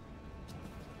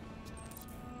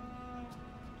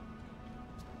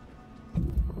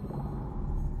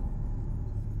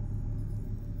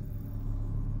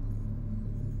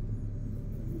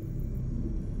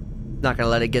 Not gonna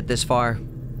let it get this far.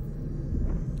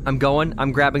 I'm going,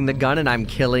 I'm grabbing the gun, and I'm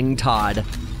killing Todd.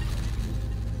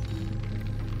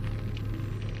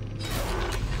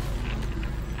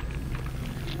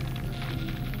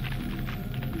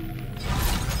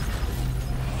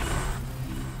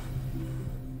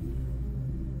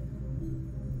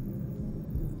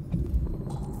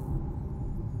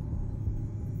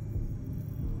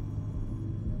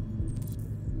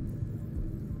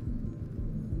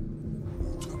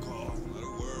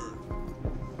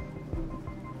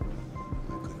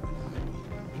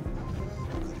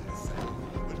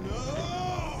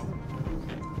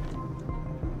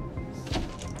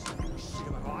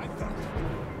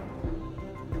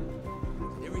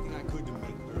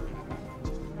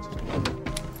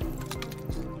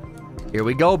 Here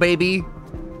we go, baby.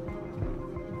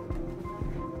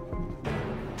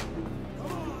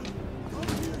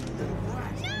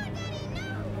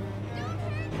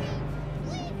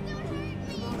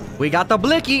 We got the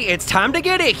blicky. It's time to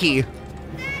get icky.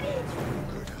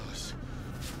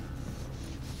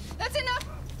 That's enough.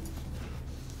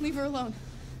 Leave her alone.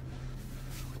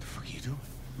 What the fuck are you doing?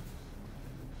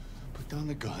 Put down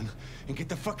the gun and get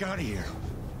the fuck out of here.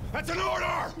 That's an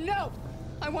order! No!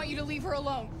 I want you to leave her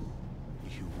alone.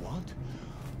 You want?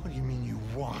 What do you mean you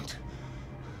want?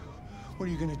 What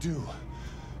are you gonna do?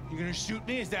 You gonna shoot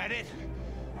me? Is that it?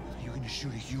 Are you gonna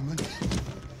shoot a human?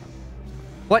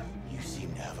 What? You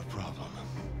seem to have a problem.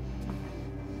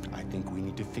 I think we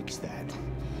need to fix that.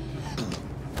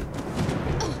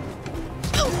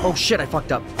 Oh shit, I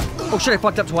fucked up. Oh shit, I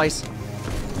fucked up twice.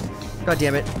 God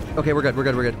damn it. Okay, we're good, we're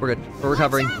good, we're good, we're good. We're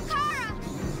recovering.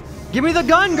 Give me the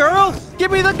gun, girl! Give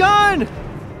me the gun!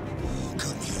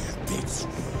 Come here, bitch.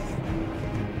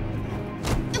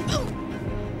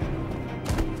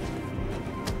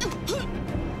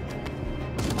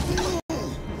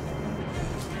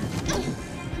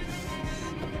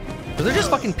 Was there just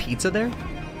fucking pizza there?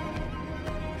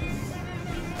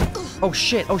 Oh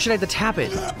shit, I had to tap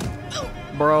it.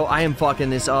 Bro, I am fucking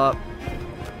this up.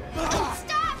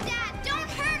 Stop, Dad! Don't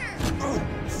hurt her!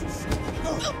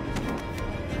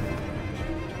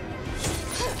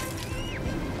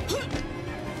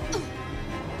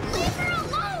 Leave her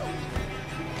alone!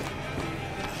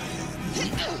 You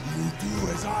do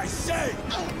as I say!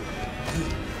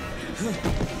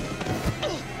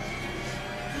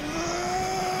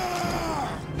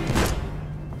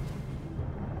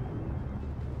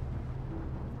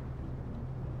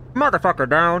 Motherfucker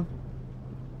down.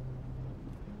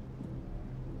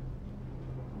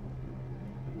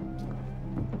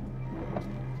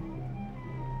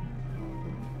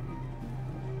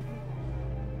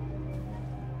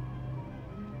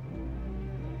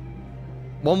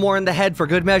 One more in the head for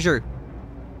good measure.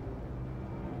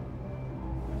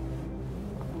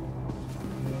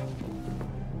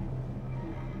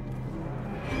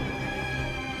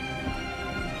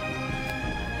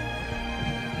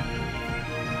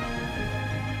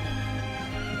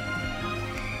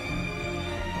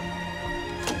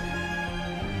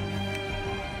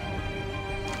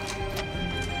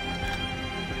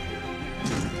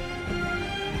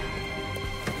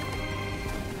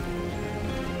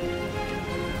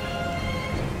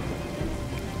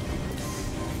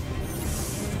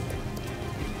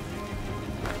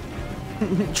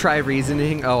 Try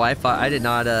reasoning. Oh, I did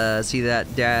not see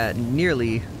that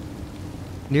nearly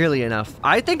enough.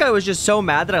 I think I was just so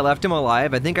mad that I left him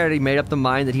alive. I think I already made up the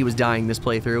mind that he was dying this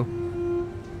playthrough.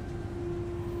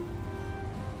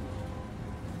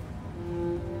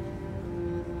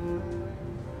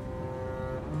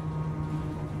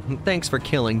 Thanks for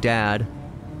killing Dad.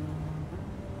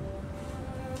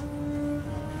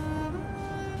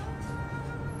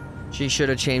 She should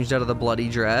have changed out of the bloody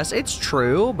dress. It's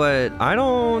true, but I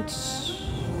don't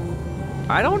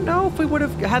know if we would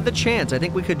have had the chance. I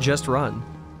think we could just run.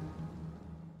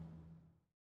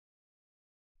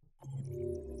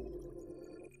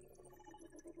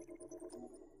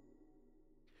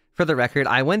 For the record,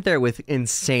 I went there with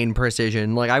insane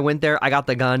precision. Like, I went there, I got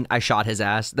the gun, I shot his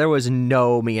ass. There was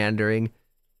no meandering.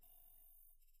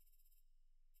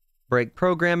 Break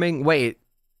programming. Wait.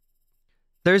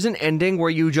 There's an ending where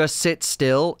you just sit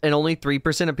still and only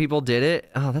 3% of people did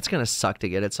it. Oh, that's gonna suck to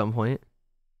get at some point.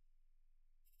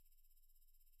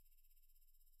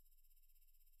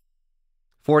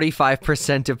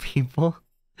 "45% of people.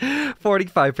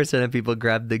 45% of people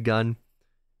grabbed the gun.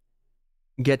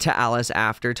 Get to Alice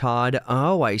after Todd.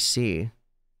 Oh, I see.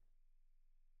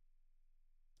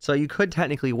 So you could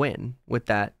technically win with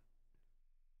that.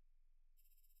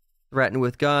 Threaten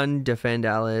with gun, defend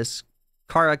Alice.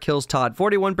 Kara kills Todd.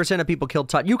 41% of people killed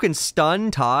Todd. You can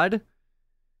stun Todd?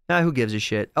 Nah, who gives a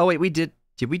shit? Oh, wait, we did...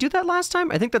 Did we do that last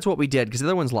time? I think that's what we did, because the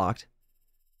other one's locked.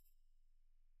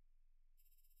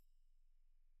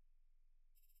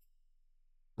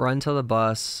 Run to the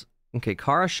bus. Okay,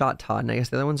 Kara shot Todd, and I guess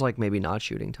the other one's, like, maybe not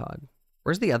shooting Todd.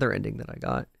 Where's the other ending that I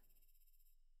got?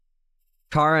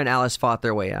 Kara and Alice fought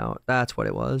their way out. That's what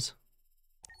it was.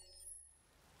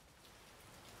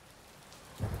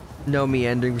 No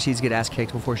meandering, proceeds to get ass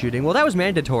kicked before shooting. Well, that was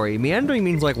mandatory. Meandering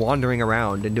means like wandering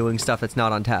around and doing stuff that's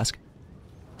not on task.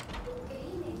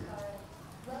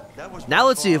 Now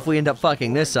let's see if we end up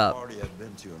fucking this up. Party I've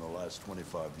been to in the last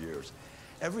 25 years.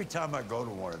 Every time I go to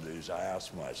one of these, I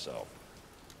ask myself,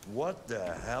 what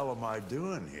the hell am I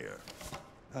doing here?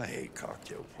 I hate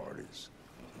cocktail parties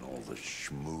and all the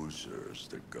schmoozers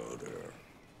that go there.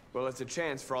 Well, it's a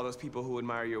chance for all those people who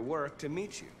admire your work to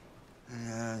meet you.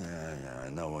 Yeah.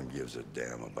 No one gives a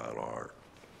damn about art.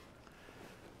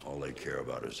 All they care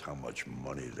about is how much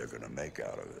money they're gonna make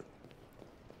out of it.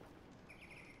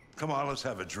 Come on, let's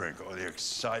have a drink. Oh, the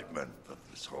excitement of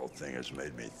this whole thing has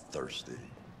made me thirsty.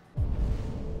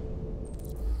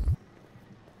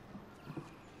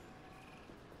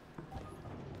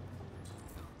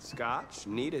 Scotch?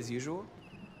 Neat as usual?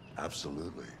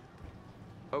 Absolutely.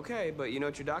 Okay, but you know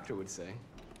what your doctor would say.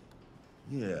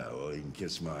 Yeah, well, he can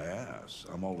kiss my ass.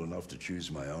 I'm old enough to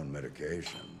choose my own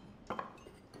medication.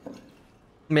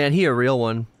 Man, he a real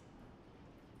one.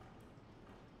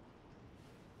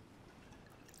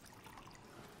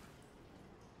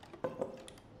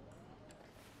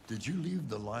 Did you leave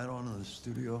the light on in the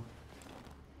studio?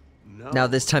 No. Now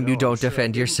this time you don't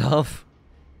defend yourself.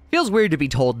 Feels weird to be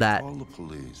told that. Call the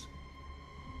police.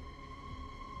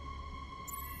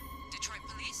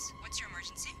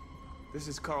 This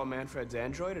is Carl Manfred's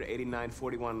android at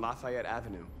 8941 Lafayette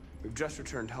Avenue. We've just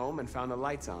returned home and found the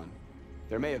lights on.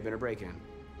 There may have been a break-in.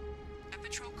 A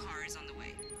patrol car is on the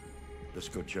way. Let's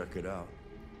go check it out.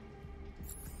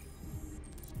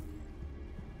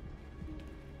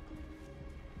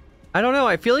 I don't know.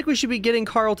 I feel like we should be getting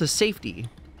Carl to safety.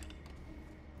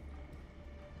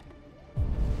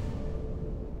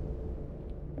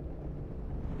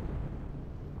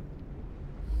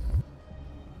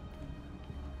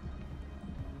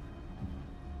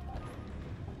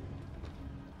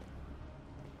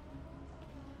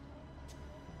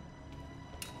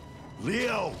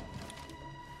 Leo!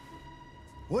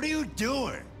 What are you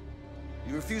doing?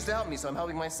 You refused to help me, so I'm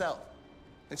helping myself.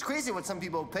 It's crazy what some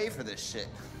people pay for this shit.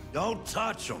 Don't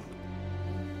touch him.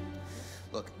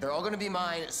 Look, they're all gonna be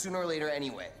mine sooner or later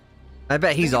anyway. I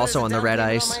bet he's Think of it also as a on the down red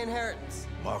payment ice. on my inheritance.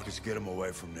 Marcus, get him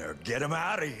away from there. Get him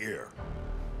out of here.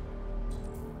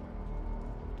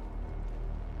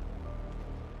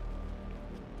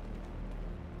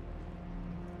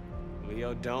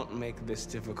 Leo, don't make this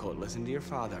difficult. Listen to your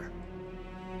father.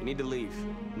 You need to leave.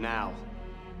 Now.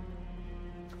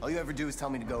 All you ever do is tell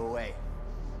me to go away.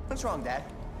 What's wrong, Dad?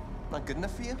 Not good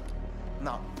enough for you?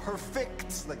 Not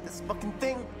perfect, like this fucking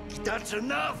thing? That's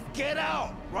enough. Get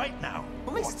out right now.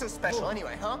 What makes it so special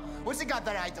anyway, huh? What's it got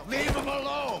that I don't? Leave him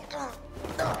alone.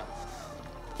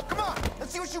 Come on,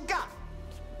 let's see what you got.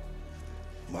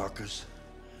 Marcus,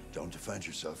 don't defend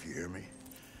yourself, you hear me?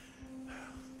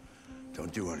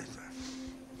 Don't do anything.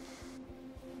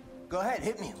 Go ahead,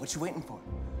 hit me. What you waiting for?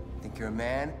 Think you're a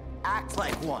man? Act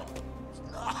like one.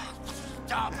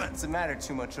 Stop it! What's the matter?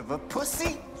 Too much of a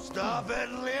pussy? Stop it,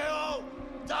 Leo!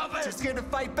 Stop it! Too scared to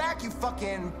fight back, you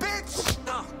fucking bitch!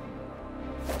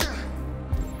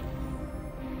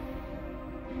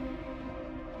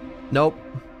 Nope.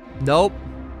 Nope.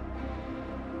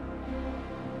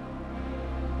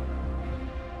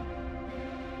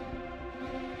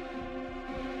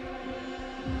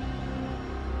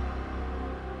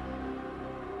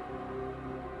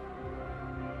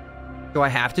 Do I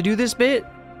have to do this bit?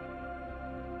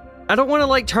 I don't want to,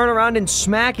 like, turn around and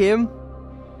smack him.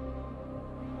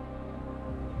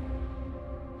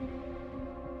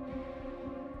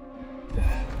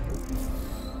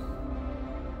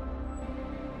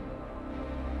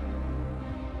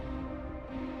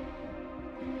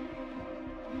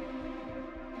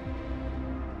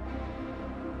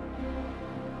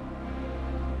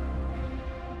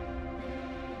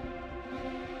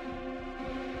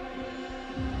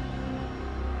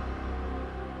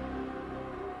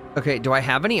 Okay, do I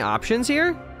have any options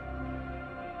here?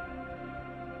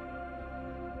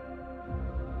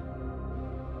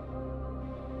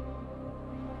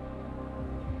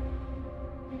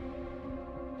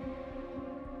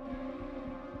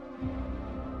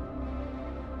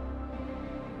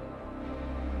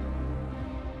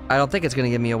 I don't think it's gonna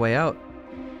give me a way out.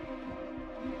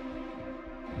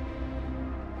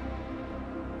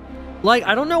 Like,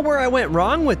 I don't know where I went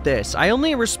wrong with this. I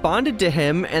only responded to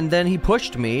him, and then he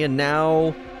pushed me, and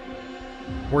now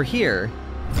we're here.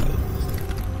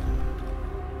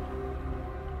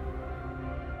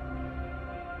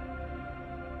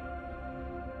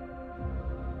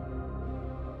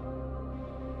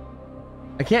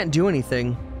 I can't do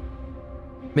anything.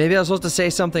 Maybe I was supposed to say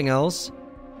something else?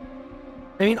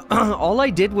 I mean, all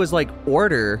I did was, like,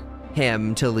 order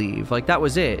him to leave. Like, that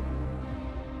was it.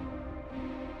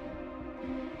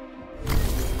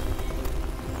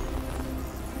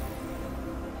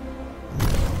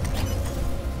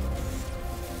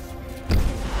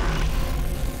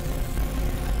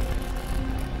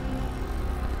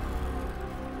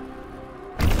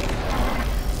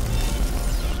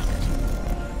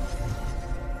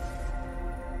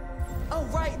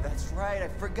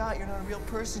 You're not a real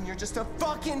person. You're just a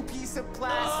fucking piece of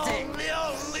plastic. Oh,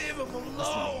 Leo, leave him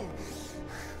alone.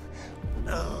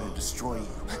 I'm gonna destroy you.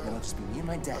 Then it'll just be me and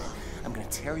my dad. I'm gonna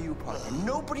tear you apart, and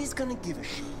nobody's gonna give a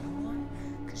shit. You know why?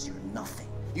 Because you're nothing.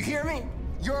 You hear me?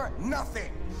 You're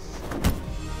nothing.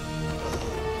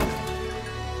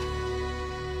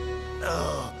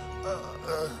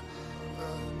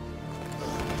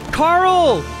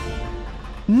 Carl!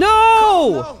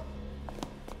 No!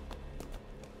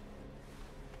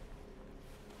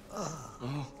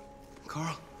 Oh,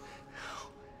 Carl.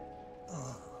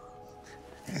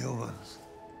 Humans.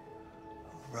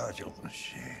 Fragile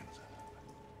machines.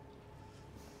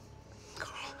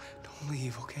 Carl, don't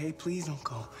leave, okay? Please don't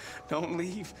go. Don't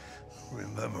leave.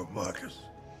 Remember, Marcus,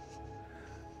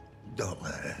 don't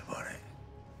let anybody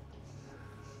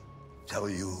tell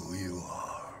you who you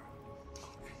are.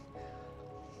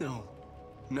 No.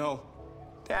 No.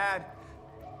 Dad.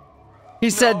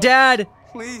 He said, Dad.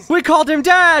 Please. We called him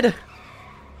Dad.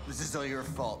 This is all your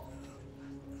fault.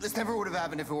 This never would have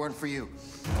happened if it weren't for you.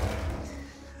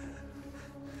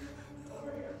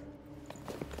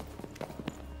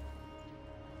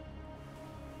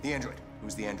 The android. It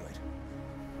was the android.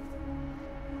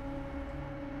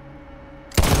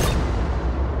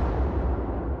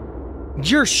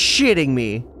 You're shitting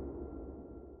me.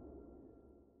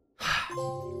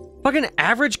 Fucking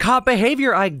average cop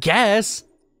behavior, I guess.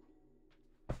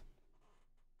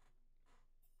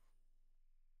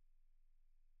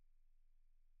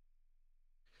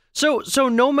 So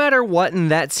no matter what in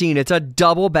that scene, it's a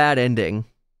double bad ending.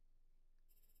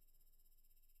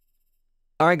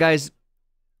 All right, guys.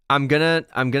 I'm gonna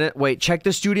wait, check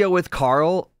the studio with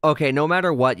Carl. Okay, no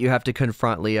matter what, you have to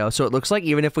confront Leo. So it looks like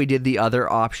even if we did the other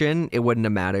option, it wouldn't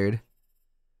have mattered.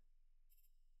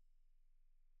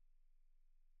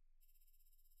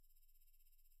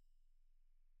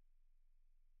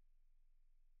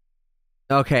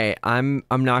 Okay, I'm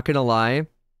not gonna lie.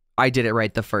 I did it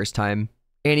right the first time.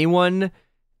 Anyone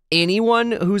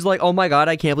who's like, oh my god,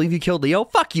 I can't believe you killed Leo,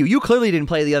 fuck you. You clearly didn't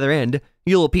play the other end,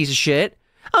 you little piece of shit.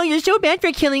 Oh, you're so bad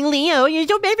for killing Leo. You're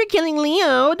so bad for killing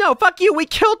Leo. No, fuck you. We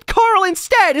killed Carl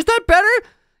instead. Is that better?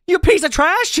 You piece of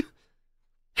trash.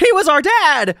 He was our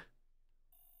dad.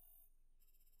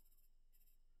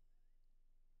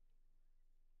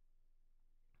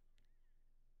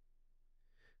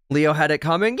 Leo had it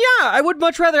coming. Yeah, I would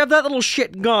much rather have that little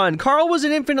shit gone. Carl was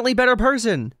an infinitely better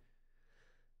person.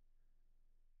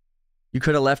 You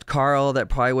could have left Carl. That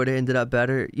probably would have ended up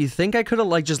better. You think I could have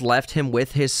like just left him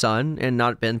with his son and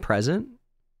not been present?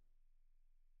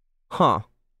 Huh.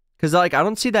 Because like I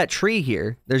don't see that tree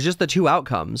here. There's just the two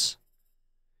outcomes.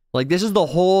 Like this is the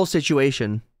whole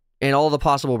situation and all the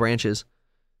possible branches.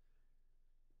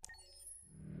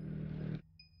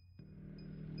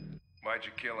 Why'd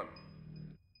you kill him?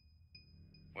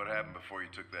 What happened before you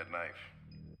took that knife?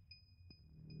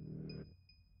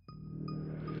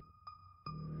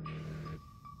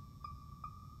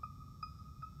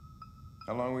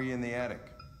 How long were you in the attic?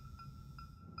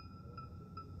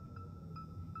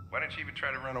 Why didn't you even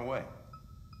try to run away?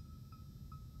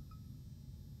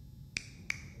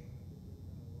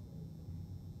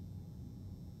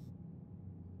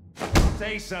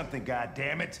 Say something,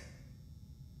 goddammit!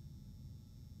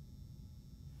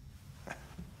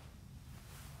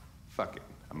 Fuck it,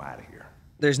 I'm out of here.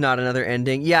 There's not another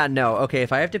ending. Yeah, no. Okay,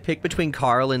 if I have to pick between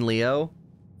Carl and Leo,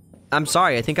 I'm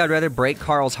sorry. I think I'd rather break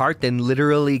Carl's heart than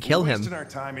literally kill him. We're wasting our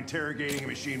time interrogating a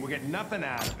machine. We're getting nothing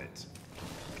out of it.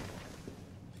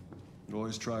 You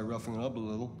always try roughing it up a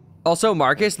little. Also,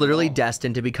 Marcus literally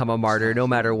destined to become a martyr no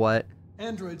matter what.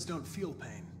 Androids don't feel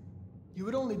pain. You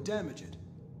would only damage it,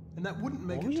 and that wouldn't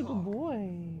make it talk.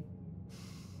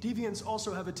 Deviants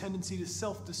also have a tendency to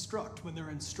self-destruct when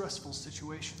they're in stressful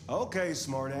situations. Okay,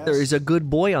 smartass. There is a good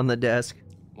boy on the desk.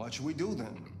 What should we do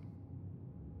then?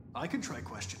 I could try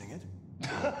questioning it.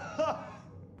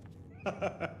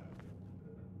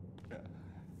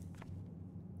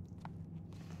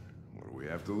 What do we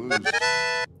have to lose?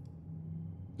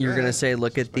 You're gonna say,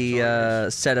 look at the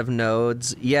set of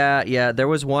nodes. Yeah, there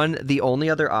was one. The only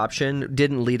other option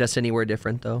didn't lead us anywhere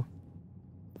different, though.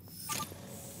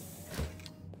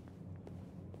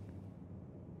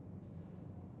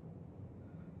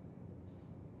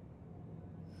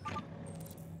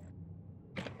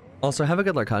 Also, have a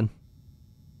good luck, hon.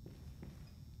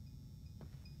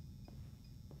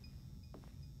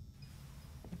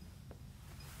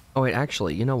 Oh, wait,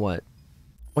 actually, you know what?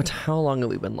 How long have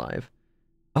we been live?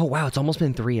 Oh, wow, it's almost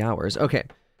been 3 hours. Okay,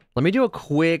 let me do a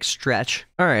quick stretch.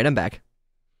 All right, I'm back.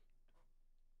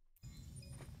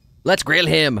 Let's grill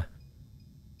him.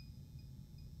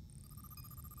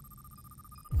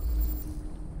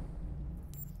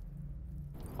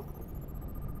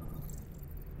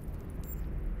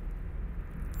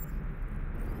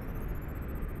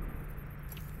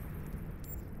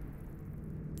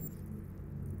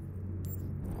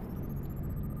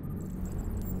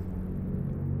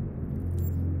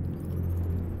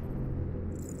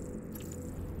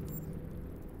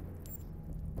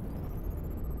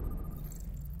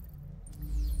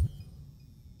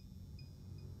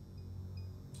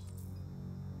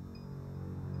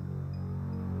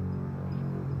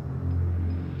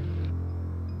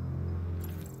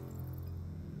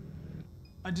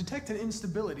 I detect an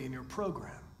instability in your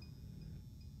program.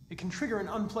 It can trigger an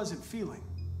unpleasant feeling.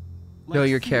 Yo,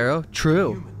 you're Kero?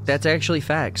 True. That's actually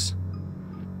facts.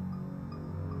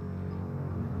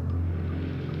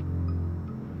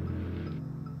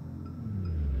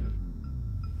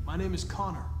 My name is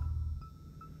Connor.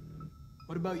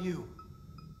 What about you?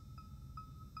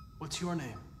 What's your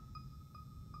name?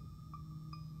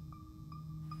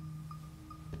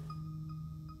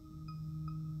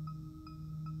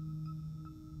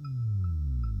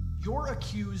 You're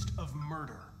accused of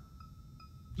murder.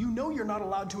 You know you're not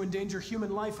allowed to endanger human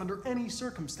life under any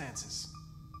circumstances.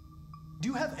 Do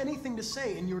you have anything to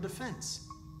say in your defense?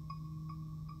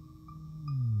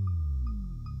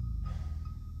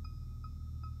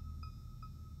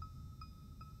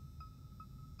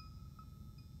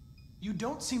 You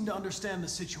don't seem to understand the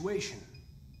situation.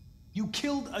 You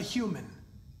killed a human.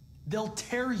 They'll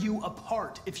tear you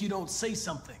apart if you don't say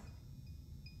something.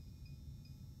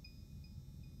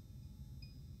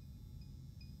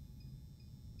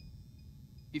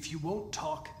 If you won't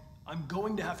talk, I'm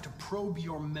going to have to probe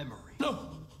your memory. No!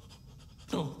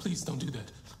 No, please don't do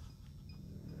that.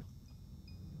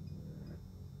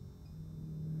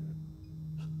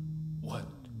 What?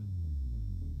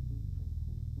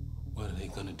 What are they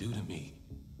gonna do to me?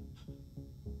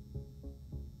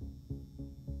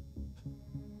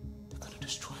 They're gonna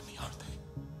destroy me, aren't they?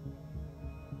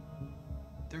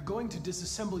 They're going to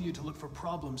disassemble you to look for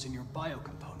problems in your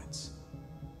biocomponents.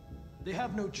 They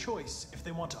have no choice if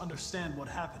they want to understand what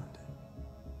happened.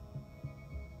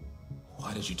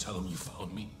 Why did you tell them you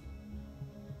found me?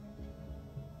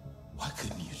 Why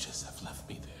couldn't you just have left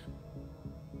me there?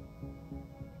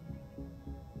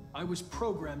 I was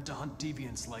programmed to hunt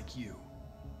deviants like you.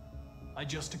 I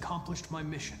just accomplished my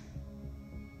mission.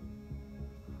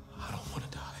 I don't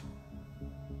want to die.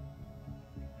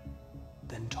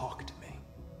 Then talk to me.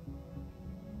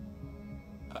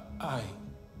 I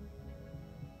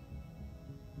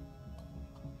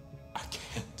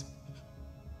can't.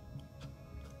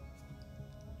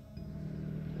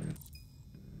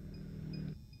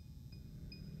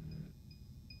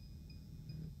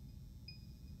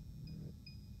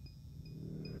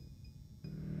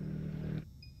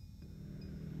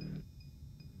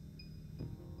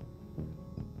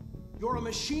 You're a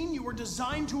machine you were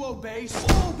designed to obey,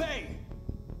 so obey!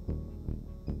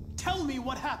 Tell me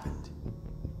what happened.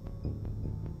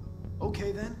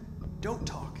 Okay then, don't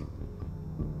talk.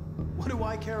 What do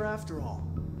I care after all?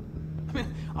 I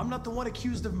mean, I'm not the one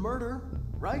accused of murder,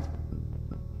 right?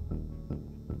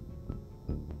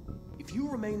 If you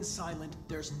remain silent,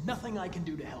 there's nothing I can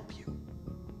do to help you.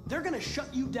 They're gonna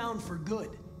shut you down for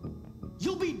good.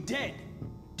 You'll be dead.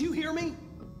 Do you hear me?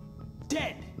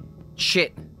 Dead.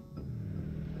 Shit.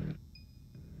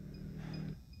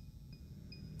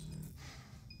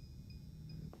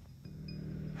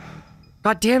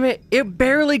 God damn it, it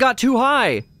barely got too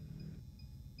high.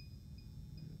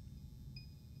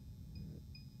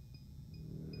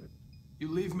 You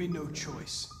leave me no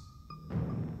choice.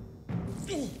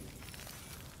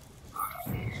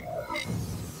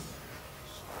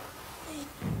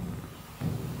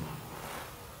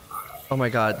 Oh my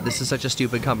god, this is such a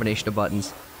stupid combination of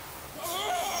buttons.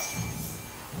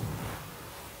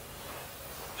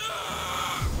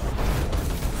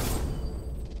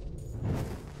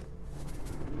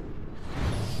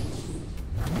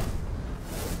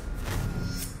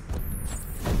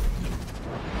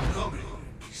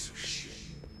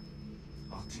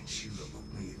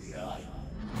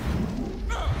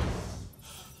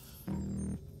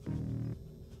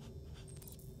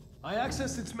 I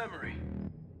accessed its memory.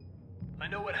 I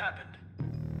know what happened.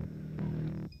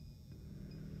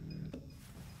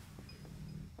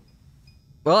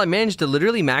 Well, I managed to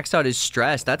literally max out his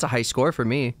stress. That's a high score for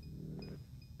me.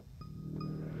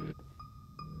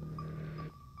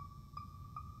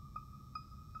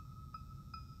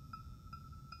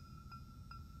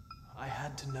 I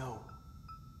had to know.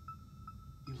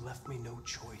 You left me no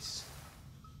choice.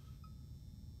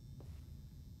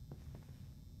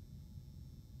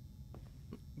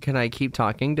 Can I keep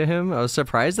talking to him? I was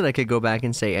surprised that I could go back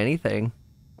and say anything.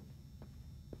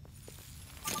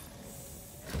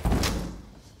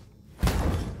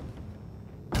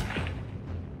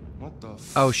 What the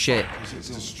f— Oh shit. It's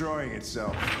destroying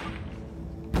itself.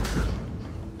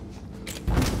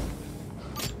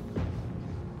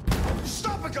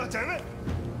 Stop it, goddammit!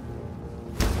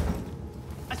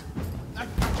 I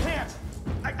can't!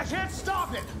 I can't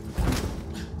stop it!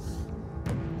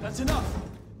 That's enough!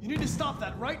 You need to stop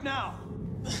that right now!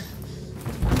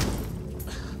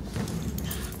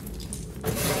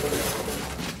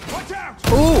 Watch out!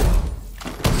 Ooh!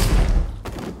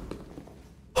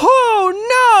 Oh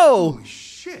no! Holy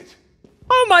shit!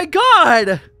 Oh my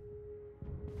god!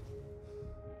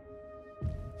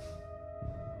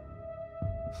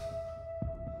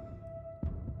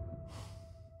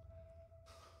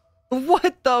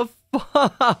 What the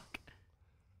fuck?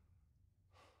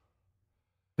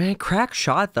 Man, crack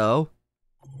shot though.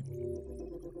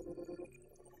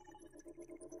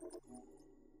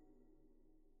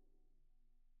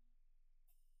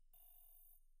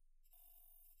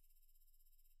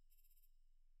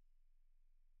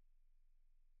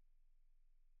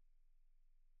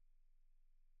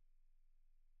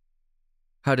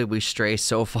 How did we stray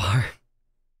so far?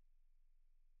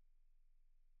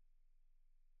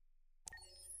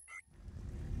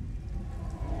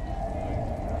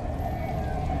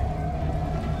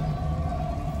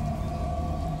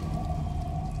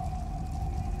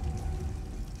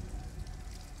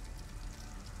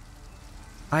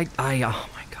 Oh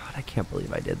my god, I can't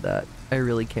believe I did that. I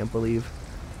really can't believe.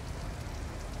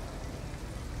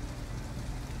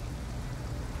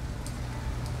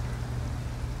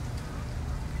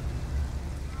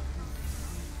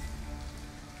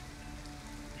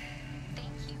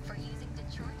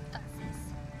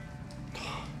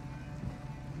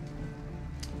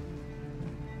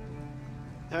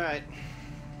 All right.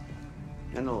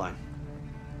 End the line.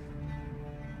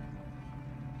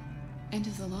 End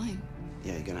of the line.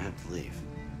 Yeah, you're gonna have to leave.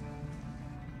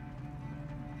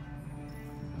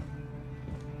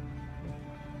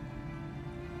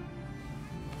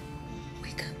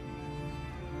 Wake up.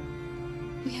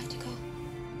 We have to go.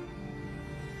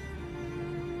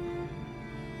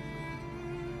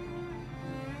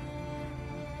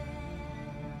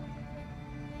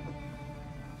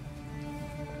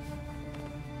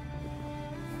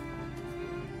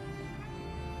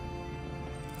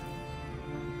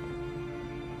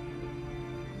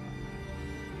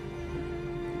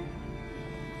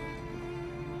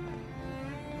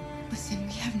 Listen,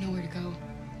 we have nowhere to go.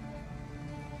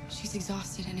 She's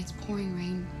exhausted and it's pouring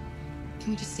rain.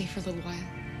 Can we just stay for a little while?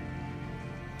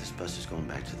 This bus is going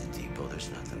back to the depot. There's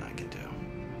nothing I can do.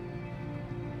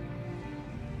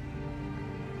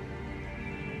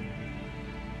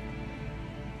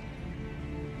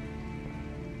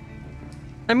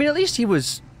 I mean, at least he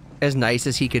was as nice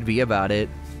as he could be about it.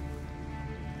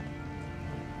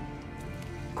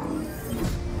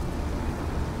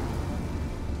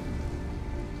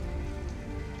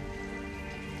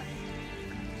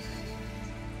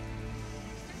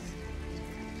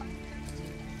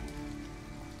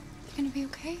 Gonna be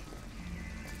okay?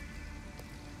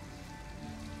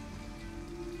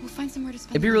 We'll find somewhere to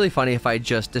spend It'd be really funny if I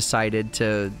just decided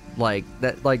to, like,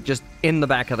 that, like, just in the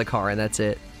back of the car and that's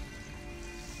it.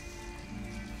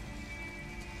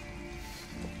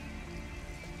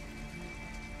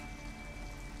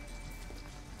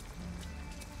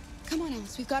 Come on,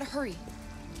 Alice, we've got to hurry.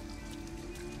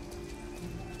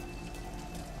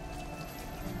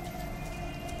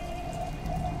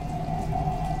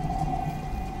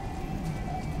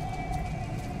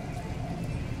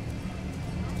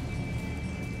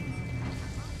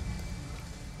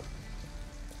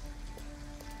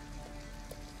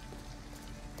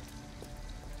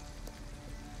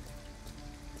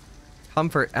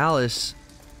 Comfort Alice.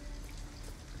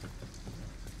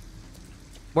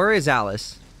 Where is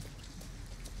Alice?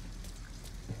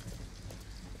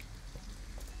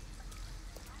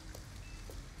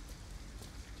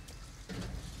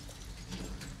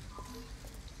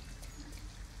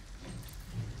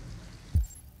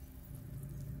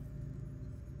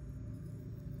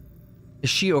 Is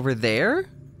she over there?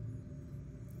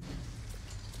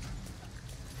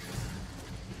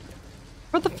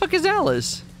 Where the fuck is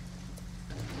Alice?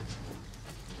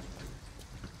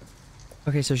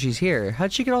 Okay, so she's here.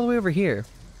 How'd she get all the way over here?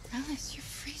 Alice, you're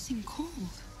freezing cold.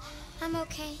 I'm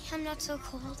okay. I'm not so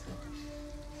cold.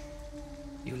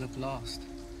 You look lost.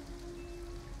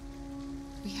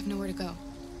 We have nowhere to go.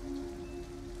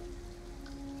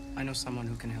 I know someone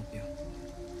who can help you.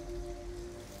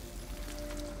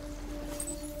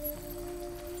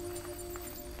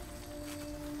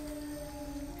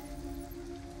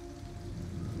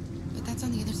 But that's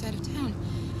on the other side of town.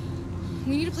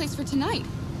 We need a place for tonight.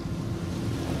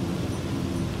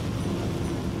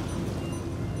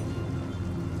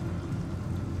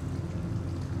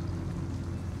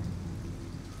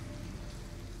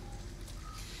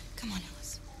 Come on,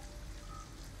 Alice.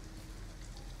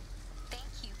 Thank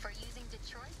you for using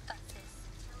Detroit buses.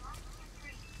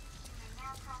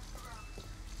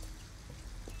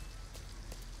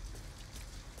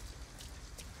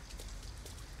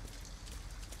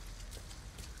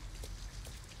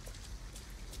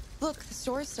 Look, the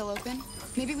store is still open.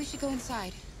 Maybe we should go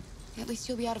inside. At least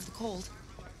you'll be out of the cold.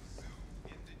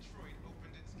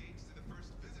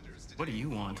 What do you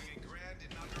want?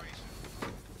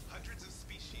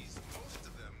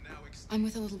 I'm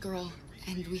with a little girl,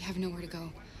 and we have nowhere to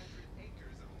go.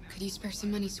 Could you spare some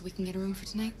money so we can get a room for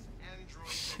tonight?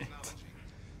 Shit.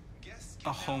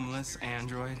 A homeless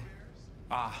android?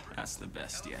 Ah, that's the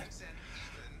best yet.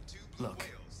 Look,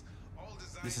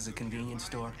 this is a convenience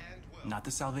store, not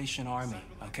the Salvation Army,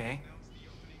 okay?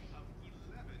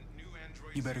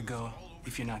 You better go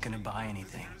if you're not gonna buy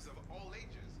anything.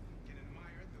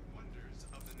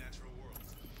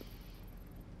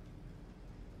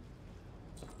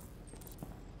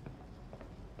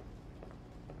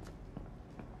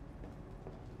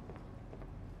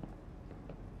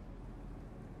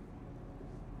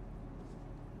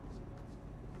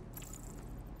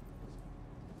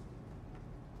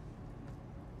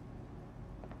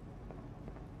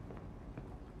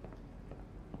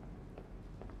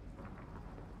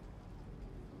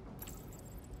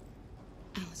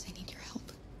 Alice, I need your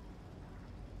help.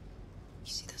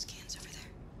 You see those cans over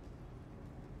there?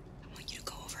 I want you to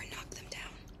go over and knock them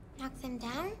down. Knock them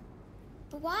down?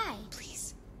 But why?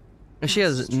 Please. She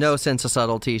has no sense of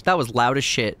subtlety. That was loud as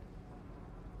shit.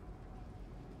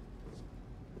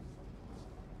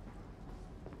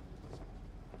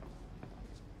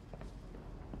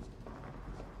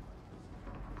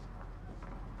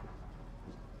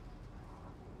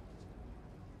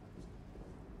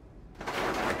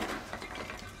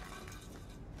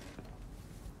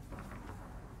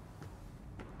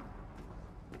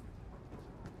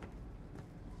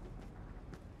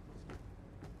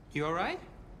 You all right?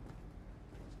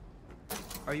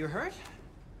 Are you hurt?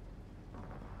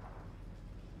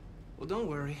 Well, don't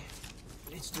worry.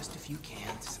 It's just a few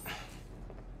cans.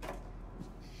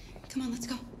 Come on, let's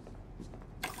go.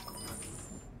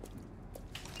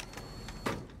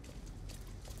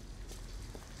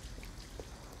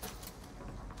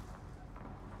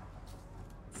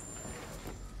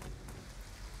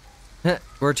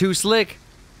 We're too slick.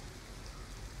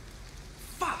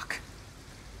 Fuck.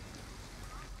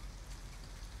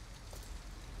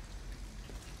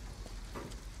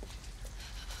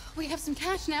 We have some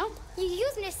cash now. You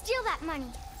used me to steal that money.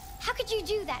 How could you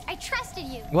do that? I trusted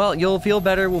you. Well, you'll feel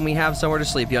better when we have somewhere to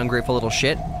sleep, you ungrateful little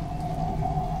shit.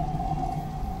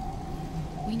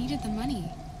 We needed the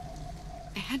money.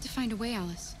 I had to find a way,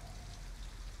 Alice.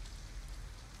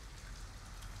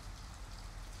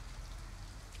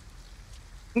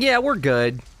 Yeah, we're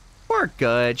good. We're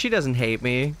good. She doesn't hate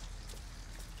me.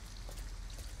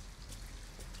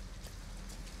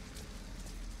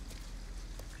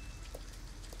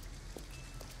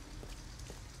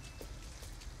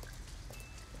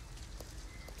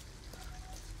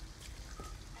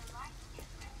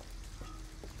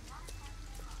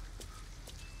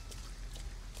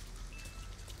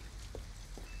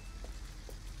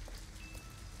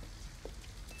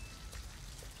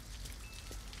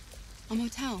 A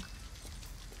motel.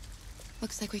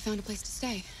 Looks like we found a place to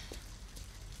stay.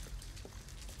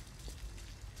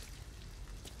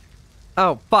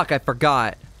 Oh, fuck, I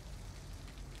forgot.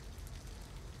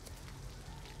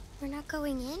 We're not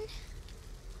going in?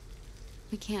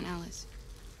 We can't, Alice.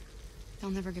 They'll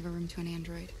never give a room to an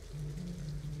android.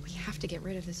 We have to get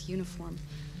rid of this uniform.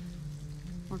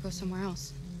 Or go somewhere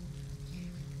else.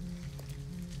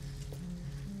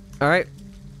 All right.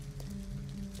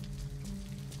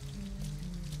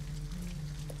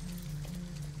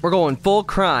 We're going full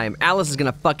crime. Alice is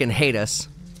gonna fucking hate us.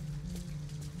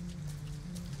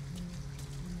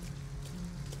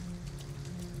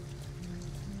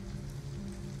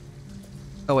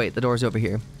 Oh wait, the door's over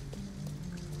here.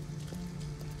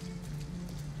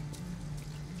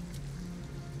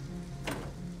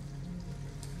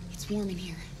 It's warm in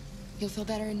here. You'll feel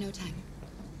better in no time.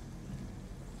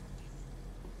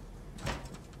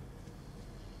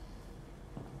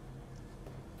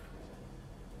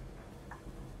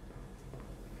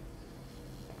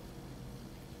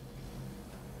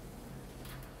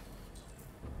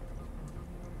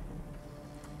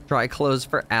 Try clothes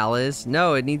for Alice?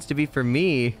 No, it needs to be for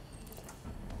me.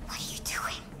 What are you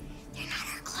doing? They're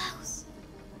not our clothes.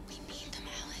 We need them,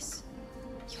 Alice.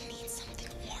 You need something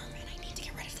warm, and I need to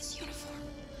get rid of this uniform.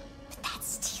 But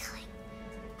that's stealing.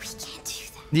 We can't do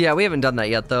that. Yeah, we haven't done that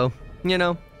yet, though. You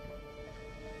know?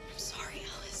 I'm sorry,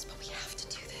 Alice, but we have to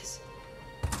do this.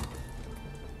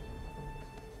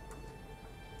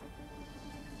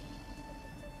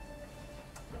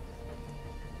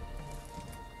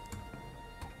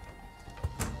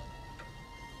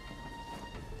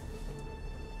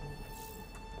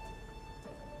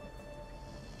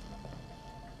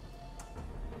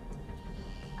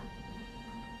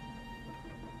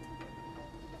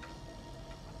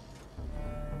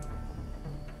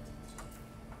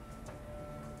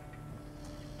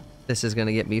 This is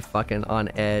gonna get me fucking on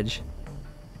edge.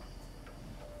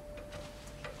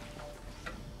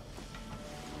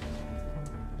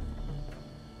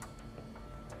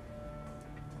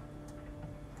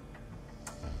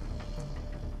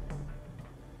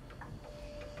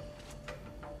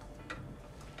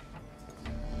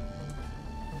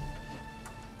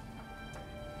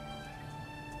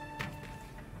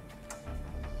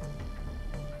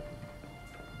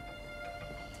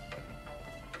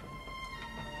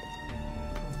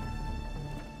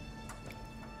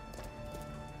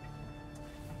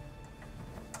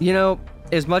 You know,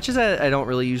 as much as I don't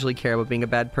really usually care about being a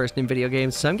bad person in video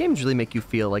games, some games really make you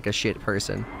feel like a shit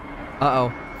person.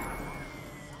 Uh-oh.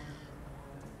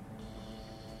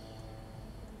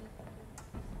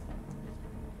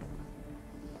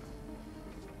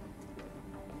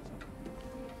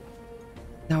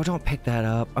 No, don't pick that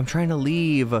up. I'm trying to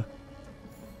leave.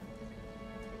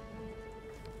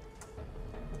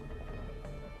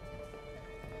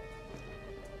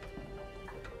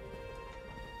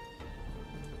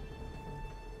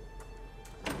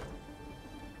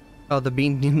 Oh, the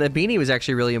beanie was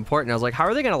actually really important. I was like, how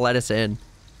are they going to let us in? And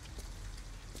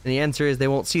the answer is they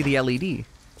won't see the LED.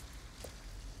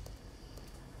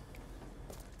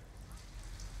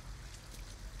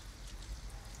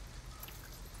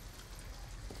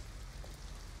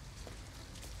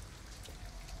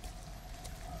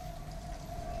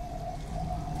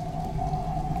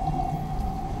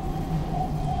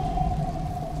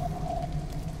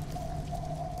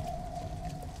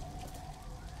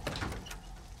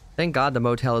 Thank God the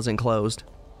motel isn't closed.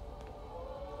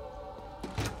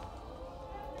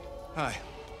 Hi.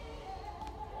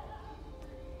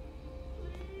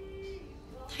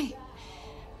 Hi.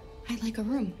 I'd like a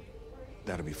room.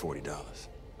 That'll be $40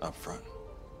 up front.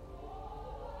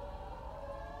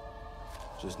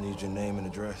 Just need your name and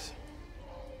address.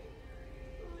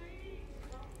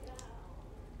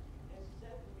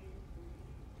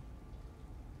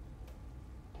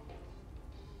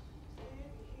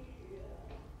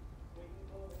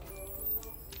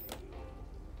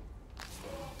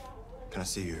 Can I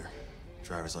see your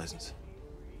driver's license?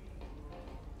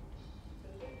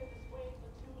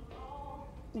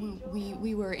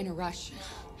 We were in a rush.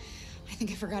 I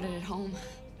think I forgot it at home.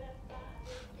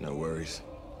 No worries.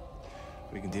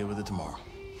 We can deal with it tomorrow.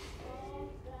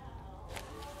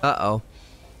 Uh-oh.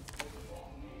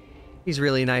 He's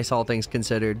really nice, all things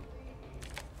considered.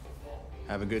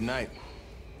 Have a good night.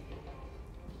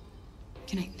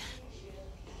 Good night.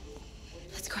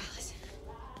 Let's go, Alice.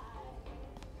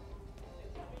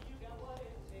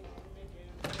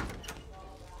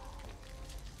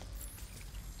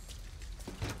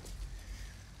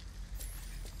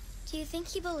 Do you think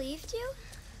he believed you?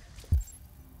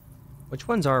 Which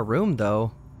one's our room,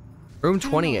 though? Room I don't know,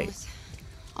 28. Alice.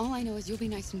 All I know is you'll be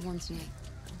nice and warm tonight.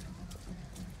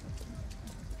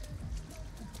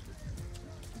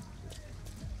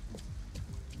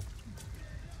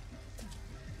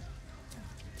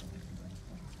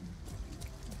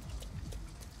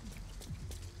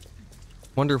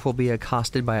 Wonder if we'll be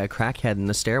accosted by a crackhead in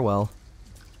the stairwell.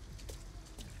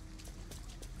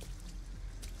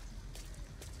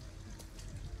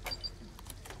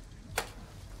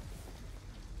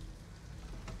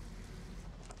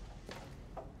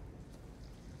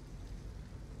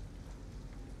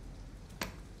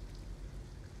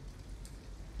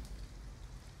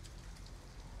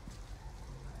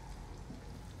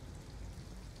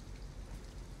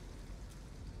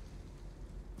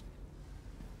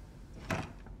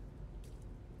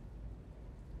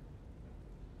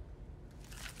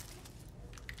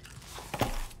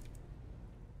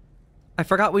 I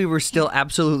forgot we were still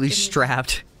absolutely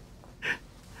strapped.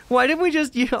 Why didn't we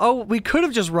just... Oh, we could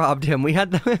have just robbed him. We had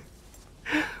the...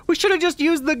 We should have just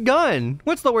used the gun.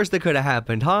 What's the worst that could have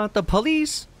happened, huh? The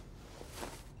police?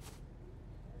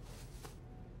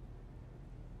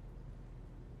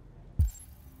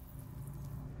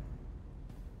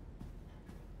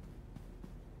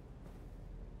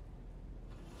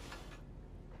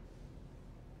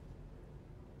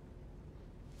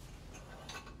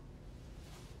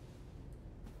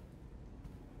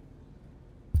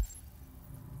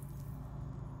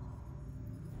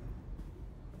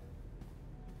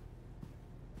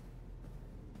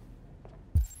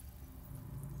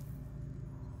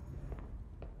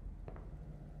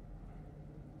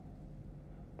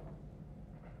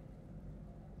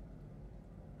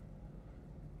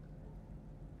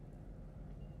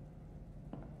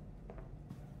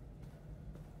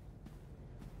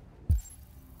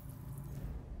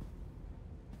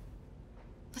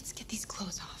 Let's get these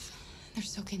clothes off. They're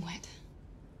soaking wet.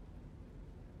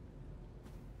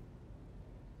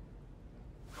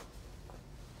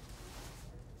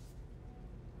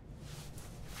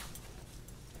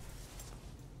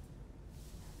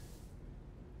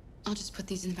 I'll just put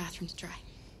these in the bathroom to dry.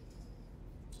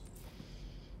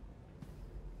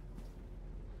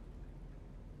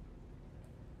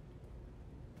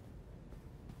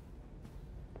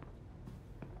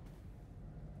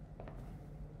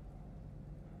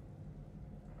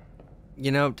 You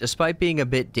know, despite being a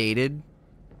bit dated,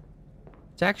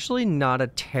 it's actually not a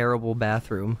terrible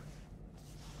bathroom.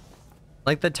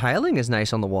 Like, the tiling is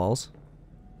nice on the walls.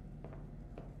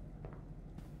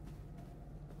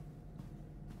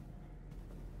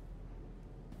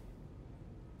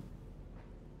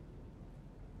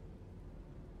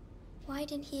 Why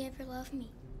didn't he ever love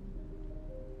me?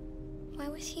 Why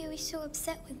was he always so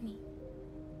upset with me?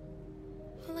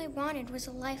 All I wanted was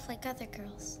a life like other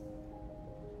girls.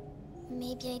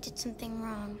 Maybe I did something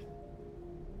wrong.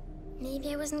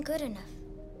 Maybe I wasn't good enough.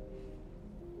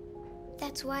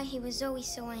 That's why he was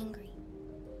always so angry.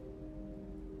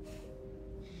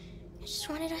 I just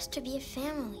wanted us to be a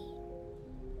family.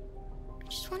 I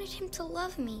just wanted him to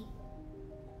love me.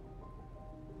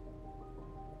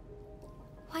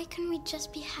 Why couldn't we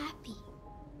just be happy?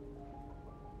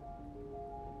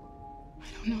 I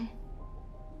don't know.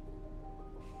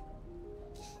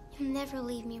 You'll never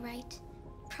leave me, right?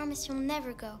 Promise you'll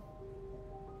never go.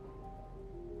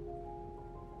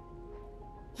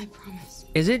 I promise.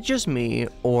 Is it just me,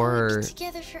 or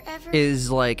Together forever.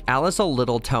 is, like, Alice a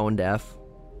little tone deaf?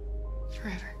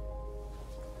 Forever.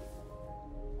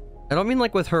 I don't mean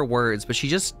like with her words, but she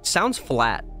just sounds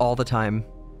flat all the time.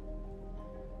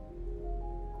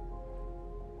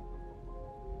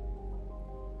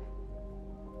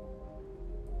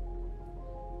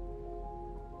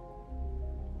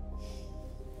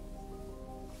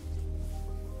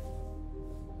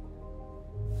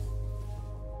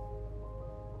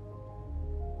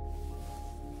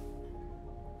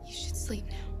 You should sleep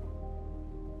now.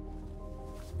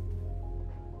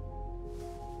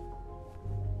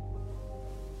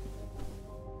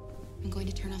 I'm going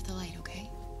to turn off the light, okay?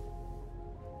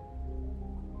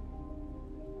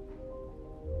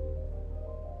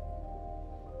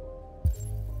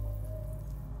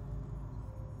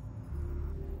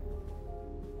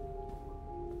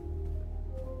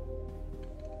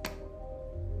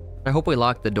 I hope we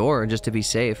lock the door just to be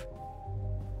safe.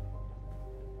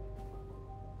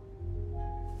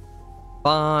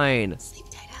 Fine. Sleep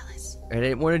tight, Alice. I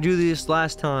didn't want to do this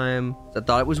last time. I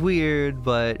thought it was weird,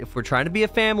 but if we're trying to be a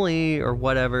family or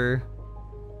whatever.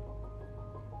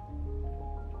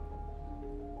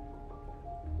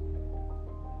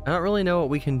 I don't really know what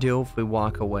we can do if we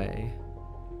walk away.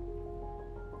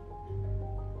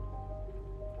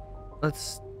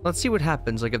 Let's see what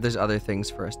happens, like if there's other things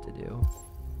for us to do.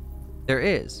 There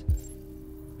is.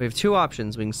 We have two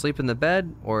options. We can sleep in the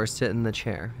bed or sit in the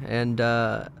chair. And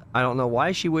I don't know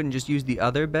why she wouldn't just use the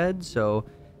other bed, so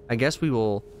I guess we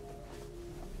will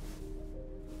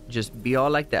just be all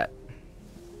like that.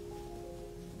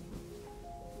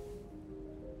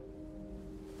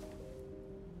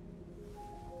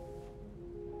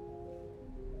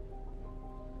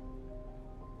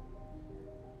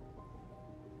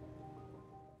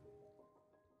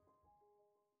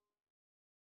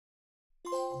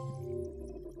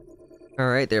 All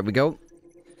right, there we go.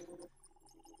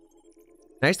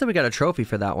 Nice that we got a trophy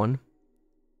for that one.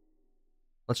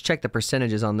 Let's check the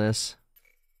percentages on this.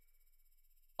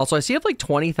 Also, I see I have like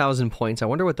 20,000 points. I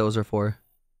wonder what those are for.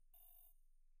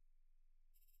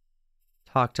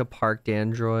 Talk to parked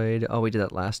android. Oh, we did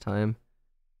that last time.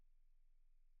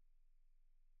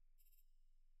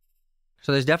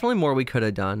 So there's definitely more we could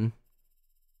have done.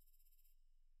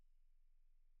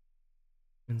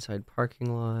 Inside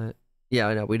parking lot. Yeah,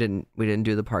 I know we didn't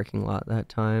do the parking lot that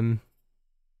time.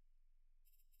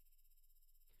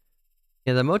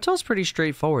 Yeah, the motel's pretty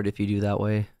straightforward if you do that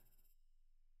way.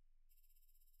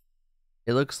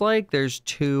 It looks like there's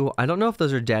two. I don't know if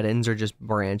those are dead ends or just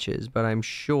branches, but I'm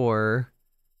sure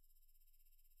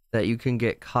that you can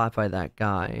get caught by that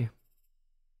guy.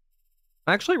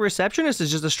 Actually, receptionist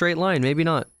is just a straight line. Maybe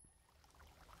not.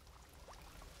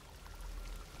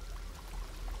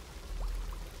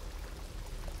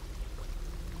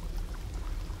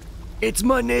 It's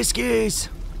meniscus!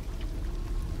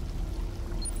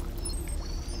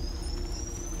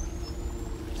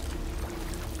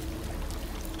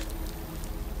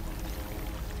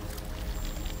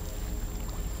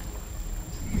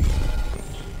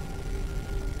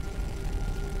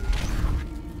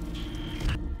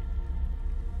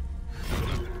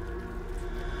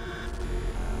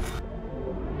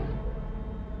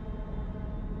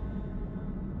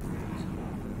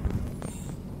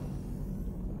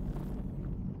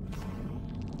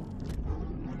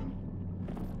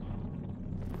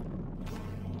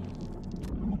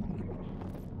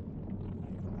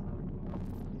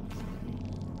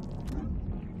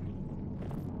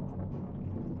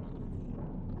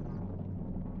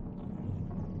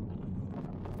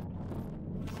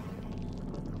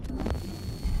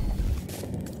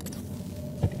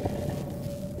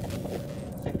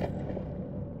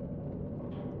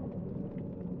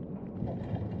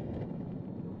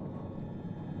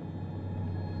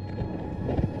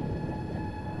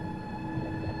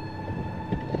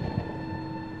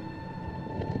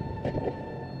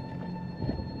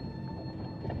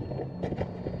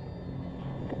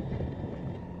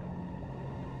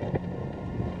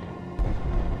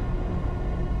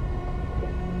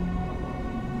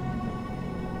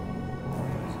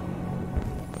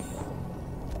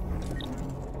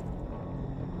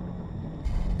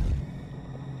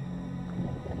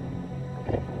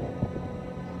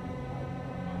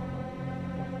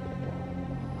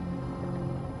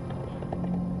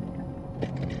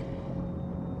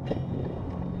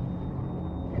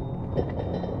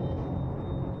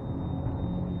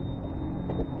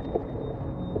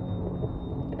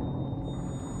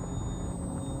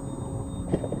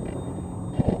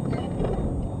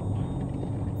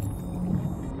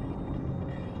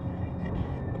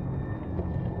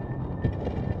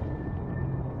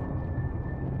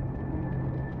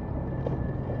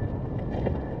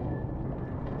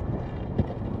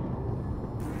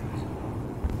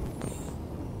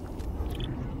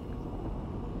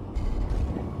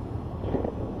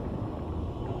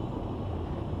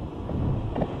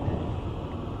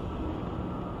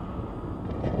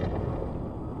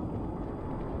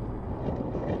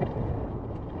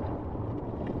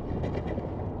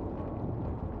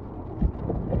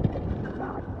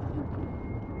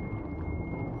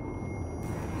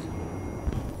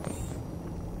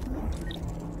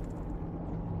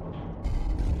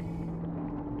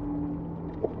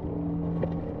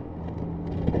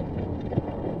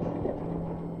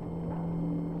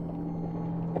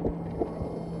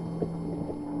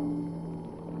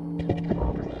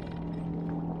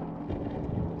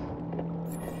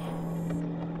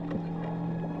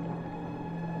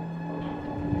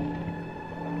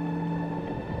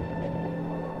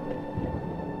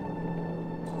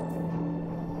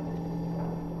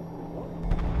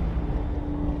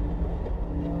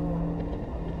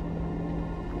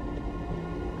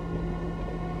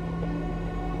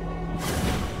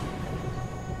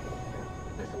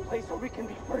 place where we can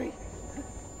be free.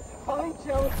 Find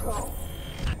Jericho!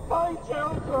 Find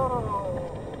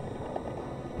Jericho!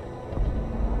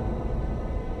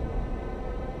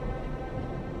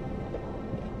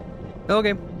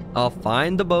 Okay, I'll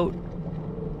find the boat.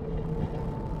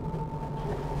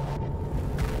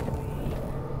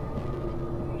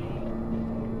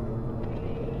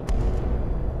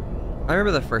 I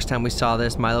remember the first time we saw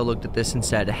this, Milo looked at this and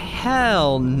said,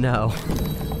 "Hell no."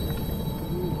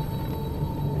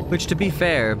 Which, to be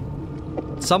fair,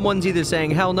 someone's either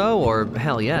saying hell no or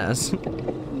hell yes.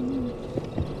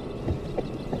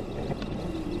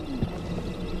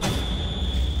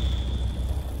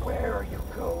 Where are you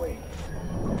going?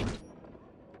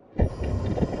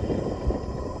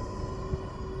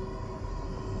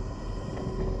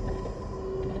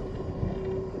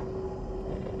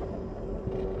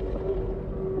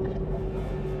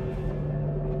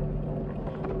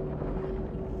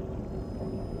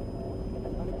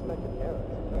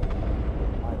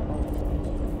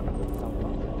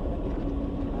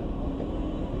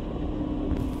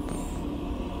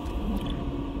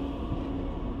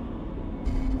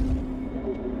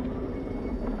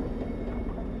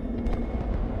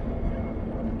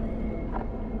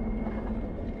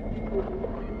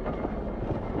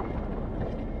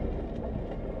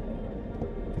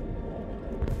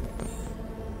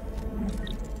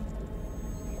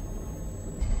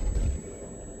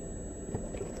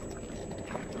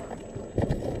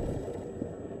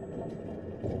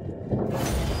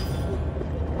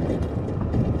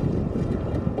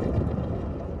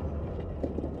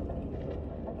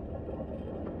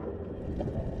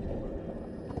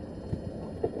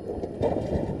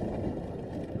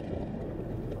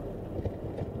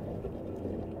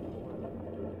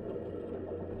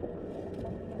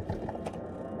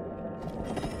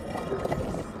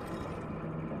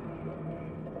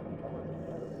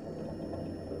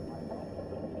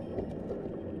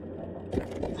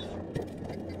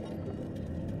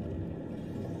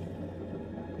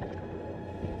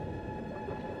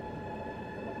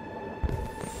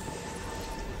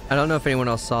 I don't know if anyone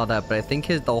else saw that, but I think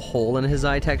the hole in his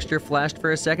eye texture flashed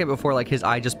for a second before like his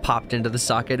eye just popped into the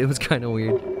socket. It was kind of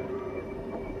weird.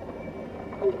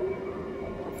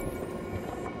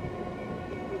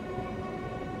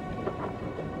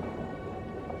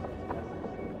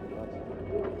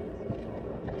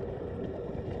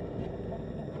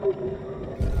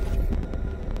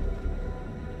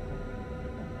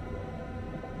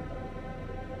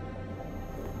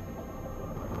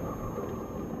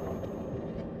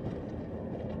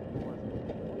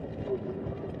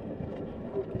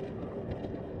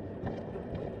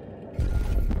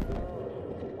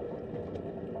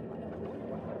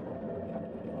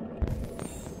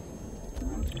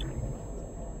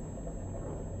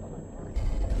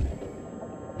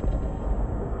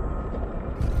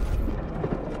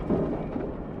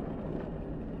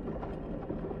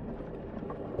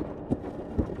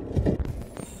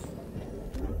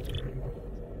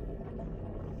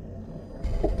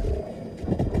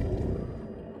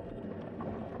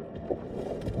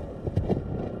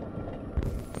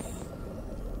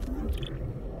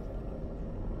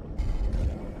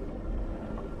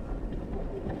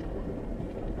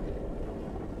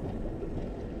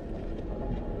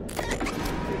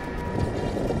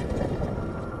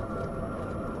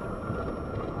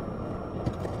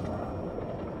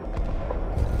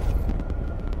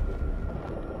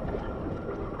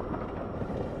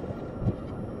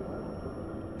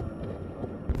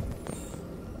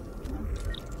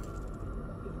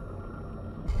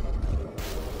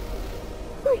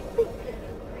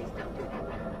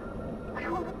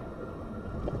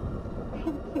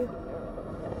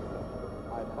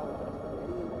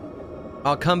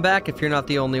 I'll come back if you're not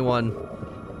the only one.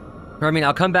 Or I mean,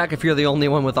 I'll come back if you're the only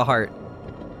one with a heart.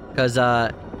 Cause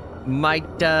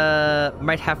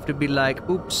might have to be like,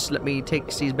 oops, let me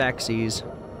take C's back C's.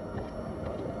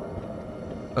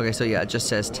 Okay, so yeah, it just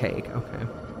says take, okay.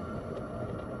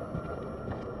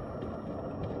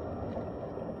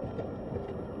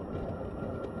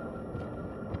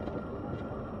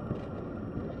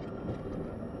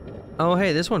 Oh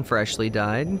hey, this one freshly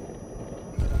died.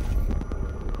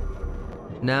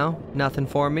 No? Nothing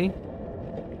for me?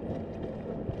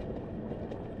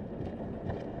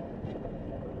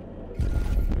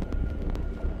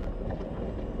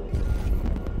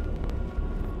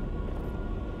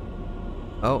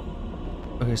 Oh.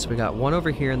 Okay, so we got one over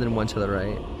here and then one to the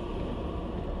right.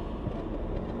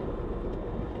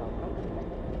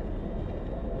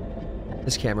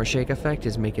 This camera shake effect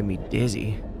is making me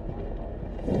dizzy.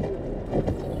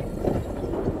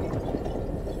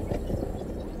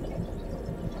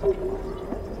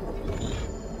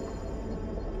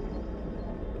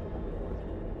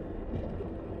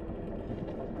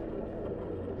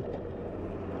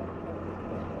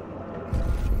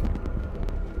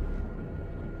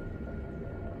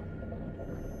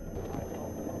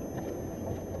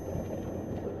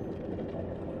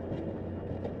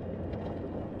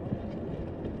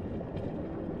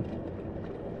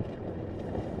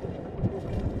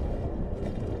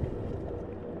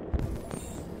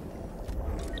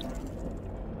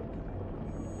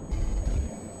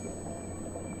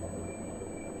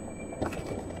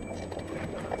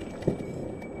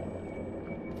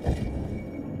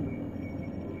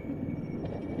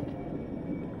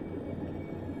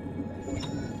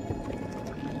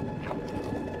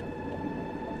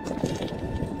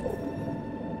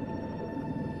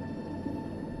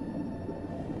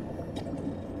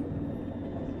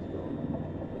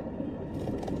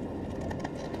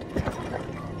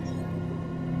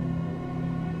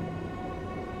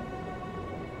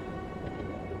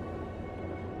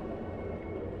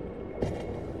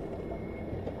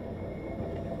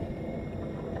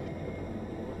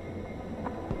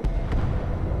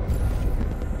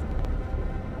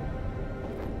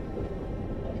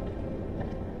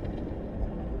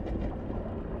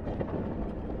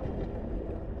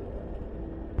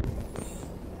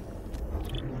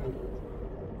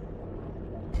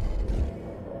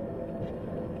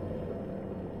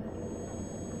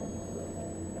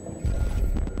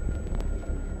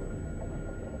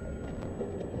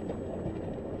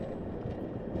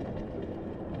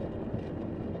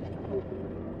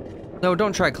 No,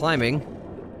 don't try climbing.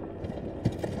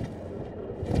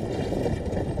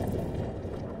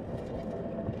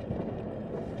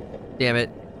 Damn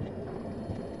it.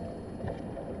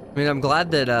 I mean, I'm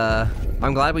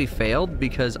glad we failed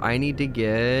because I need to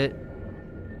get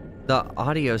the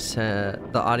audio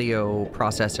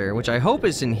processor, which I hope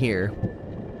is in here.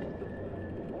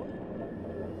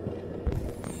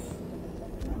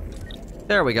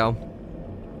 There we go.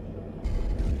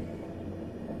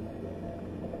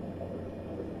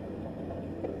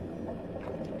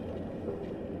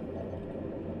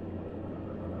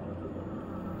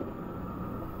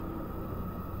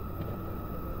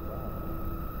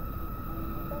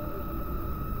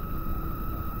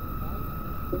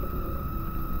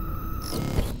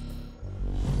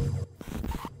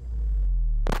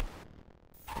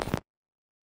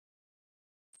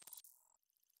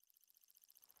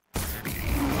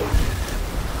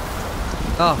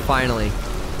 Oh, finally.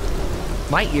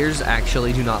 My ears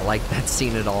actually do not like that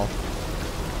scene at all.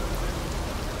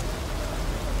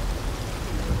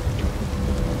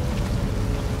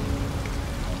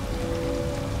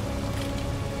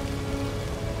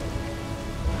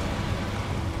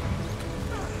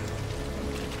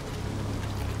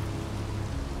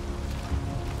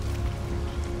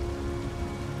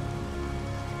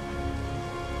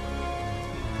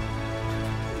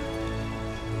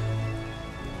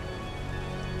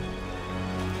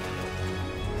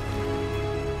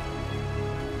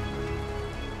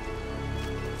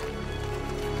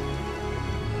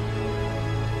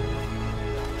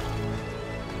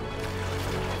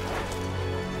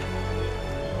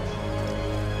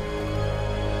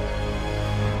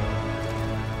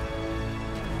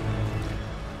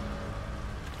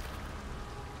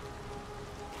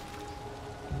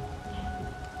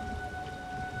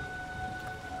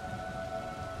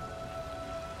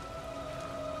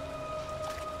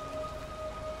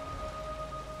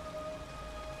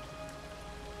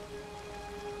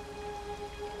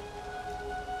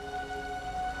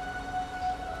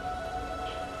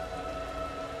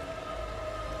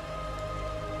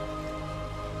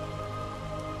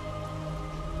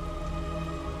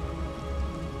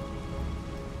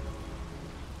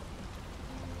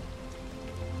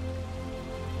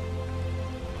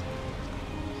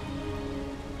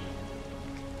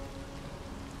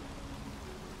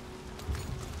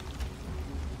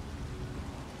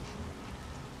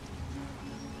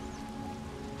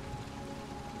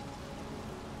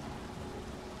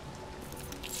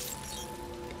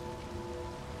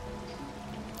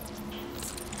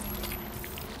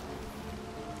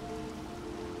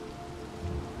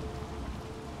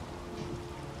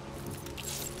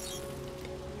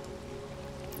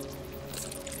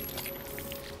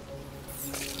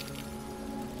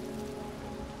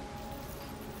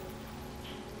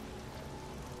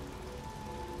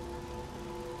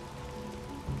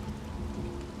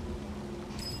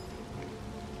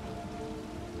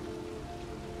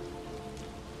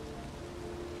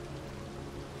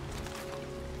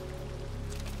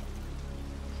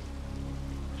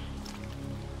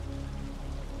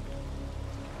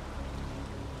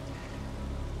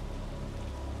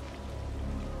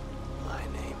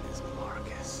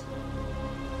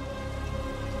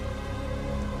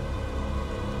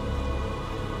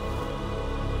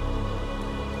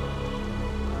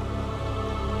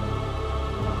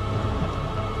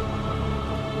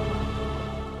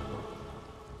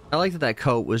 I like that that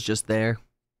coat was just there.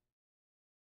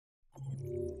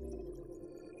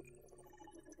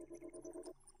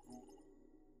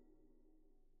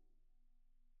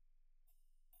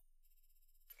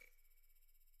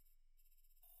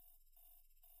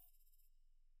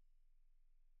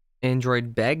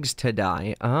 Android begs to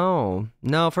die. Oh,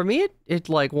 no, for me it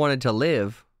like wanted to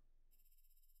live.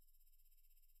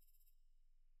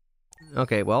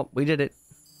 Okay, well, we did it.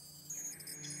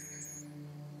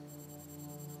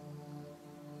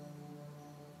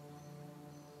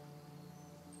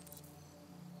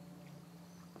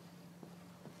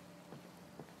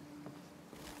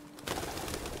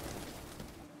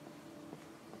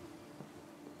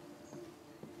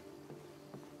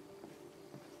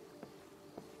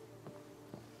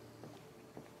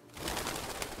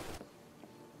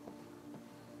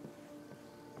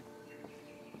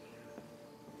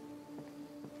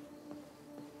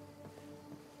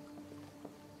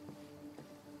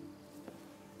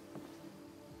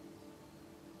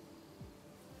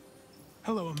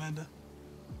 Hello, Amanda.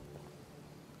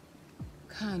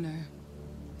 Connor,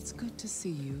 it's good to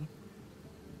see you.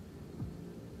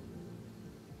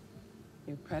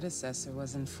 Your predecessor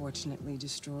was unfortunately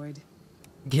destroyed.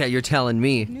 Yeah, you're telling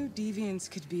me. New deviants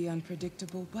could be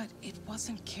unpredictable, but it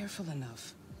wasn't careful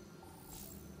enough.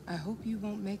 I hope you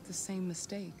won't make the same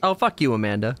mistake. Oh, fuck you,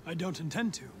 Amanda. I don't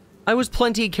intend to. I was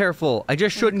plenty careful. I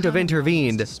just shouldn't have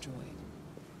intervened.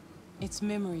 Its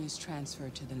memory is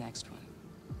transferred to the next one.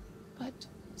 But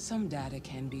some data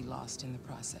can be lost in the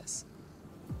process.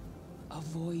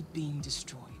 Avoid being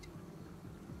destroyed.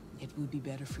 It would be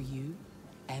better for you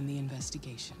and the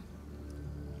investigation.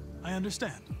 I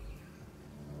understand.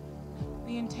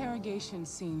 The interrogation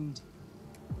seemed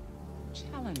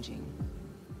challenging.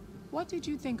 What did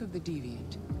you think of the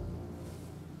deviant?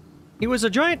 He was a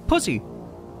giant pussy.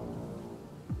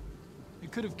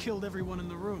 It could have killed everyone in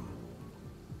the room.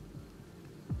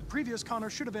 The previous Connor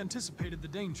should have anticipated the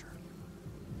danger.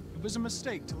 It was a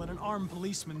mistake to let an armed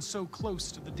policeman so close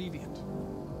to the deviant.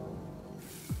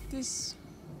 This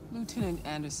Lieutenant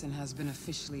Anderson has been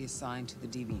officially assigned to the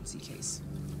deviancy case.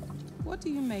 What do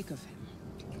you make of him?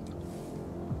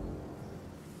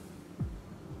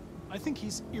 I think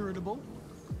he's irritable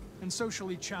and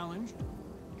socially challenged.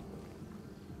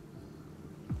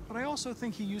 But I also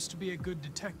think he used to be a good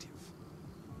detective.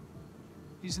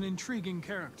 He's an intriguing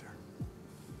character.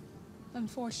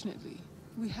 Unfortunately,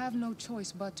 we have no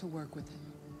choice but to work with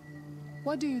him.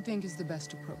 What do you think is the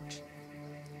best approach?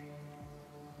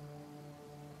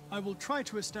 I will try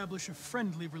to establish a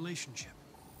friendly relationship.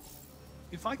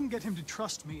 If I can get him to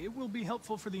trust me, it will be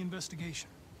helpful for the investigation.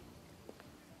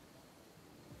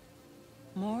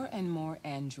 More and more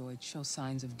androids show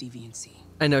signs of deviancy.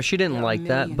 I know she didn't like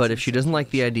that, but if she doesn't like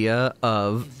the idea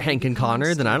of Hank and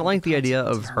Connor, then I don't like the idea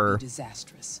of her.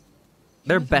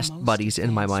 They're best buddies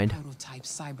in my mind. Prototype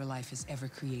cyberlife has ever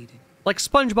created. Like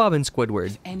SpongeBob and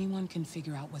Squidward. If anyone can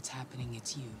figure out what's happening,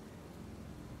 it's you.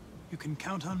 You can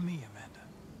count on me, Amanda.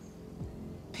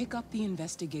 Pick up the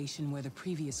investigation where the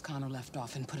previous Connor left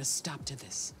off and put a stop to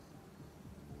this.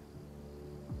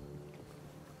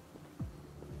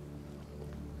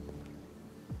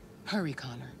 Hurry,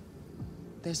 Connor.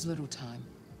 There's little time.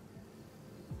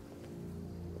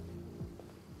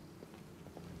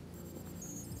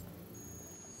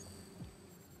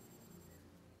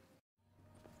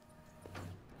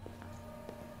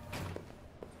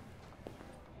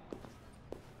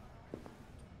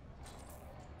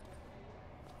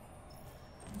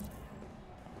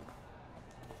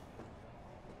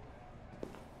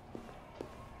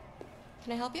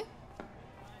 Can I help you?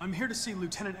 I'm here to see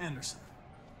Lieutenant Anderson.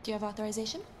 Do you have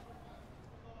authorization?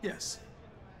 Yes.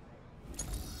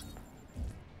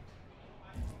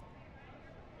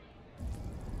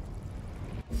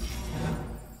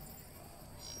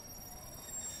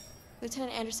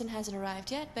 Lieutenant Anderson hasn't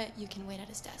arrived yet, but you can wait at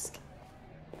his desk.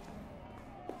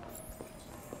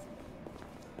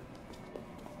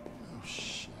 Oh,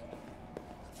 shit. That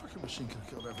fucking machine could have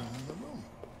killed everyone in the room.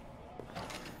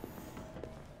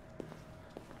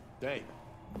 Hey,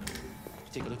 you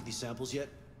take a look at these samples yet?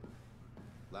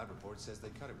 Lab report says they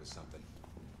cut it with something.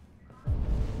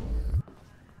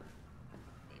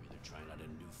 Maybe they're trying out a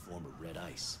new form of red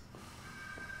ice.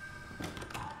 We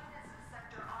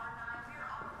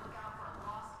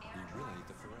really need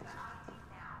the forensic.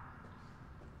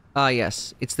 Ah,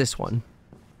 yes, it's this one.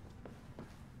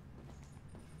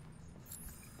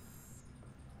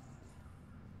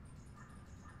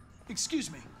 Excuse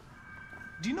me.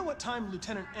 Do you know what time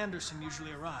Lieutenant Anderson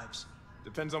usually arrives?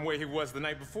 Depends on where he was the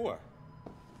night before.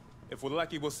 If we're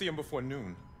lucky, we'll see him before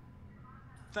noon.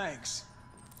 Thanks.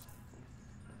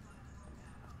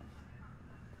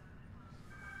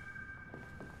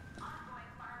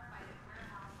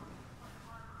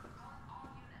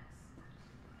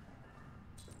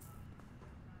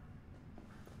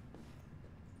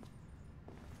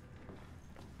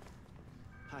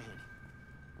 Hi, honey.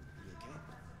 You okay?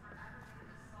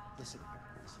 Listen, I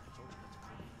told you not to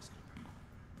call me on this number.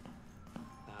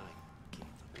 I can't.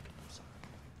 I'm sorry.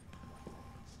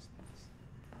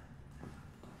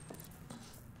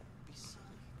 Be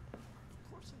silly. Of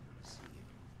course I want to see you.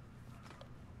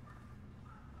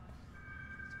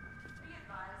 Be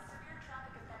advised, severe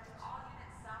traffic affecting all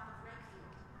units south of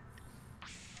Lakefield.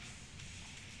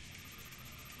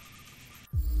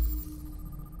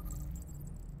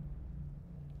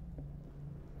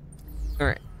 All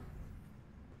right.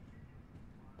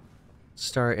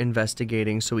 Start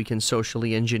investigating so we can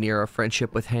socially engineer a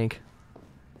friendship with Hank.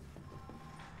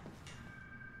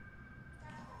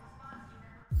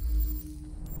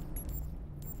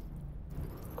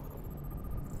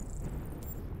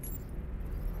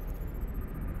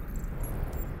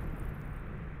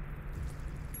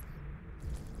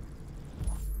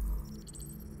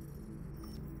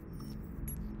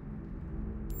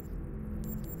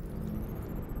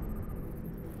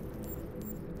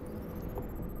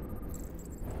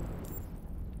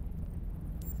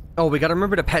 Oh, we gotta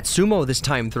remember to pet Sumo this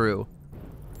time through.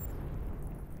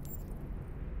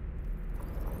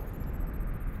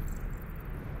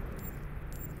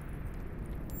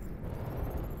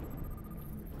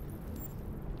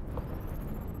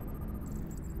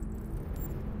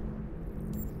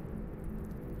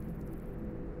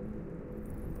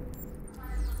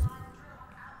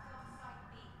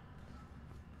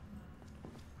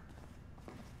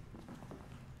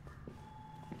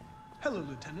 Hello,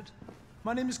 Lieutenant.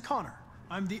 My name is Connor.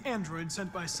 I'm the android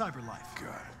sent by CyberLife.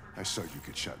 God, I saw you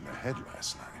get shot in the head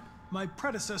last night. My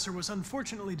predecessor was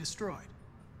unfortunately destroyed,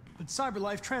 but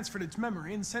CyberLife transferred its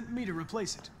memory and sent me to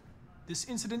replace it. This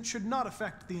incident should not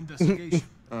affect the investigation.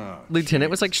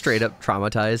 Lieutenant was like straight up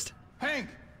traumatized. Hank,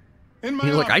 in my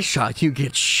He's like, office. I shot you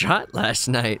get shot last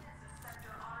night.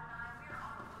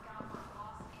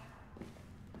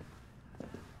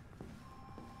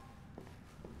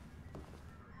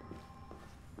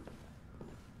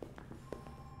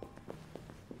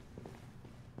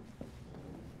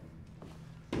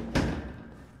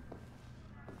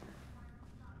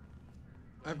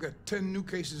 I've got 10 new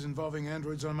cases involving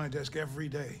androids on my desk every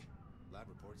day. Lab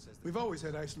report says We've always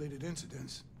had isolated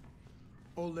incidents.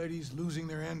 Old ladies losing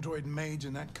their android maids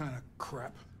and that kind of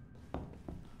crap.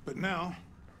 But now,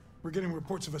 we're getting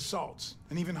reports of assaults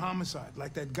and even homicide,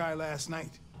 like that guy last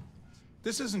night.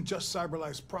 This isn't just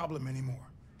CyberLife's problem anymore.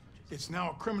 It's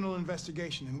now a criminal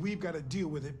investigation, and we've got to deal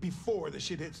with it before the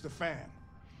shit hits the fan.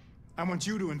 I want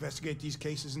you to investigate these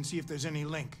cases and see if there's any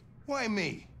link. Why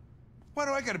me? Why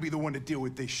do I gotta be the one to deal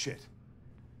with this shit?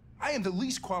 I am the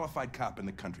least qualified cop in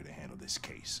the country to handle this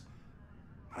case.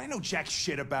 I know jack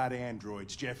shit about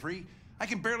androids, Jeffrey. I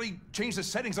can barely change the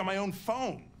settings on my own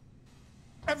phone.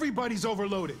 Everybody's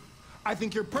overloaded. I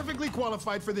think you're perfectly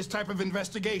qualified for this type of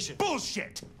investigation.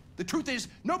 Bullshit! The truth is,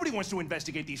 nobody wants to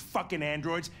investigate these fucking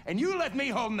androids, and you left me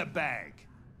holding the bag.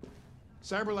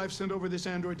 CyberLife sent over this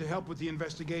android to help with the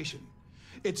investigation.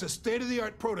 It's a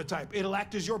state-of-the-art prototype. It'll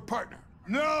act as your partner.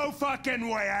 No fucking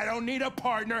way! I don't need a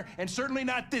partner, and certainly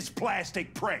not this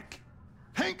plastic prick.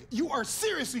 Hank, you are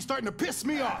seriously starting to piss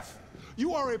me off.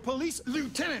 You are a police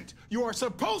lieutenant. You are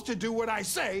supposed to do what I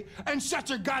say and shut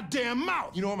your goddamn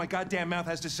mouth. You know what my goddamn mouth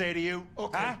has to say to you?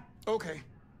 Okay, huh? okay.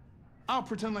 I'll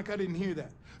pretend like I didn't hear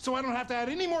that, so I don't have to add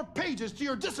any more pages to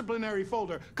your disciplinary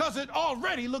folder, because it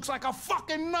already looks like a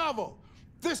fucking novel.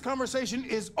 This conversation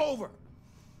is over.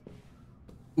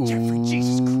 Jeffrey,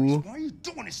 Jesus Christ, why are you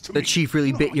doing this to me? The chief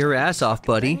really bit your ass off,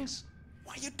 buddy.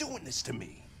 Why are you doing this to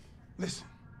me? Listen,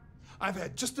 I've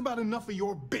had just about enough of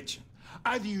your bitching.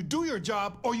 Either you do your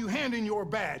job or you hand in your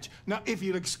badge. Now, if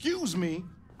you'll excuse me,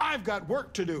 I've got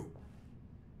work to do.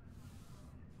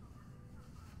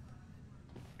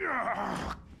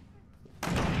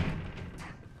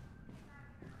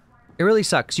 It really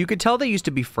sucks. You could tell they used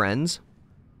to be friends.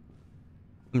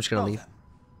 I'm just gonna leave. Then.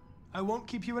 I won't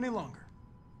keep you any longer.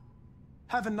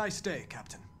 Have a nice day,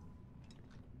 Captain.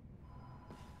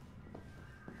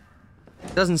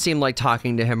 Doesn't seem like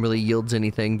talking to him really yields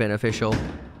anything beneficial.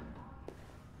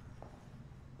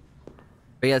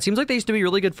 But yeah, it seems like they used to be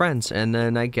really good friends, and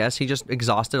then I guess he just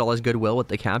exhausted all his goodwill with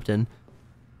the captain.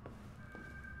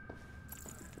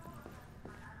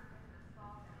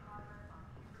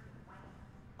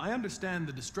 I understand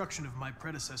the destruction of my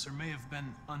predecessor may have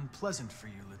been unpleasant for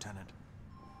you, Lieutenant.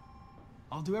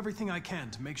 I'll do everything I can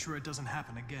to make sure it doesn't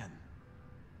happen again.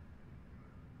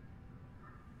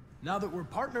 Now that we're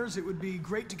partners, it would be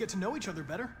great to get to know each other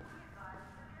better.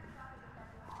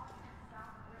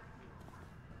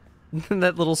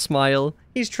 That little smile.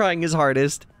 He's trying his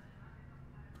hardest.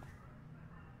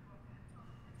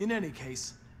 In any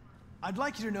case, I'd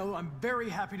like you to know I'm very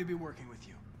happy to be working with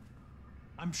you.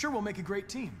 I'm sure we'll make a great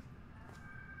team.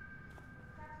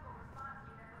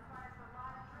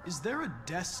 Is there a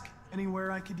desk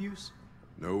anywhere I could use?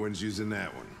 No one's using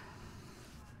that one.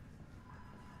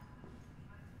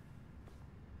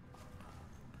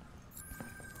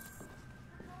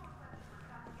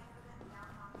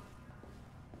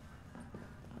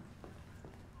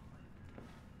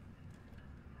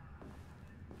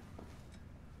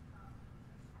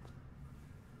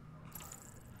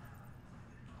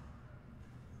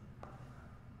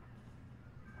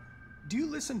 Do you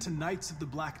listen to Knights of the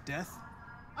Black Death?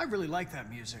 I really like that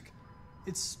music.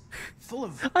 It's full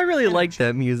of I really like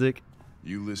that music.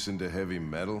 You listen to heavy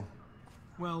metal?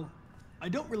 Well, I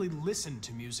don't really listen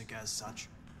to music as such,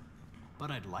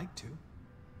 but I'd like to.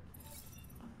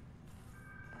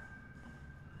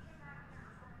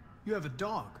 You have a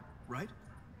dog, right?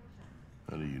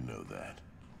 How do you know that?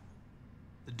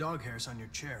 The dog hair's on your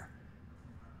chair.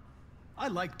 I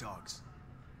like dogs.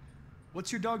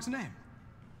 What's your dog's name?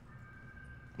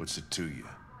 What's it to you?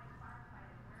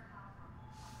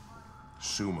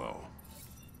 Sumo.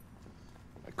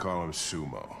 I call him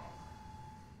Sumo.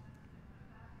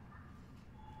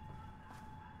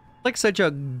 Like such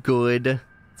a good,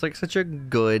 it's like such a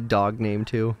good dog name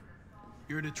too.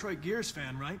 You're a Detroit Gears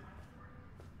fan, right?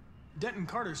 Denton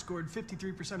Carter scored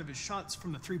 53% of his shots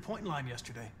from the three-point line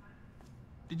yesterday.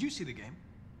 Did you see the game?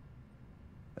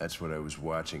 That's what I was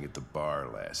watching at the bar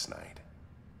last night.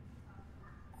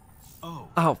 Oh.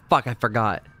 Oh, fuck, I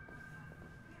forgot.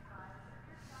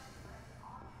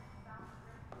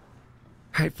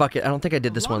 Alright, fuck it. I don't think I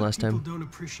did this one last time. People don't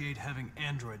appreciate having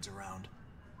androids around.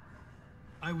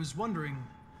 I was wondering,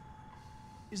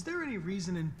 is there any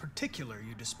reason in particular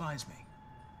you despise me?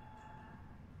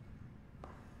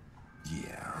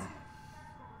 Yeah.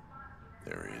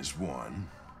 There is one.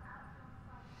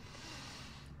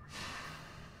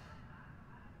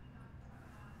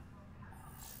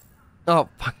 Oh,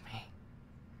 fuck me.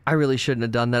 I really shouldn't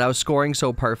have done that. I was scoring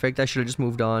so perfect. I should have just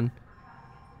moved on.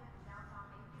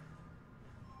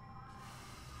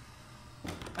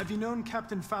 Have you known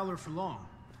Captain Fowler for long?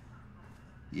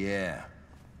 Yeah.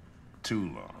 Too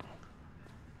long.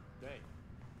 Hey,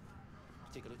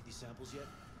 take a look at these samples yet?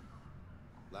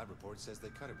 Lab report says they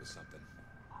cut it with something.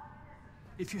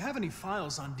 If you have any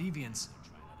files on deviants,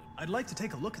 I'd like to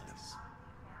take a look at them.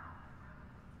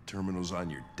 Terminal's on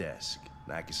your desk.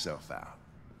 Knock yourself out.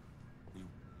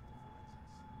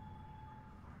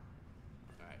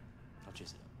 Alright, I'll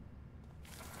chase it up.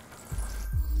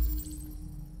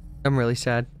 I'm really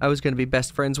sad. I was going to be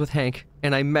best friends with Hank,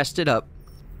 and I messed it up.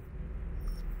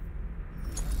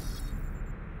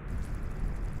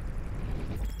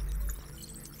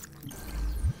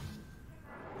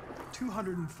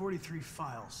 $243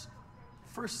 files.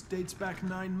 First dates back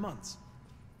 9 months.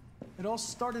 It all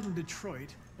started in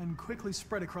Detroit and quickly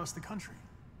spread across the country.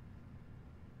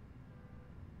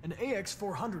 An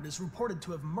AX-400 is reported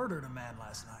to have murdered a man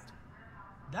last night.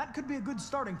 That could be a good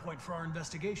starting point for our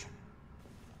investigation.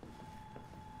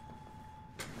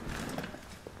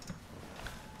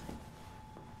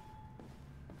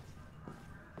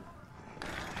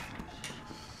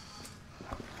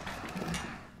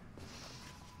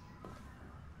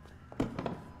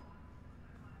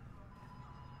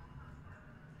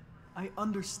 I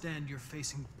understand you're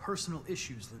facing personal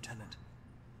issues, Lieutenant.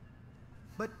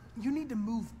 But you need to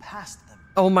move past them.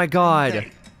 Oh my god.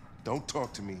 Hey, don't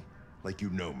talk to me like you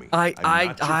know me. I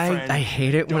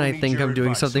hate it when Don't I need think your I'm doing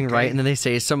advice, something okay? right and then they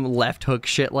say some left hook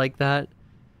shit like that.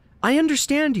 I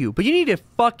understand you, but you need to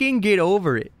fucking get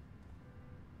over it.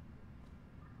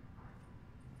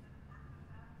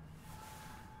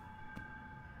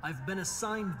 I've been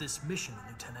assigned this mission,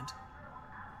 Lieutenant.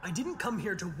 I didn't come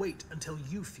here to wait until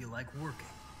you feel like working.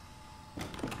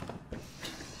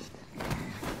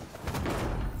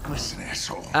 Listen,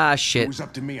 asshole. Ah, If shit. it was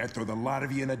up to me, I'd throw the lot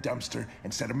of you in a dumpster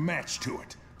and set a match to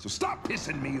it. So stop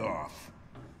pissing me off.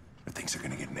 Or things are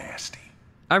gonna get nasty.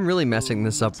 I'm really messing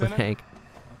this up with Lieutenant? Hank.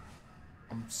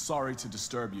 I'm sorry to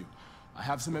disturb you. I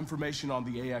have some information on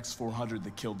the AX-400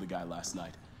 that killed the guy last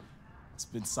night. It's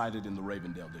been sighted in the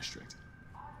Ravendale district.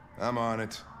 I'm on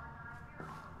it.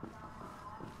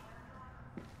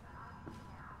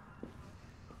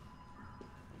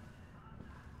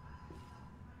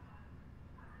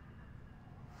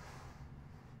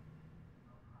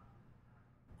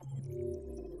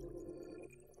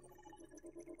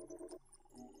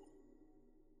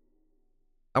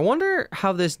 I wonder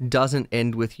how this doesn't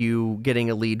end with you getting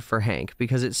a lead for Hank,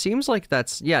 because it seems like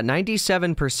that's, yeah,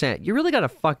 97%. You really gotta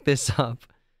fuck this up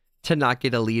to not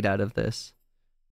get a lead out of this.